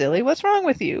 "Yes, silly, what's wrong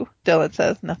with you?" Dylan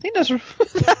says, "Nothing is wrong."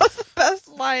 That was the best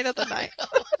line of the night.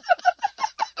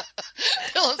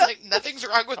 Dylan's like, nothing's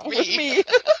wrong with Wrong with me. me.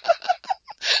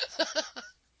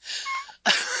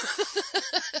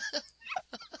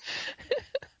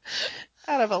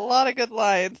 Out of a lot of good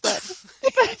lines, that was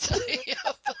the best. Yep.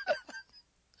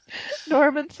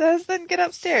 Norman says, "Then get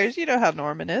upstairs. You know how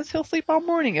Norman is. He'll sleep all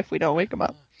morning if we don't wake him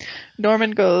up."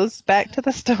 Norman goes back to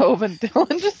the stove and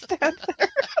Dylan just stands there.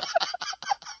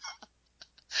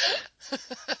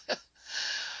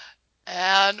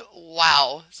 And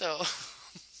wow. So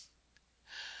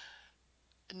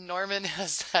Norman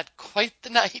has had quite the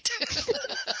night.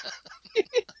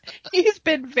 He's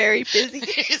been very busy.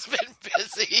 He's been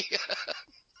busy.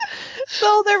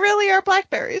 So there really are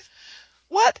blackberries.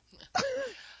 What?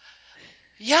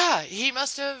 Yeah, he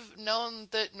must have known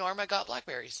that Norma got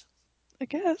blackberries. I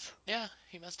guess. Yeah,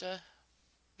 he must have,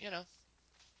 you know.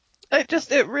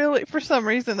 It really, for some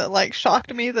reason, it like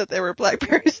shocked me that there were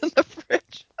blackberries in the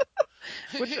fridge,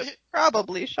 which would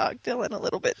probably shock Dylan a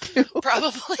little bit too.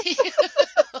 Probably.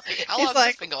 Like, how He's long has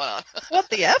this like, been going on? what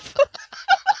the F?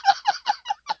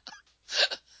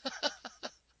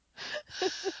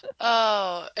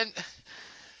 Oh, and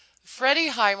Freddie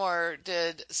Highmore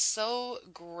did so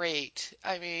great.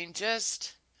 I mean,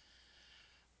 just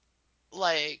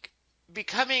like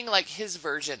becoming like his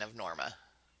version of Norma.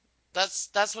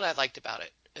 That's what I liked about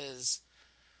it is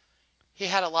he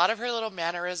had a lot of her little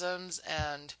mannerisms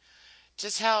and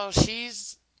just how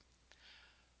she's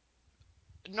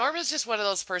Norma's just one of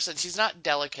those persons. She's not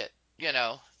delicate, you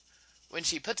know. When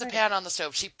she puts a Right, pan on the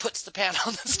stove, she puts the pan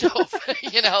on the stove,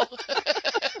 you know.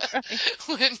 right.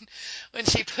 when when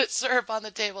she puts syrup on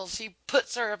the table, she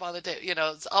puts syrup on the table. You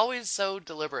know, it's always so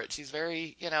deliberate. She's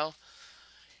very, you know,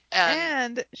 and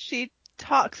And she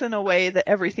talks in a way that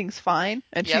everything's fine,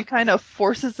 and she yep, kind of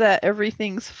forces that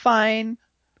everything's fine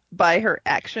by her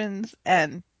actions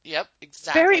and yep,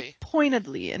 very exactly.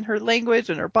 pointedly in her language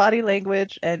and her body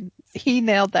language, and he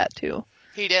nailed that too.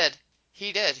 He did.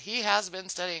 He did. He has been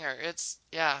studying her. It's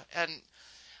yeah, and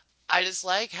I just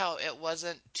like how it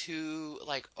wasn't too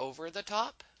like over the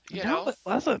top, you No, know. it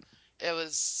wasn't. It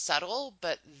was subtle,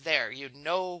 but there, you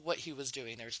know what he was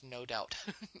doing. There's no doubt,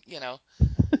 you know.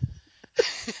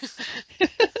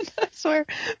 I swear,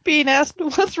 being asked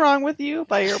what's wrong with you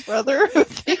by your brother who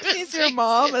thinks he's your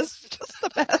mom is just the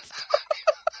best.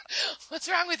 What's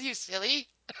wrong with you, silly?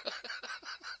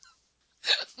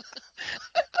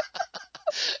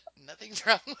 Nothing's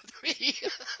wrong with me.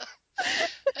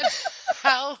 And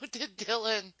how did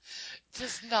Dylan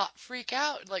just not freak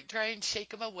out, like try and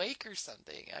shake him awake or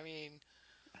something? I mean,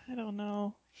 I don't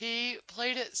know. he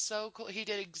played it so cool. He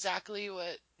did exactly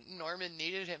what Norman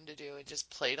needed him to do and just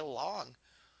played along,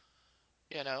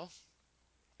 you know?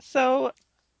 So,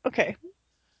 okay,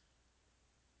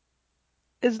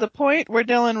 is the point where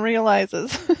Dylan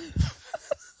realizes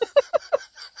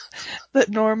that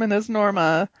Norman is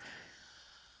Norma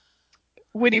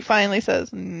when he finally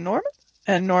says Norman?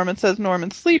 And Norman says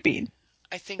Norman's sleeping.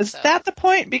 I think Is so. that the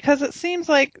point? Because it seems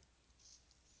like,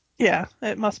 yeah,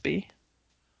 it must be.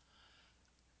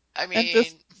 I And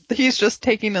this, mean, he's just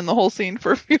taking in the whole scene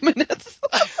for a few minutes.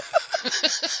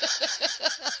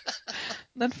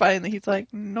 Then finally he's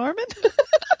like, Norman?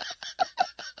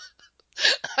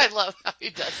 I love how he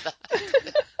does that.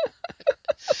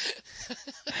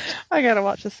 I gotta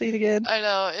watch the scene again. I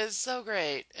know, it's so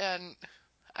great. And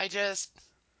I just,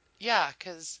 yeah,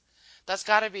 because that's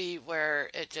got to be where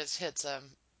it just hits him.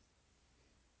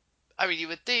 I mean, you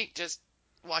would think just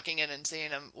walking in and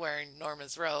seeing him wearing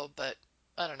Norma's robe, but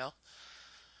I don't know.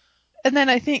 And then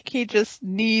I think he just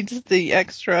needs the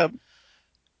extra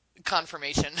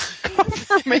Confirmation.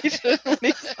 confirmation when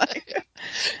he's like,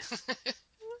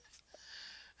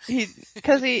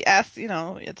 because he asks,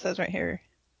 it says right here,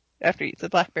 after he eats the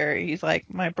blackberry, he's like,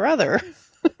 my brother.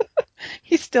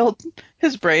 He's still,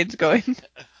 his brain's going,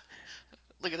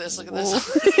 Look at this, look at this. whoa.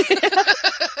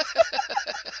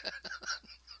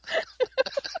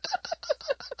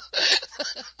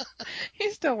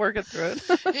 He's still working through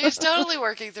He's it. totally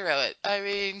working through it. I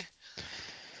mean,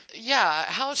 yeah,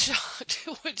 how shocked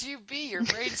would you be? Your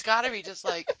brain's got to be just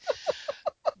like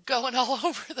going all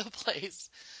over the place.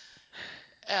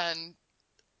 And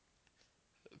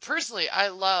personally, I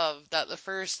love that the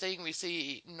first thing we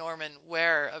see Norman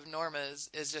wear of Norma's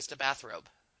is just a bathrobe,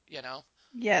 you know?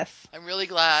 Yes. I'm really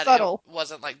glad it Subtle.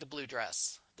 wasn't like the blue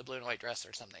dress, the blue and white dress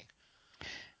or something.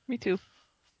 Me too.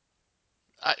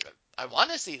 I I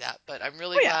want to see that, but I'm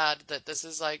really Oh yeah. glad that this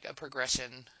is like a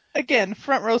progression Again,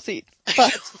 front row seat.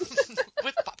 But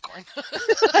with popcorn.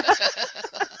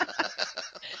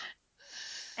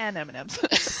 and M&Ms.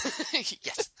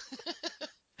 Yes.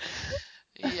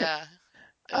 Yeah.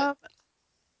 Uh, um,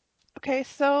 okay,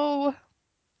 so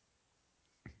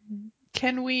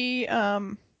can we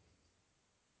um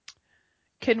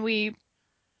can we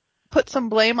put some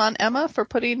blame on Emma for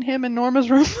putting him in Norma's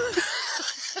room?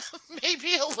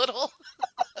 maybe a little,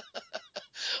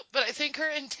 but I think her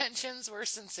intentions were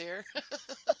sincere.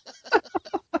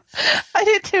 I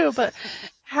did too, but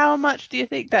how much do you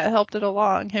think that helped it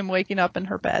along, him waking up in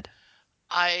her bed?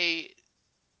 I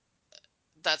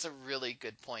That's a really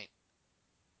good point.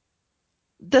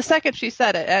 The second she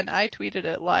said it, and I tweeted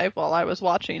it live while I was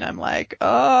watching, I'm like,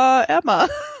 Emma.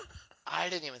 I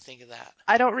didn't even think of that.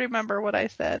 I don't remember what I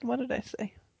said. What did I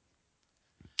say?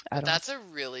 I don't That's a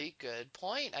really good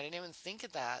point. I didn't even think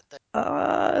of that.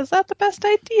 know. Is that the best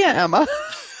idea, Emma?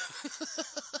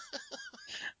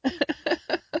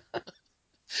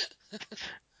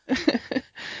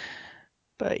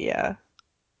 But yeah,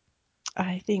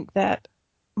 I think that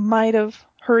might have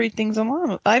hurried things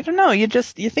along. I don't know. You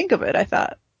think of it. I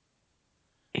thought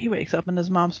he wakes up in his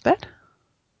mom's bed.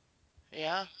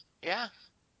 Yeah, yeah.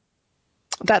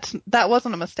 That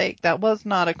wasn't a mistake. That was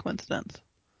not a coincidence.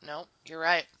 No, you're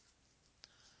right.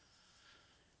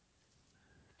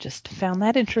 Just found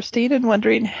that interesting and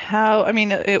wondering how. I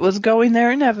mean, it was going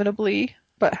there inevitably,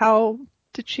 but how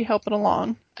did she help it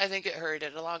along? I think it hurried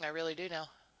it along. I really do now.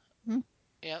 Hmm.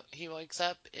 Yep, he wakes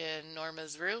up in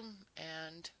Norma's room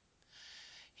and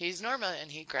he's Norma and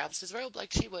he grabs his robe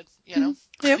like she would, you know.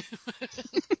 Yep.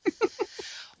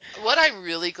 What I'm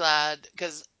really glad,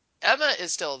 because Emma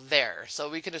is still there, so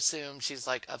we can assume she's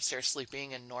like upstairs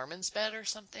sleeping in Norman's bed or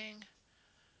something.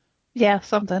 Yeah,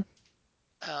 something.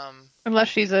 Um, Unless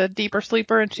she's a deeper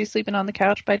sleeper and she's sleeping on the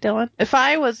couch by Dylan. If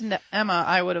I was Emma,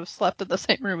 I would have slept in the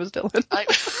same room as Dylan. I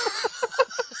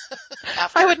I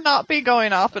after, would not be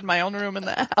going off in my own room in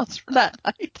the house for that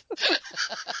night.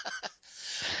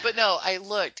 but no, I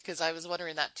looked because I was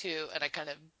wondering that too, and I kind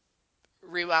of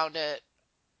rewound it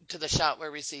to the shot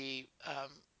where we see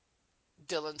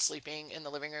Dylan sleeping in the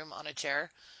living room on a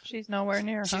chair. She's nowhere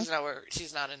near, huh?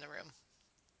 She's not in the room.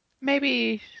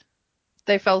 Maybe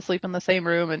they fell asleep in the same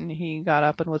room and he got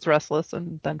up and was restless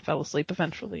and then fell asleep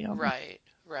eventually on her. Right,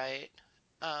 right.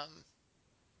 Um,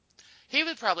 he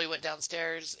would probably went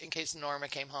downstairs in case Norma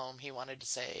came home. He wanted to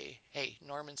say, "Hey,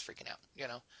 Norman's freaking out," you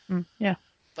know. Yeah,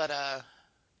 But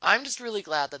I'm just really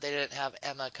glad that they didn't have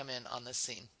Emma come in on this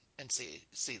scene and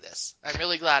see this. I'm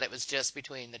really glad it was just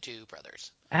between the two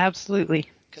brothers absolutely.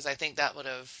 because I think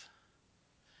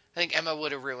Emma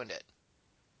would have ruined it,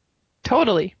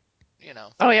 Totally. you know.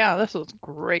 Oh yeah, this was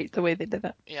great the way they did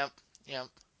it. Yep, yep.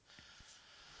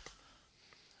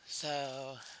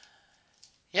 So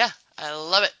yeah, I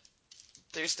love it.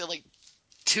 There's still like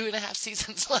 2.5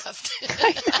 seasons left.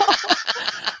 I know.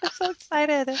 I'm so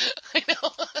excited. I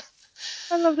know.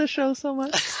 I love the show so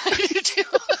much. I do too.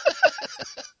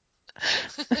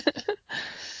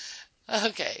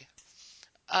 Okay.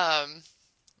 Um,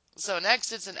 so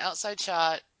next it's an outside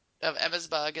shot of Emma's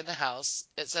bug in the house.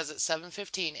 It says it's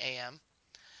 7:15 a.m.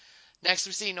 Next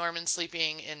we see Norman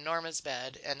sleeping in Norma's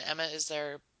bed and Emma is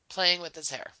there playing with his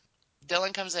hair.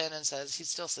 Dylan comes in and says he's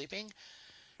still sleeping.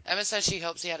 Emma says she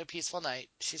hopes he had a peaceful night.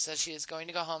 She says she is going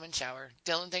to go home and shower.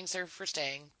 Dylan thanks her for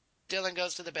staying. Dylan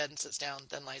goes to the bed and sits down,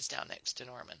 then lies down next to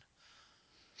Norman.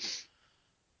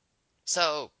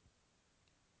 So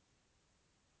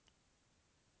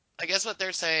I guess what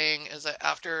they're saying is that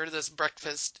after this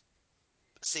breakfast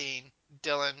scene,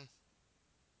 Dylan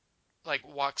like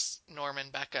walks Norman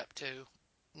back up to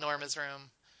Norma's room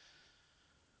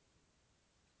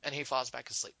and he falls back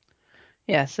asleep.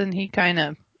 Yes, and he kind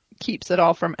of keeps it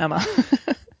all from Emma.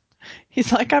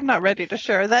 He's like, I'm not ready to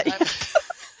share that I'm yet.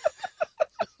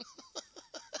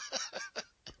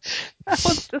 That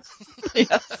was just,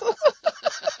 yes.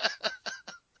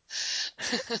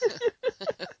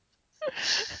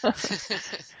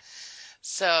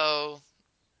 so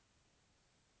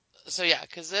so yeah,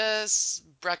 because this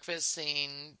breakfast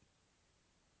scene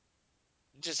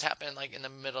just happened like in the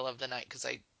middle of the night because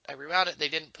I rewound it. They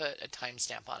didn't put a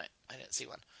timestamp on it. I didn't see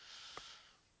one.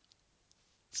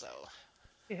 So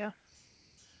Yeah.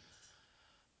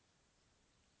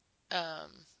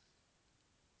 um,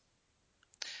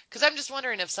 because I'm just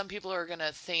wondering if some people are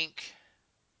gonna think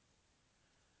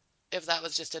if that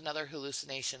was just another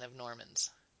hallucination of Norman's.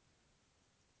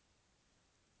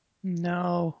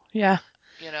 No. Yeah.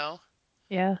 You know,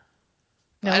 Yeah.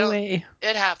 but I No don't. way.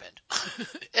 It happened.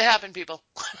 It happened, people.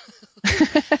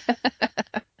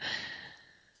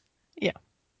 Yeah.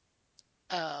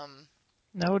 Um,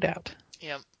 No doubt.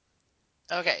 yeah.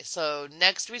 Okay, so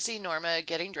next we see Norma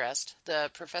getting dressed. The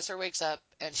professor wakes up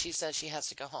and she says she has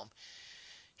to go home.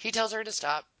 He tells her to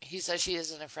stop. He says she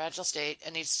is in a fragile state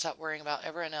and needs to stop worrying about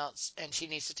everyone else and she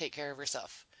needs to take care of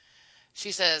herself.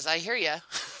 She says, I hear ya,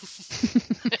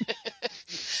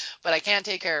 but I can't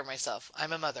take care of myself.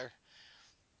 I'm a mother.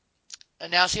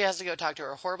 And now she has to go talk to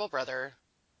her horrible brother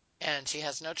and she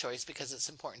has no choice because it's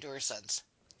important to her sons.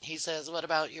 He says, what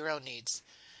about your own needs?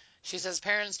 She says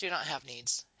parents do not have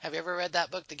needs. Have you ever read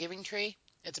that book, The Giving Tree?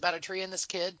 It's about a tree and this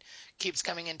kid keeps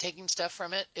coming and taking stuff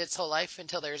from it its whole life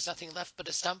until there's nothing left but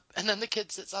a stump, and then the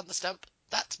kid sits on the stump.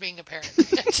 That's being a parent.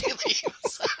 And she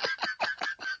leaves.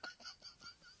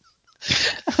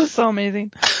 That was so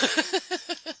amazing.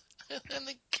 And then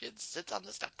the kid just sits on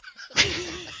the stump.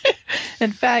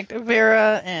 In fact,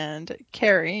 Vera and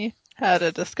Carrie had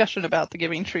a discussion about the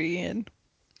giving tree, and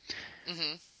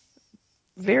Hmm.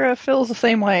 Vera feels the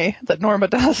same way that Norma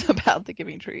does about the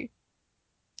giving tree.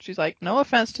 She's like, no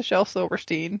offense to Shel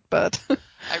Silverstein, but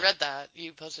I read that.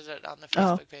 You posted it on the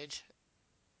oh, Facebook page.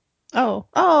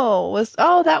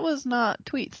 that was not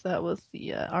tweets. That was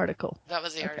the article. That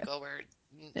was the Okay, article where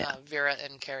yeah, Vera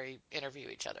and Carrie interview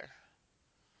each other.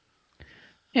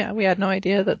 yeah. We had no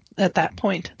idea that at that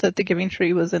point that the giving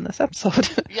tree was in this episode.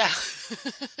 Yeah.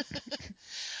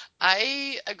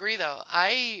 I agree, though.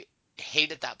 I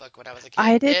hated that book when I was a kid.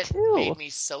 I did It too. made me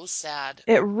so sad.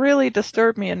 It really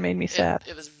disturbed me and made me It sad,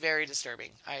 it was very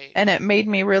disturbing. and it made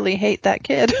me really hate that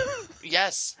kid.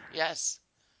 Yes, yes.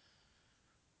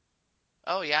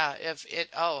 Oh yeah. If it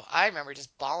oh, I remember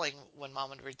just bawling when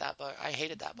Mom would read that book. I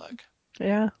hated that book.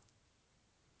 Yeah.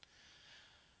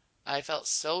 I felt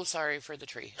so sorry for the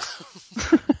tree.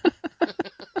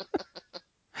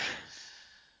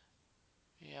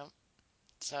 Yeah.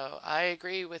 So I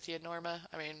agree with you, Norma.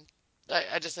 I mean,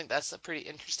 I just think that's a pretty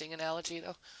interesting analogy,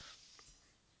 though.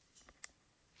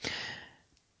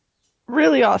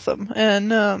 Really awesome.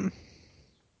 And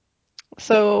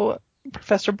so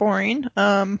Professor Boring,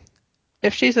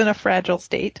 if she's in a fragile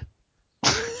state,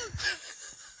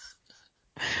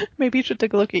 maybe you should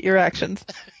take a look at your actions.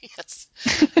 Yes.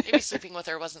 Maybe sleeping with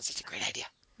her wasn't such a great idea.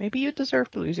 Maybe you deserve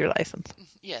to lose your license.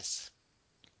 Yes.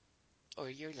 Or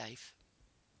your life.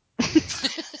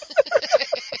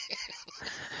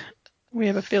 We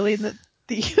have a feeling that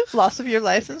the loss of your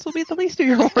license will be the least of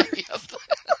your Yep. worries.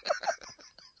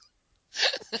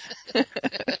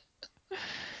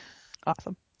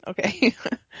 Awesome. Okay.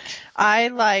 I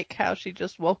like how she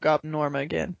just woke up Norma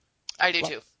again. I do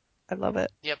too. I love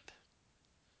it. Yep.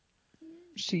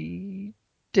 She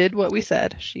did what we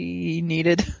said. She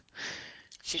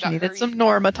She got needed her, some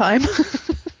Norma time.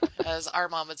 as our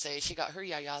mom would say, she got her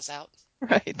yayas out.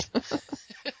 Right.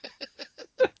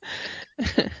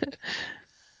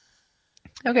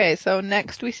 Okay, so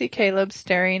next we see Caleb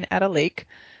staring at a lake.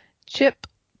 Chip,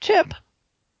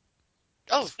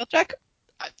 Oh, spell check.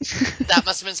 I, that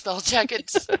must have been spell check.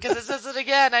 It's because it says it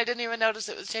again. I didn't even notice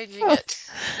it was changing Oh.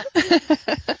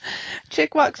 it.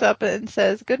 Chick walks up and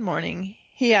says, "Good morning."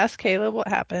 He asks Caleb what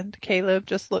happened. Caleb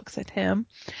just looks at him,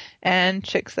 and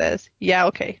Chick says, "Yeah,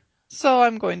 okay. So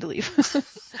I'm going to leave.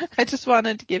 I just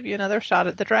wanted to give you another shot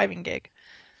at the driving gig."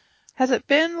 Has it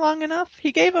been long enough?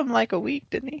 He gave him like a week,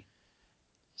 didn't he?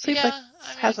 Seems like Yeah, I this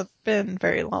mean, hasn't been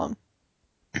very long.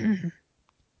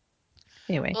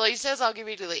 Anyway, well, he says I'll give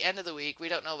you to the end of the week. We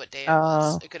don't know what day it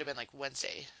was. uh, It could have been like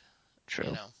Wednesday, you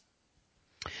true.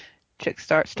 know. Chick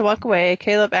starts to walk away.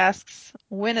 Caleb asks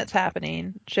when it's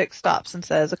happening. Chick stops and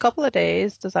says, "A couple of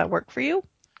days. Does that work for you?"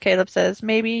 Caleb says,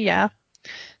 "Maybe, yeah."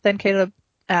 Then Caleb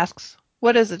asks,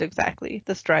 "What is it exactly,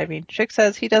 this driving?" Chick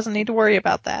says he doesn't need to worry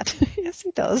about that. Yes,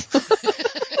 he does.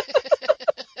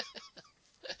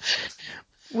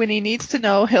 When he needs to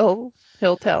know, he'll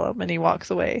tell him, and he walks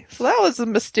away. So that was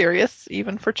mysterious,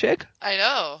 even for Chick. I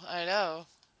know, I know.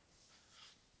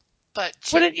 But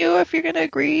Chick, Wouldn't you if you're going to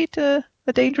agree to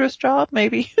a dangerous job?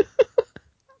 Maybe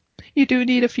you do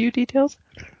need a few details.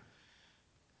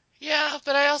 yeah,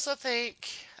 but I also think,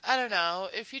 I don't know,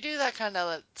 if you do that kind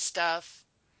of stuff,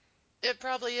 it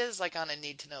probably is like on a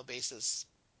need to know basis.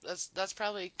 That's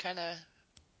probably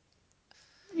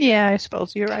Yeah, I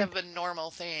suppose you're kind right. of a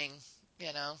normal thing,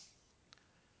 you know.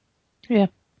 Yeah.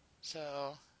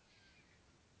 So,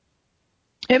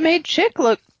 It yeah. made Chick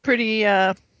look pretty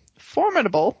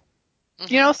formidable.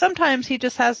 Hmm. Sometimes he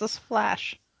just has this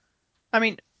flash. I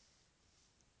mean,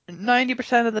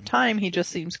 90% of the time he just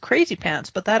seems crazy pants,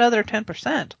 but that other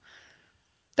 10%,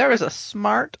 there is a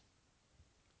smart,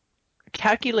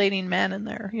 calculating man in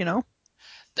there,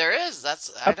 There is. That's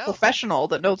a I know. professional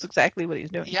that knows exactly what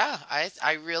he's doing. Yeah,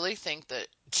 I really think that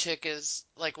Chick is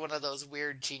like one of those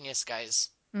weird genius guys,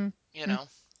 you Mm-hmm. know.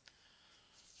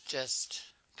 Just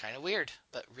kind of weird,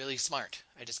 but really smart.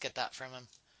 I just get that from him.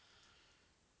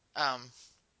 Um,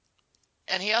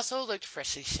 and he also looked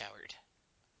freshly showered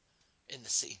in the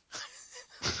sea.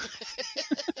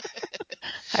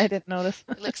 I didn't notice.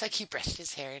 It looks like he brushed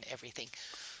his hair and everything.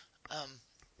 Um,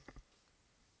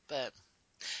 but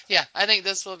yeah, I think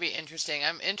this will be interesting.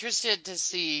 I'm interested to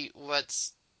see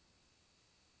because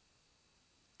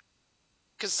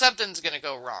something's going to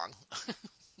go wrong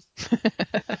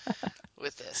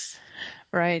with this.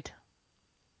 Right.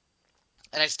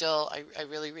 And I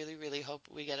really, really, really hope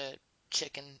we get a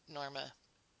Chick and Norma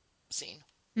scene.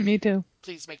 Me too.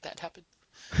 Please make that happen.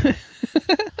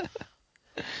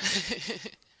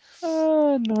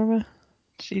 Oh, Norma.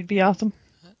 She'd be awesome.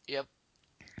 Yep.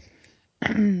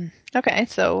 Okay,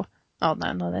 so, oh,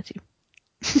 no, that's you.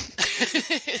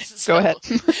 Go ahead.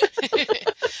 So,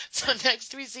 so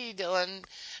next we see Dylan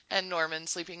and Norman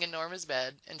sleeping in Norma's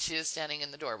bed, and she is standing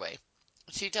in the doorway.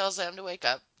 She tells them to wake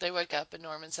up. They wake up, and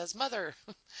Norman says, "Mother."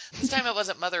 This time it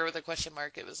wasn't mother with a question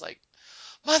mark. It was like,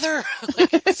 "Mother!"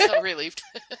 Like so relieved.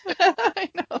 I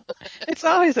know. It's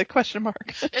always a question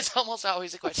mark. It's almost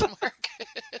always a question mark.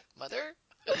 Mother?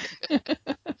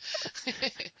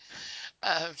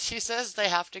 She says they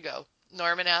have to go.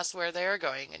 Norman asks where they are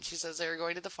going, and she says they are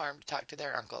going to the farm to talk to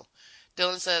their uncle.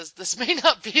 Dylan says, "This may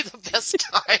not be the best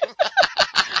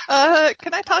time."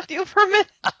 Can I talk to you for a minute?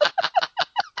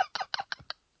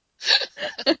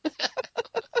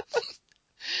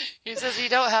 He says you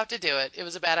don't have to do it. It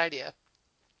was a bad idea.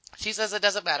 She says it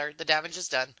doesn't matter. The damage is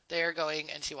done. They are going,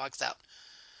 and she walks out.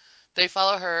 They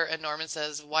follow her, and Norman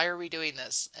says, "Why are we doing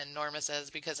this?" And Norma says,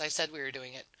 "Because I said we were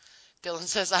doing it." Dylan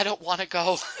says, "I don't want to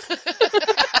go."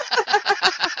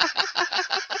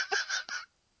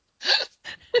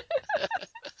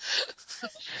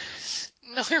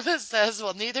 Norma says,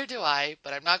 "Well, neither do I,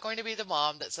 but I'm not going to be the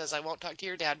mom that says I won't talk to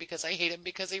your dad because I hate him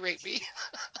because he raped me."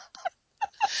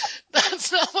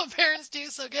 That's not what parents do,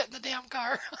 so get in the damn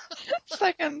car.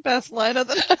 Second best line of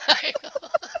the night.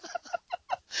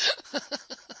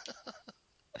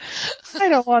 I I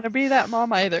don't want to be that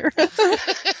mom either.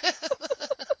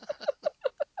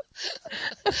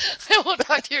 won't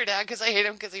talk to your dad because I hate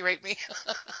him because he raped me.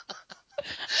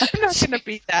 I'm not going to She,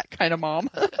 be that kind of mom.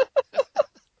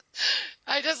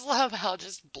 I just love how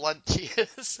just blunt she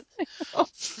is.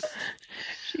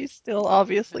 She's still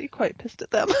obviously quite pissed at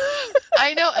them.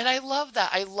 I know, and I love that.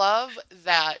 I love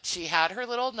that she had her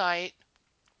little night.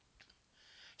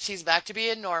 She's back to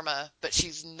being Norma, but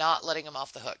she's not letting him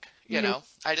off the hook. You Nope. know,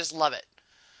 I just love it.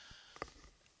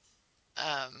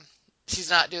 Um, she's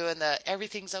not doing the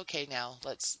everything's okay now.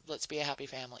 Let's be a happy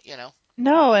family. You know.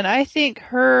 No, and I think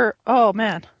oh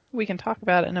man, we can talk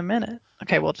about it in a minute.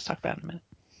 Okay, we'll just talk about it in a minute.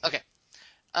 Okay.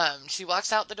 She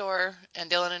walks out the door, and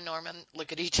Dylan and Norman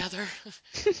look at each other.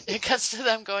 It cuts to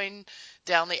them going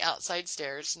down the outside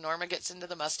stairs. Norma gets into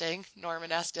the Mustang.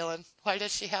 Norman asks Dylan, "Why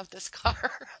does she have this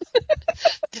car?"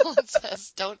 Dylan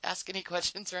says, "Don't ask any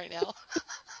questions right now."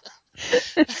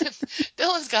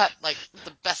 Dylan's got like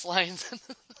the best lines.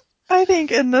 I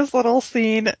think in this little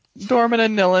scene, Dorman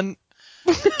and Nillen,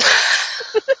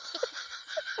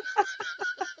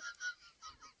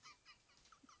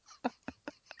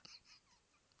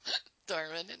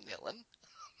 Darwin and Dylan.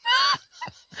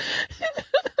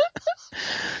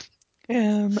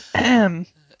 um,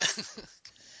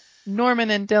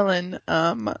 Norman and Dylan,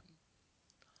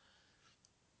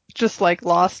 just like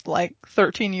lost like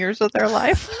 13 years of their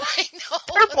life. I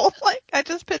They're know. both like, I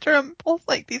just picture them both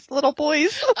like these little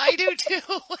boys. I do too.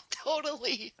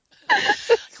 Totally.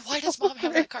 Why It's does so mom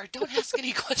have great. that car? Don't ask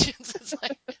any questions. It's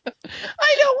like,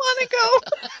 I don't want to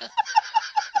go.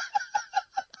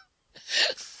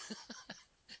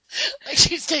 like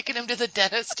she's taking him to the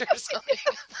dentist or something.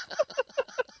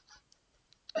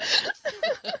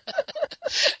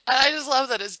 And I just love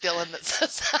that it's Dylan that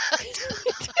says that.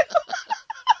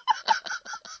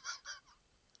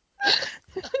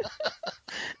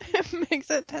 It makes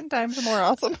it 10 times more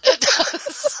awesome. It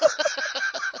does.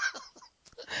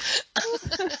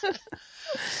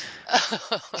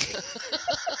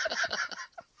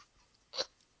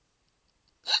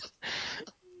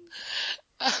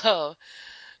 Oh,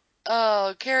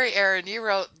 oh, Carrie Aaron, you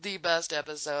wrote the best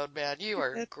episode, man. You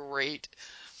are great.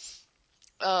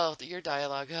 Oh, your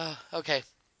dialogue. Oh, okay.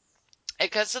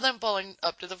 It cuts to them pulling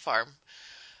up to the farm.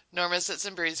 Norma sits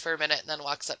and breathes for a minute and then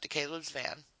walks up to Caleb's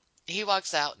van. He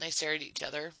walks out and they stare at each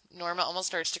other. Norma almost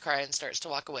starts to cry and starts to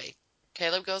walk away.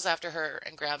 Caleb goes after her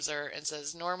and grabs her and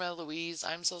says, "Norma, Louise,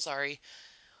 I'm so sorry."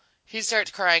 He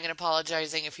starts crying and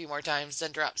apologizing a few more times,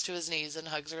 then drops to his knees and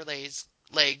hugs her legs,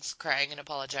 crying and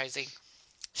apologizing.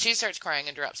 She starts crying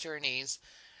and drops to her knees,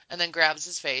 and then grabs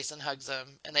his face and hugs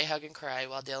him, and they hug and cry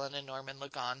while Dylan and Norman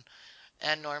look on,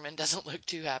 and Norman doesn't look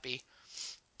too happy.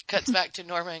 Cuts back to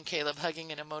Norma and Caleb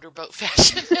hugging in a motorboat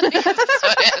fashion, and the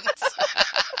episode ends.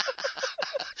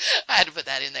 I had to put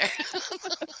that in there.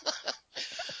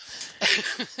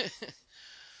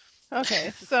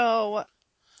 Okay, so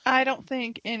I don't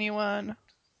think anyone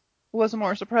was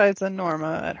more surprised than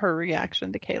Norma at her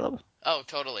reaction to Caleb. Oh,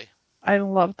 totally. I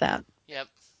loved that. Yep.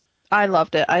 I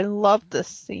loved it. I loved this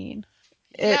scene.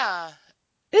 It Yeah.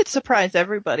 it surprised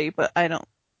everybody, but I don't.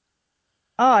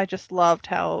 Oh, I just loved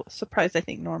how surprised I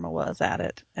think Norma was at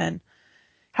it and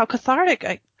how cathartic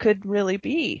it could really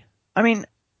be. I mean,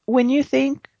 when you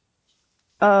think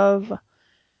of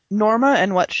Norma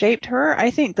and what shaped her,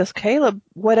 I think this Caleb,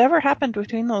 whatever happened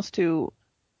between those two,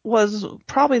 was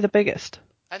probably the biggest.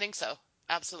 I think so.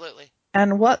 Absolutely.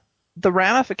 And what the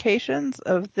ramifications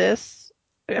of this,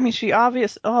 I mean,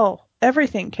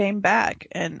 everything came back.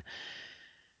 And,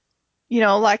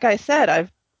 like I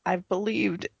said, I've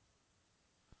believed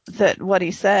that what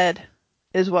he said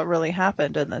is what really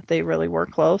happened and that they really were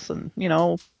close and,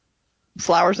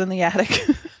 flowers in the attic.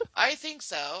 I think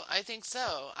so. I think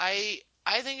so. I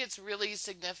think it's really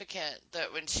significant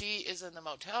that when she is in the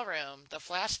motel room, the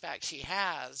flashback she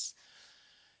has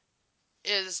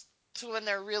is to when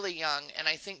they're really young, and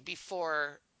I think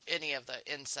before any of the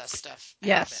incest stuff happened.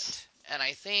 Yes. And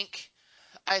I think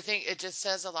it just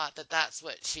says a lot that that's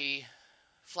what she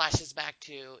flashes back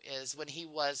to is when he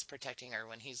was protecting her,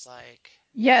 when he's like,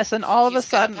 Yes, and all of a he's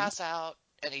gonna sudden, pass out,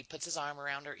 and he puts his arm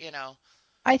around her.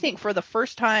 I think for the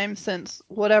first time since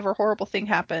whatever horrible thing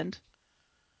happened,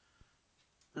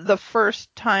 the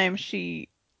first time she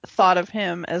thought of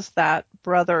him as that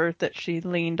brother that she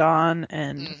leaned on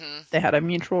and Mm-hmm. they had a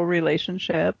mutual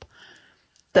relationship.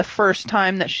 The first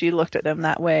time that she looked at him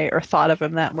that way or thought of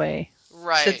him that way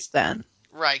Right, since then.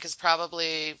 right, because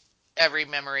probably every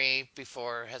memory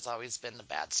before has always been the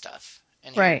bad stuff.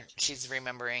 And Right. here she's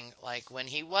remembering like when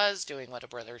he was doing what a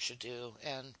brother should do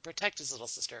and protect his little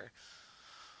sister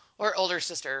or older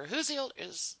sister. Who's the old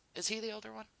is he the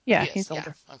older one? Yeah, He is. he's Yeah.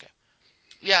 older. Okay.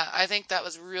 Yeah, I think that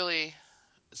was really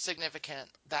significant,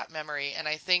 that memory, and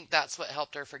I think that's what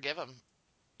helped her forgive him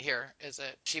here is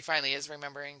that she finally is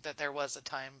remembering that there was a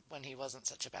time when he wasn't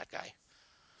such a bad guy.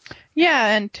 Yeah,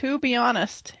 and to be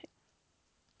honest,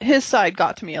 his side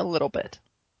got to me a little bit.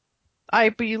 I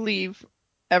believe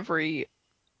every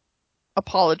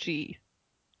apology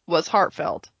was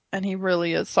heartfelt and he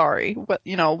really is sorry.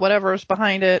 Whatever's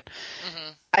behind it,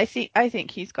 Hmm. I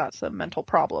think he's got some mental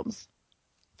problems.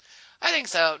 I think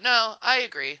so. No, I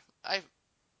agree.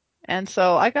 And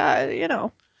so I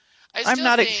I'm still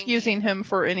not think. excusing him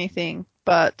for anything,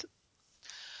 but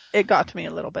it got to me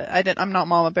a little bit. I'm not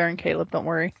Mama Bear and Caleb, don't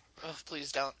worry. Oh,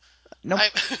 please don't. Nope.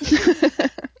 I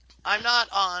I'm not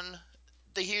on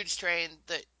the huge train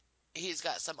that he's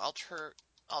got some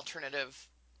alternative,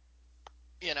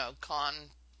 con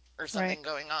or Right. something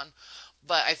going on.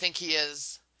 But I think he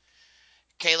is.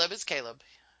 Caleb is Caleb.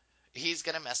 He's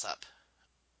gonna mess up,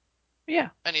 Yeah.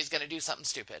 and he's gonna do something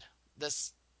stupid.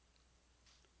 This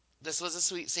this was a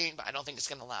sweet scene, but I don't think it's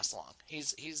gonna last long.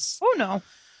 He's Oh no.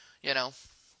 you know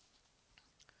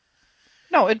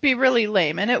No, it'd be really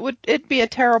lame and it'd be a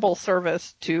terrible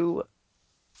service to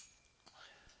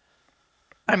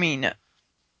I mean,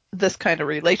 this kind of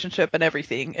relationship and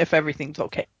everything if everything's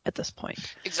okay at this point.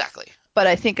 exactly. But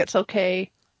I think it's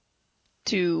okay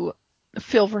to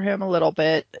feel for him a little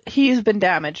bit. He's been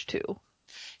damaged too.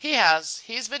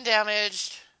 He's been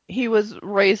damaged. He was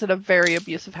raised in a very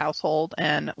abusive household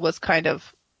and was kind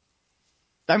of,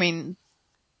 I mean,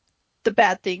 the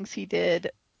bad things he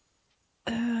did,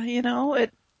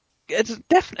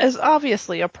 it's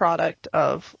obviously a product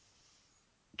of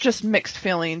just mixed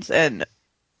feelings and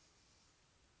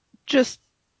just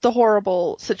the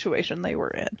horrible situation they were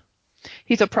in.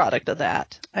 He's a product of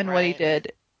that. And what he Right.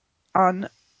 did on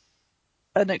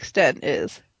an extent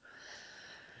is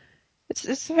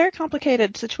it's a very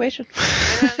complicated situation.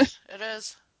 It is. It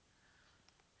is.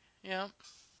 Yeah.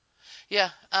 Yeah.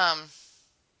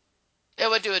 It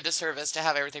would do a disservice to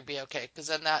have everything be okay, because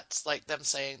then that's like them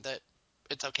saying that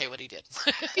it's okay what he did.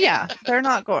 Yeah, they're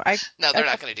not going. No, I they're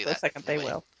not don't going think to do for a that. second No they way.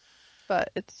 will.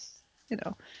 But you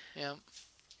know, Yeah.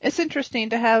 it's interesting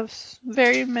to have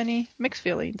very many mixed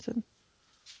feelings, and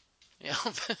Yeah.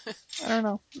 I don't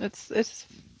know. It's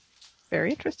very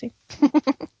interesting.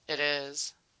 It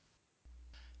is.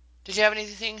 Did you have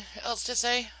anything else to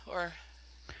say, or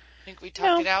think we talked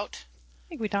No, it I out?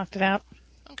 think we talked it out.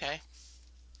 Okay.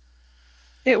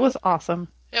 It was awesome.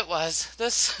 It was.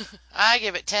 This, I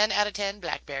give it 10 out of 10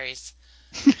 blackberries.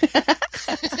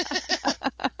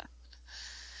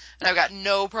 And I've got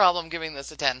no problem giving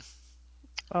this a 10.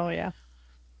 Oh yeah.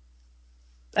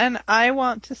 And I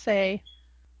want to say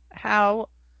how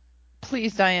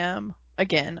pleased I am.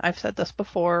 Again, I've said this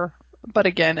before, but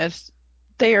again, as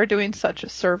they are doing such a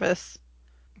service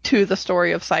to the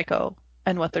story of Psycho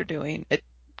and what they're doing. It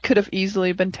could have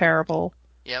easily been terrible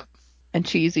Yep. and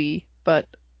cheesy, but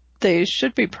they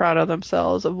should be proud of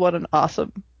themselves of what an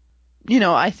awesome,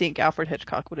 I think Alfred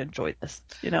Hitchcock would enjoy this.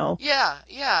 Yeah,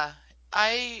 yeah.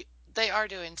 I they are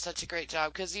doing such a great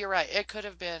job because you're right. It could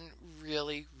have been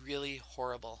really, really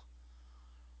horrible.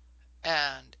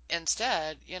 And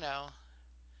instead,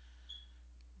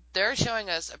 they're showing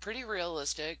us a pretty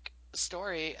realistic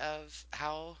story of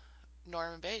how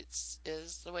Norman Bates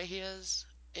is the way he is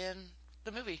in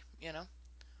the movie, you know?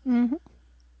 Hmm.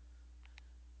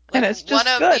 And Like it's one just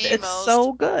of good. the It's most,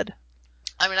 so good.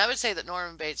 I mean, I would say that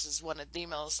Norman Bates is one of the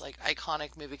most like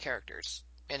iconic movie characters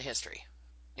in history,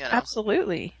 you know?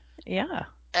 Absolutely. Yeah.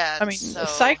 I And mean, so,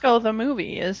 Psycho the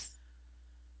movie is,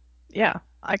 yeah,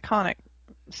 iconic.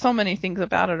 So many things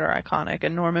about it are iconic,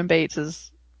 and Norman Bates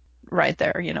is right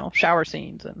there, shower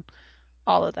scenes and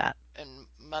all of that. and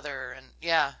Mother, and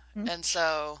yeah. Mm. And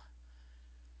so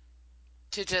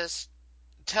to just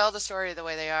tell the story the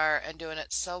way they are and doing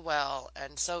it so well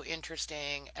and so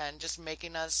interesting and just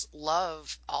making us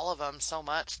love all of them so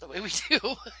much the way we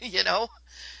do, you know?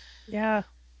 Yeah.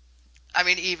 I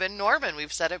mean, even Norman,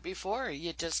 we've said it before.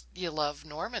 You love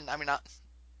Norman. I mean, not,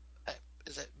 uh,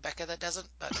 is it Becca that doesn't?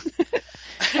 But,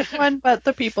 Everyone but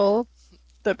the people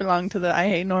that belong to the I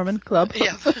Hate Norman Club.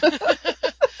 yep.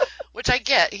 Which I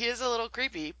get. He is a little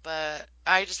creepy, but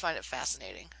I just find it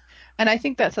fascinating. And I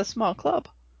think that's a small club.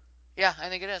 Yeah, I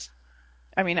think it is.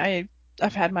 I mean,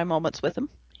 I've had my moments with him.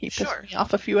 He pissed Sure. me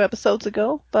off a few episodes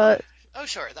ago, Oh, but oh,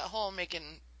 sure. That whole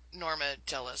making Norma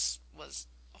jealous was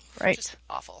just right.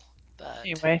 awful. But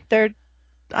Anyway,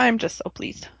 I'm just so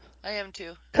pleased I am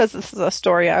too. because this is a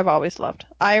story I've always loved.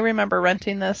 I remember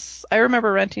renting this. I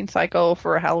remember renting Psycho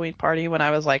for a Halloween party when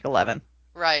I was like 11.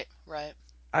 Right, right.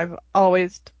 I've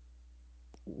always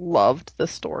loved the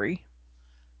story.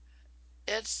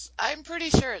 I'm pretty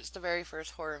sure it's the very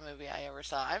first horror movie I ever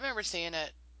saw. I remember seeing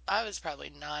it, I was probably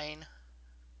 9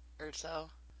 or so.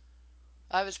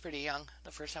 I was pretty young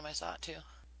the first time I saw it too.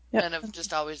 Yep. And I've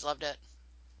just always loved it.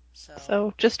 So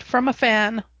So just from a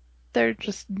fan, they're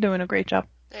just doing a great job.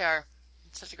 they are.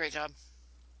 Such a great job.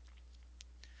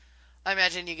 I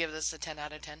imagine you give this a 10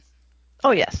 out of 10.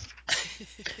 Oh yes,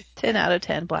 10 out of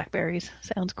 10 blackberries.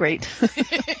 Sounds great. Do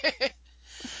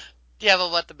you have a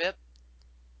what the bip?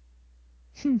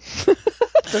 This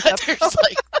There's episode.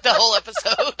 like the whole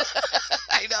episode.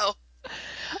 I know.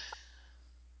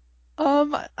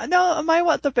 No, my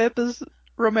what the bip is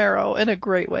Romero in a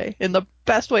great way. In the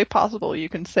best way possible, you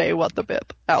can say what the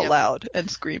bip out Yep, loud and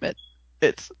scream it.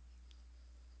 It's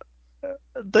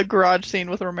the garage scene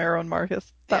with Romero and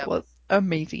Marcus. That yep. was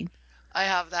amazing. I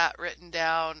have that written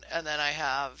down, and then I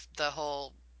have the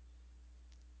whole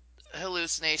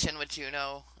hallucination with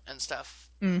Juno and stuff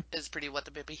Mm, is pretty what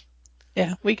the bippy.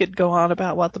 yeah, we could go on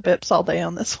about what the bips all day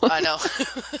on this one. I know.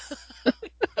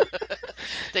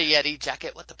 The Yeti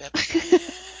jacket, what the bip.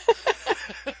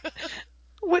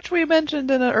 Which we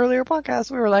mentioned in an earlier podcast.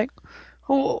 We were like,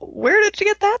 oh, where did she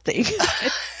get that thing?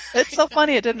 It's so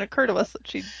funny it didn't occur to us that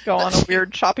she'd go on a She,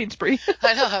 weird shopping spree.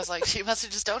 I know, I was like, she must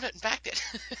have just owned it and packed it.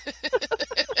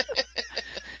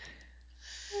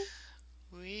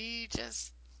 We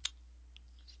just,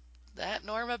 that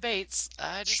Norma Bates,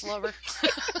 I just love her.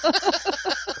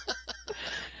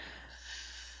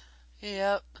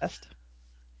 Yep, Best.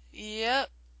 yep.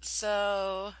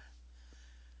 So,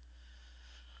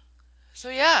 so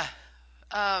yeah.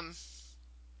 Um,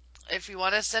 if you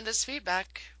want to send us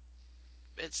feedback,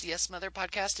 it's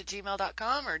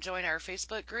yesmotherpodcast@gmail.com or join our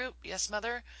Facebook group, Yes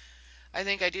Mother. I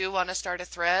think I do want to start a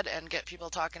thread and get people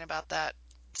talking about that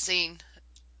scene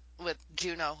with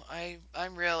Juno.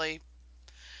 I'm really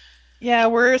Yeah,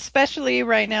 we're especially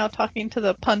right now talking to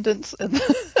the pundits and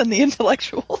and the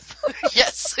intellectuals.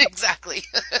 yes, exactly.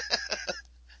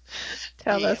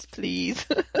 Tell Yep, us, please.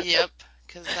 yep.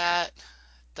 Because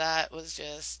that was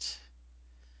just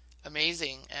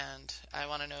amazing, and I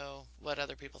want to know what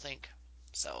other people think.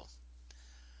 So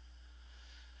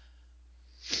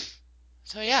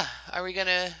so yeah, are we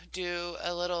gonna do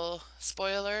a little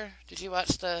spoiler? Did you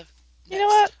watch the You know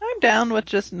what? next? I'm down with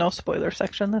just no spoiler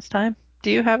section this time.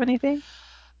 Do you have anything?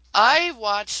 I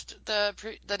watched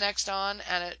the next on,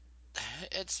 and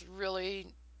it's really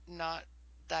not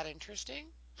that interesting.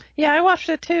 Yeah, I watched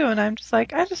it too, and I'm just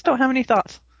like, I just don't have any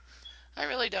thoughts. I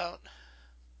really don't.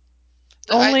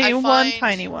 Only one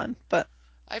tiny one, but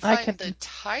I I find the can.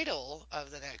 title of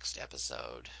the next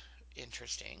episode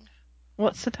interesting.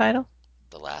 What's the title?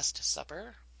 The Last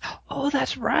Supper. Oh,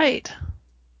 that's right.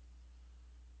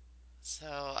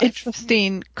 So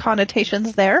Interesting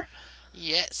connotations there.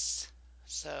 yes.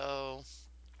 So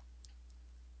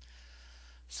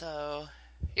so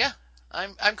yeah,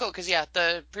 I'm cool because yeah,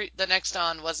 the next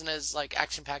on wasn't as like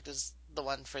action packed as the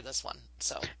one for this one.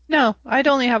 So No, I'd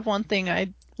only have one thing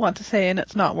I want to say, and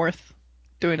it's not worth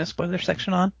doing a spoiler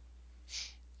section on.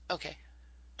 okay,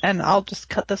 And I'll just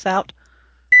cut this out.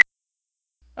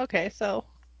 Okay, so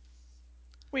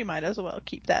we might as well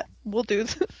keep that. We'll do.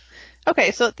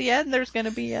 Okay, so at the end, there's going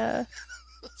to be a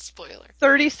spoiler.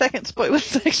 30-second spoiler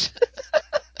section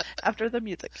after the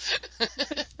music.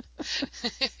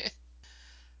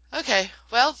 Okay,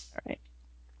 well, All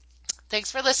thanks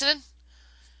for listening.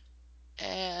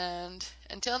 And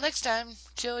until next time,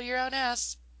 chill your own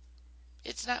ass.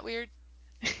 It's not weird.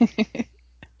 right.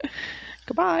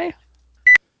 Goodbye.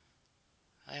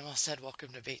 I almost said welcome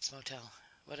to Bates Motel.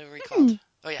 What are we called? Hmm.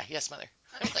 Oh, yeah, yes, mother.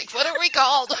 I'm like, what are we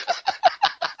called?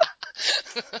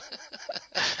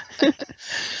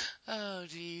 Oh,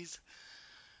 geez.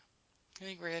 I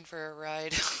think we're in for a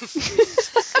ride.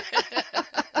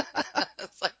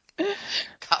 It's like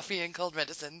coffee and cold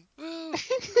medicine. Woo.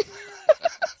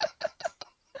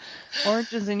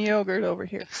 Oranges and yogurt over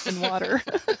here, and water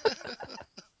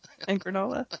and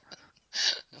granola.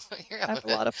 You're I have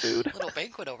having a a lot of food. little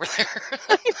banquet over there.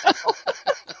 I know.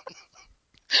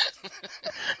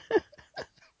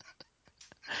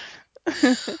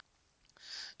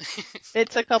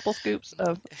 It's a couple scoops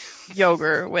of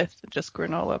yogurt with just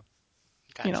granola,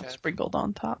 Gotcha. sprinkled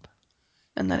on top,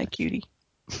 and then a Gotcha. cutie.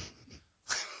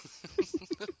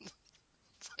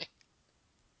 It's like,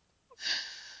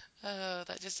 oh,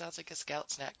 that just sounds like a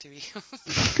scout snack to me.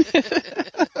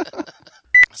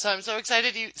 So I'm so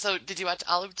excited. So did you watch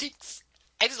Olive Cheeks?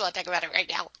 I just want to talk about it right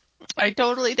now. I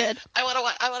totally did. I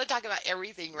want to talk about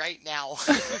everything right now.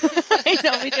 I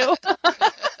know we do.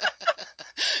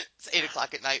 It's 8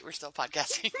 o'clock at night. We're still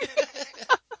podcasting.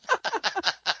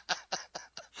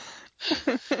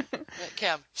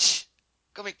 Cam, shh,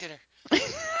 go make dinner.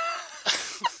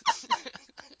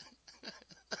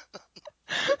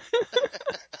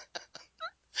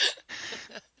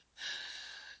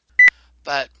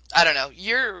 But I don't know.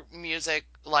 Your music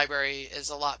library is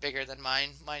a lot bigger than mine.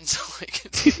 Mine's like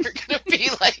it's either gonna be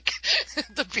like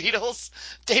the Beatles,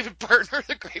 David Byrne, or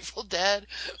the Grateful Dead,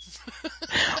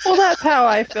 Well, that's how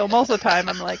I feel most of the time.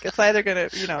 I'm like, it's either gonna,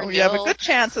 or you have a Nil. good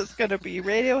chance it's gonna be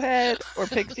Radiohead or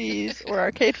Pixies or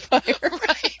Arcade Fire.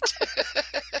 Right.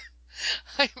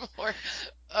 I'm more,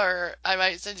 or I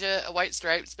might send you a White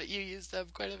Stripes, but you use them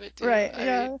quite a bit too. Right? I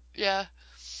mean, Yeah.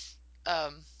 yeah.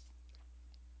 Um,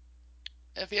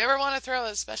 if you ever want to throw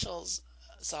a specials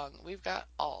song, we've got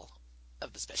all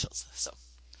of the specials. So,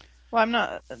 Well, I'm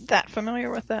not that familiar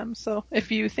with them, so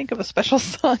if you think of a special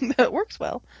song that works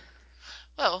well,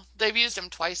 well, they've used them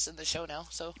twice in the show now.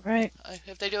 So, right?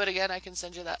 if they do it again, I can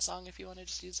send you that song if you want to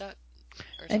just use that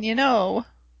or And something.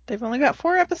 they've only got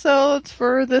 4 episodes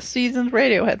for this season's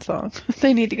Radiohead song.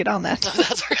 They need to get on that.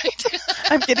 That's right.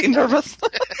 I'm getting nervous.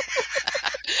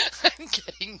 I'm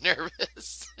getting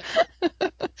nervous.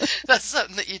 That's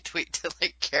something that you tweet to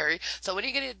like Carrie. So when are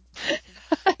you gonna?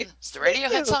 I Is the Me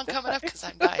Radiohead too. song coming up? Because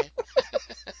I'm dying.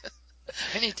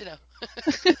 I need to know.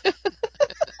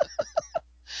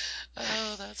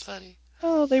 Oh, that's funny.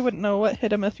 Oh, they wouldn't know what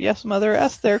hit 'em if Yes Mother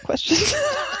asked their questions.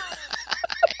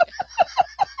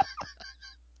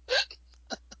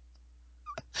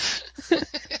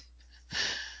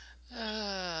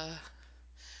 uh,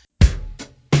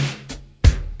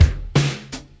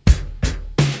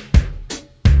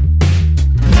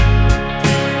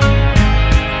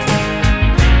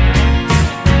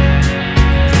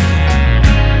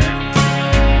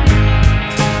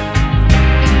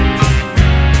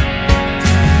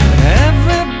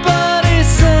 Everybody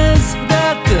says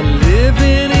that they're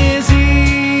living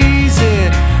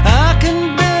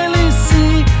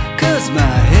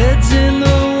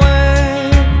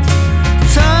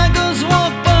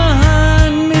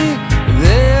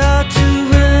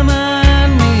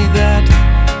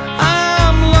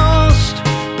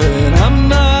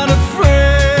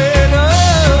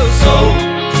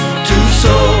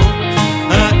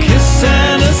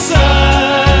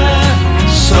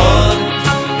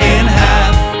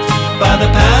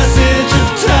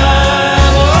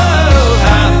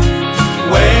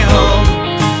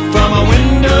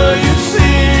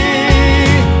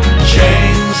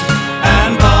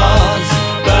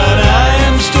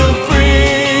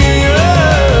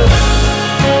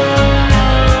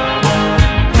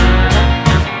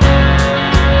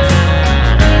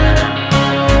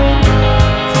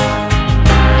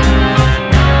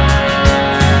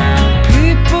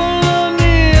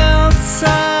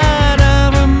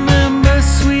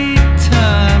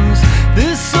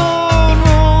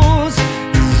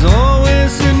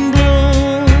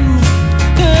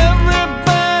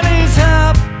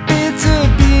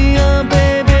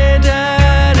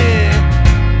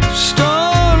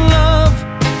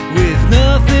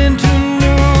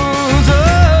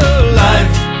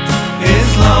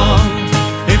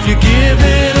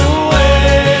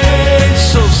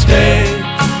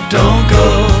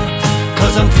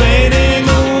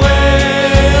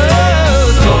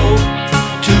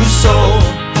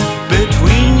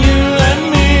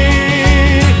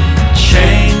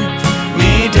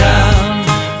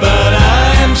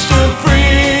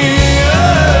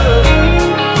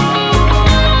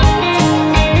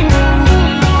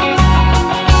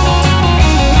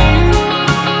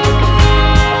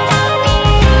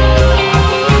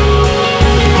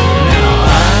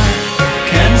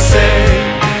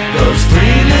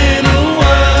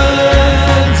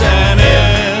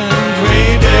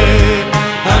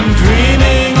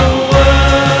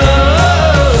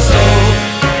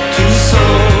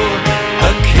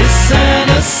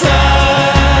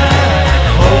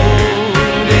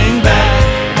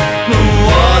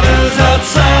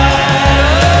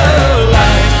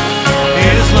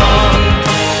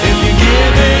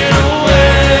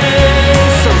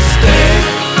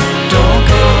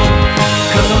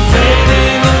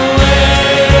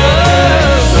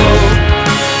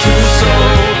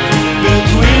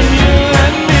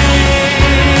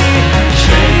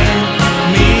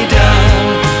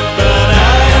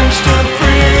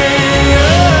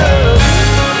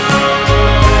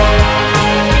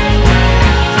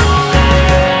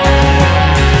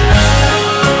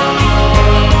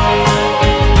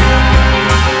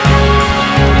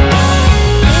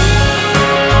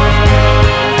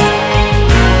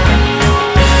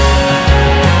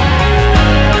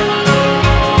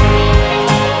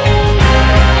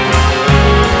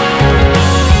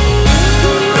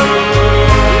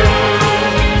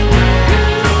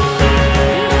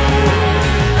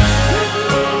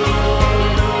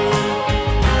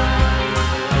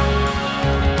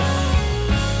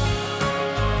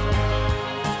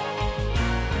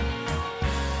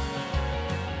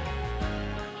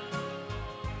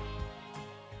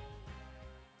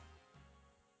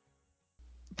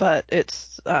but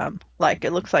it's like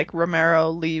it looks like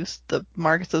Romero leaves the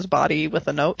Marcus's body with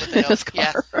a note With a in note. his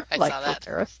Yeah, car, I like saw for that.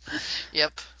 Paris.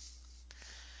 Yep.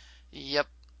 Yep.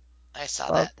 I saw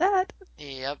Love that. that.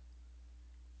 Yep.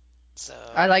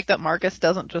 I So like that Marcus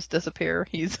doesn't just disappear.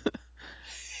 He's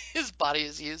his body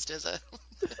is used as a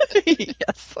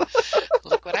yes.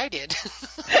 look what I did.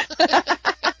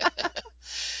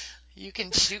 You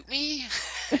can shoot me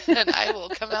and I will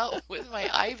come out with my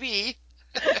IV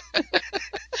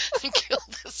and kill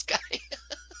this guy.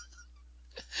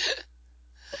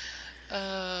 Oh,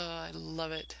 I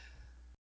love it.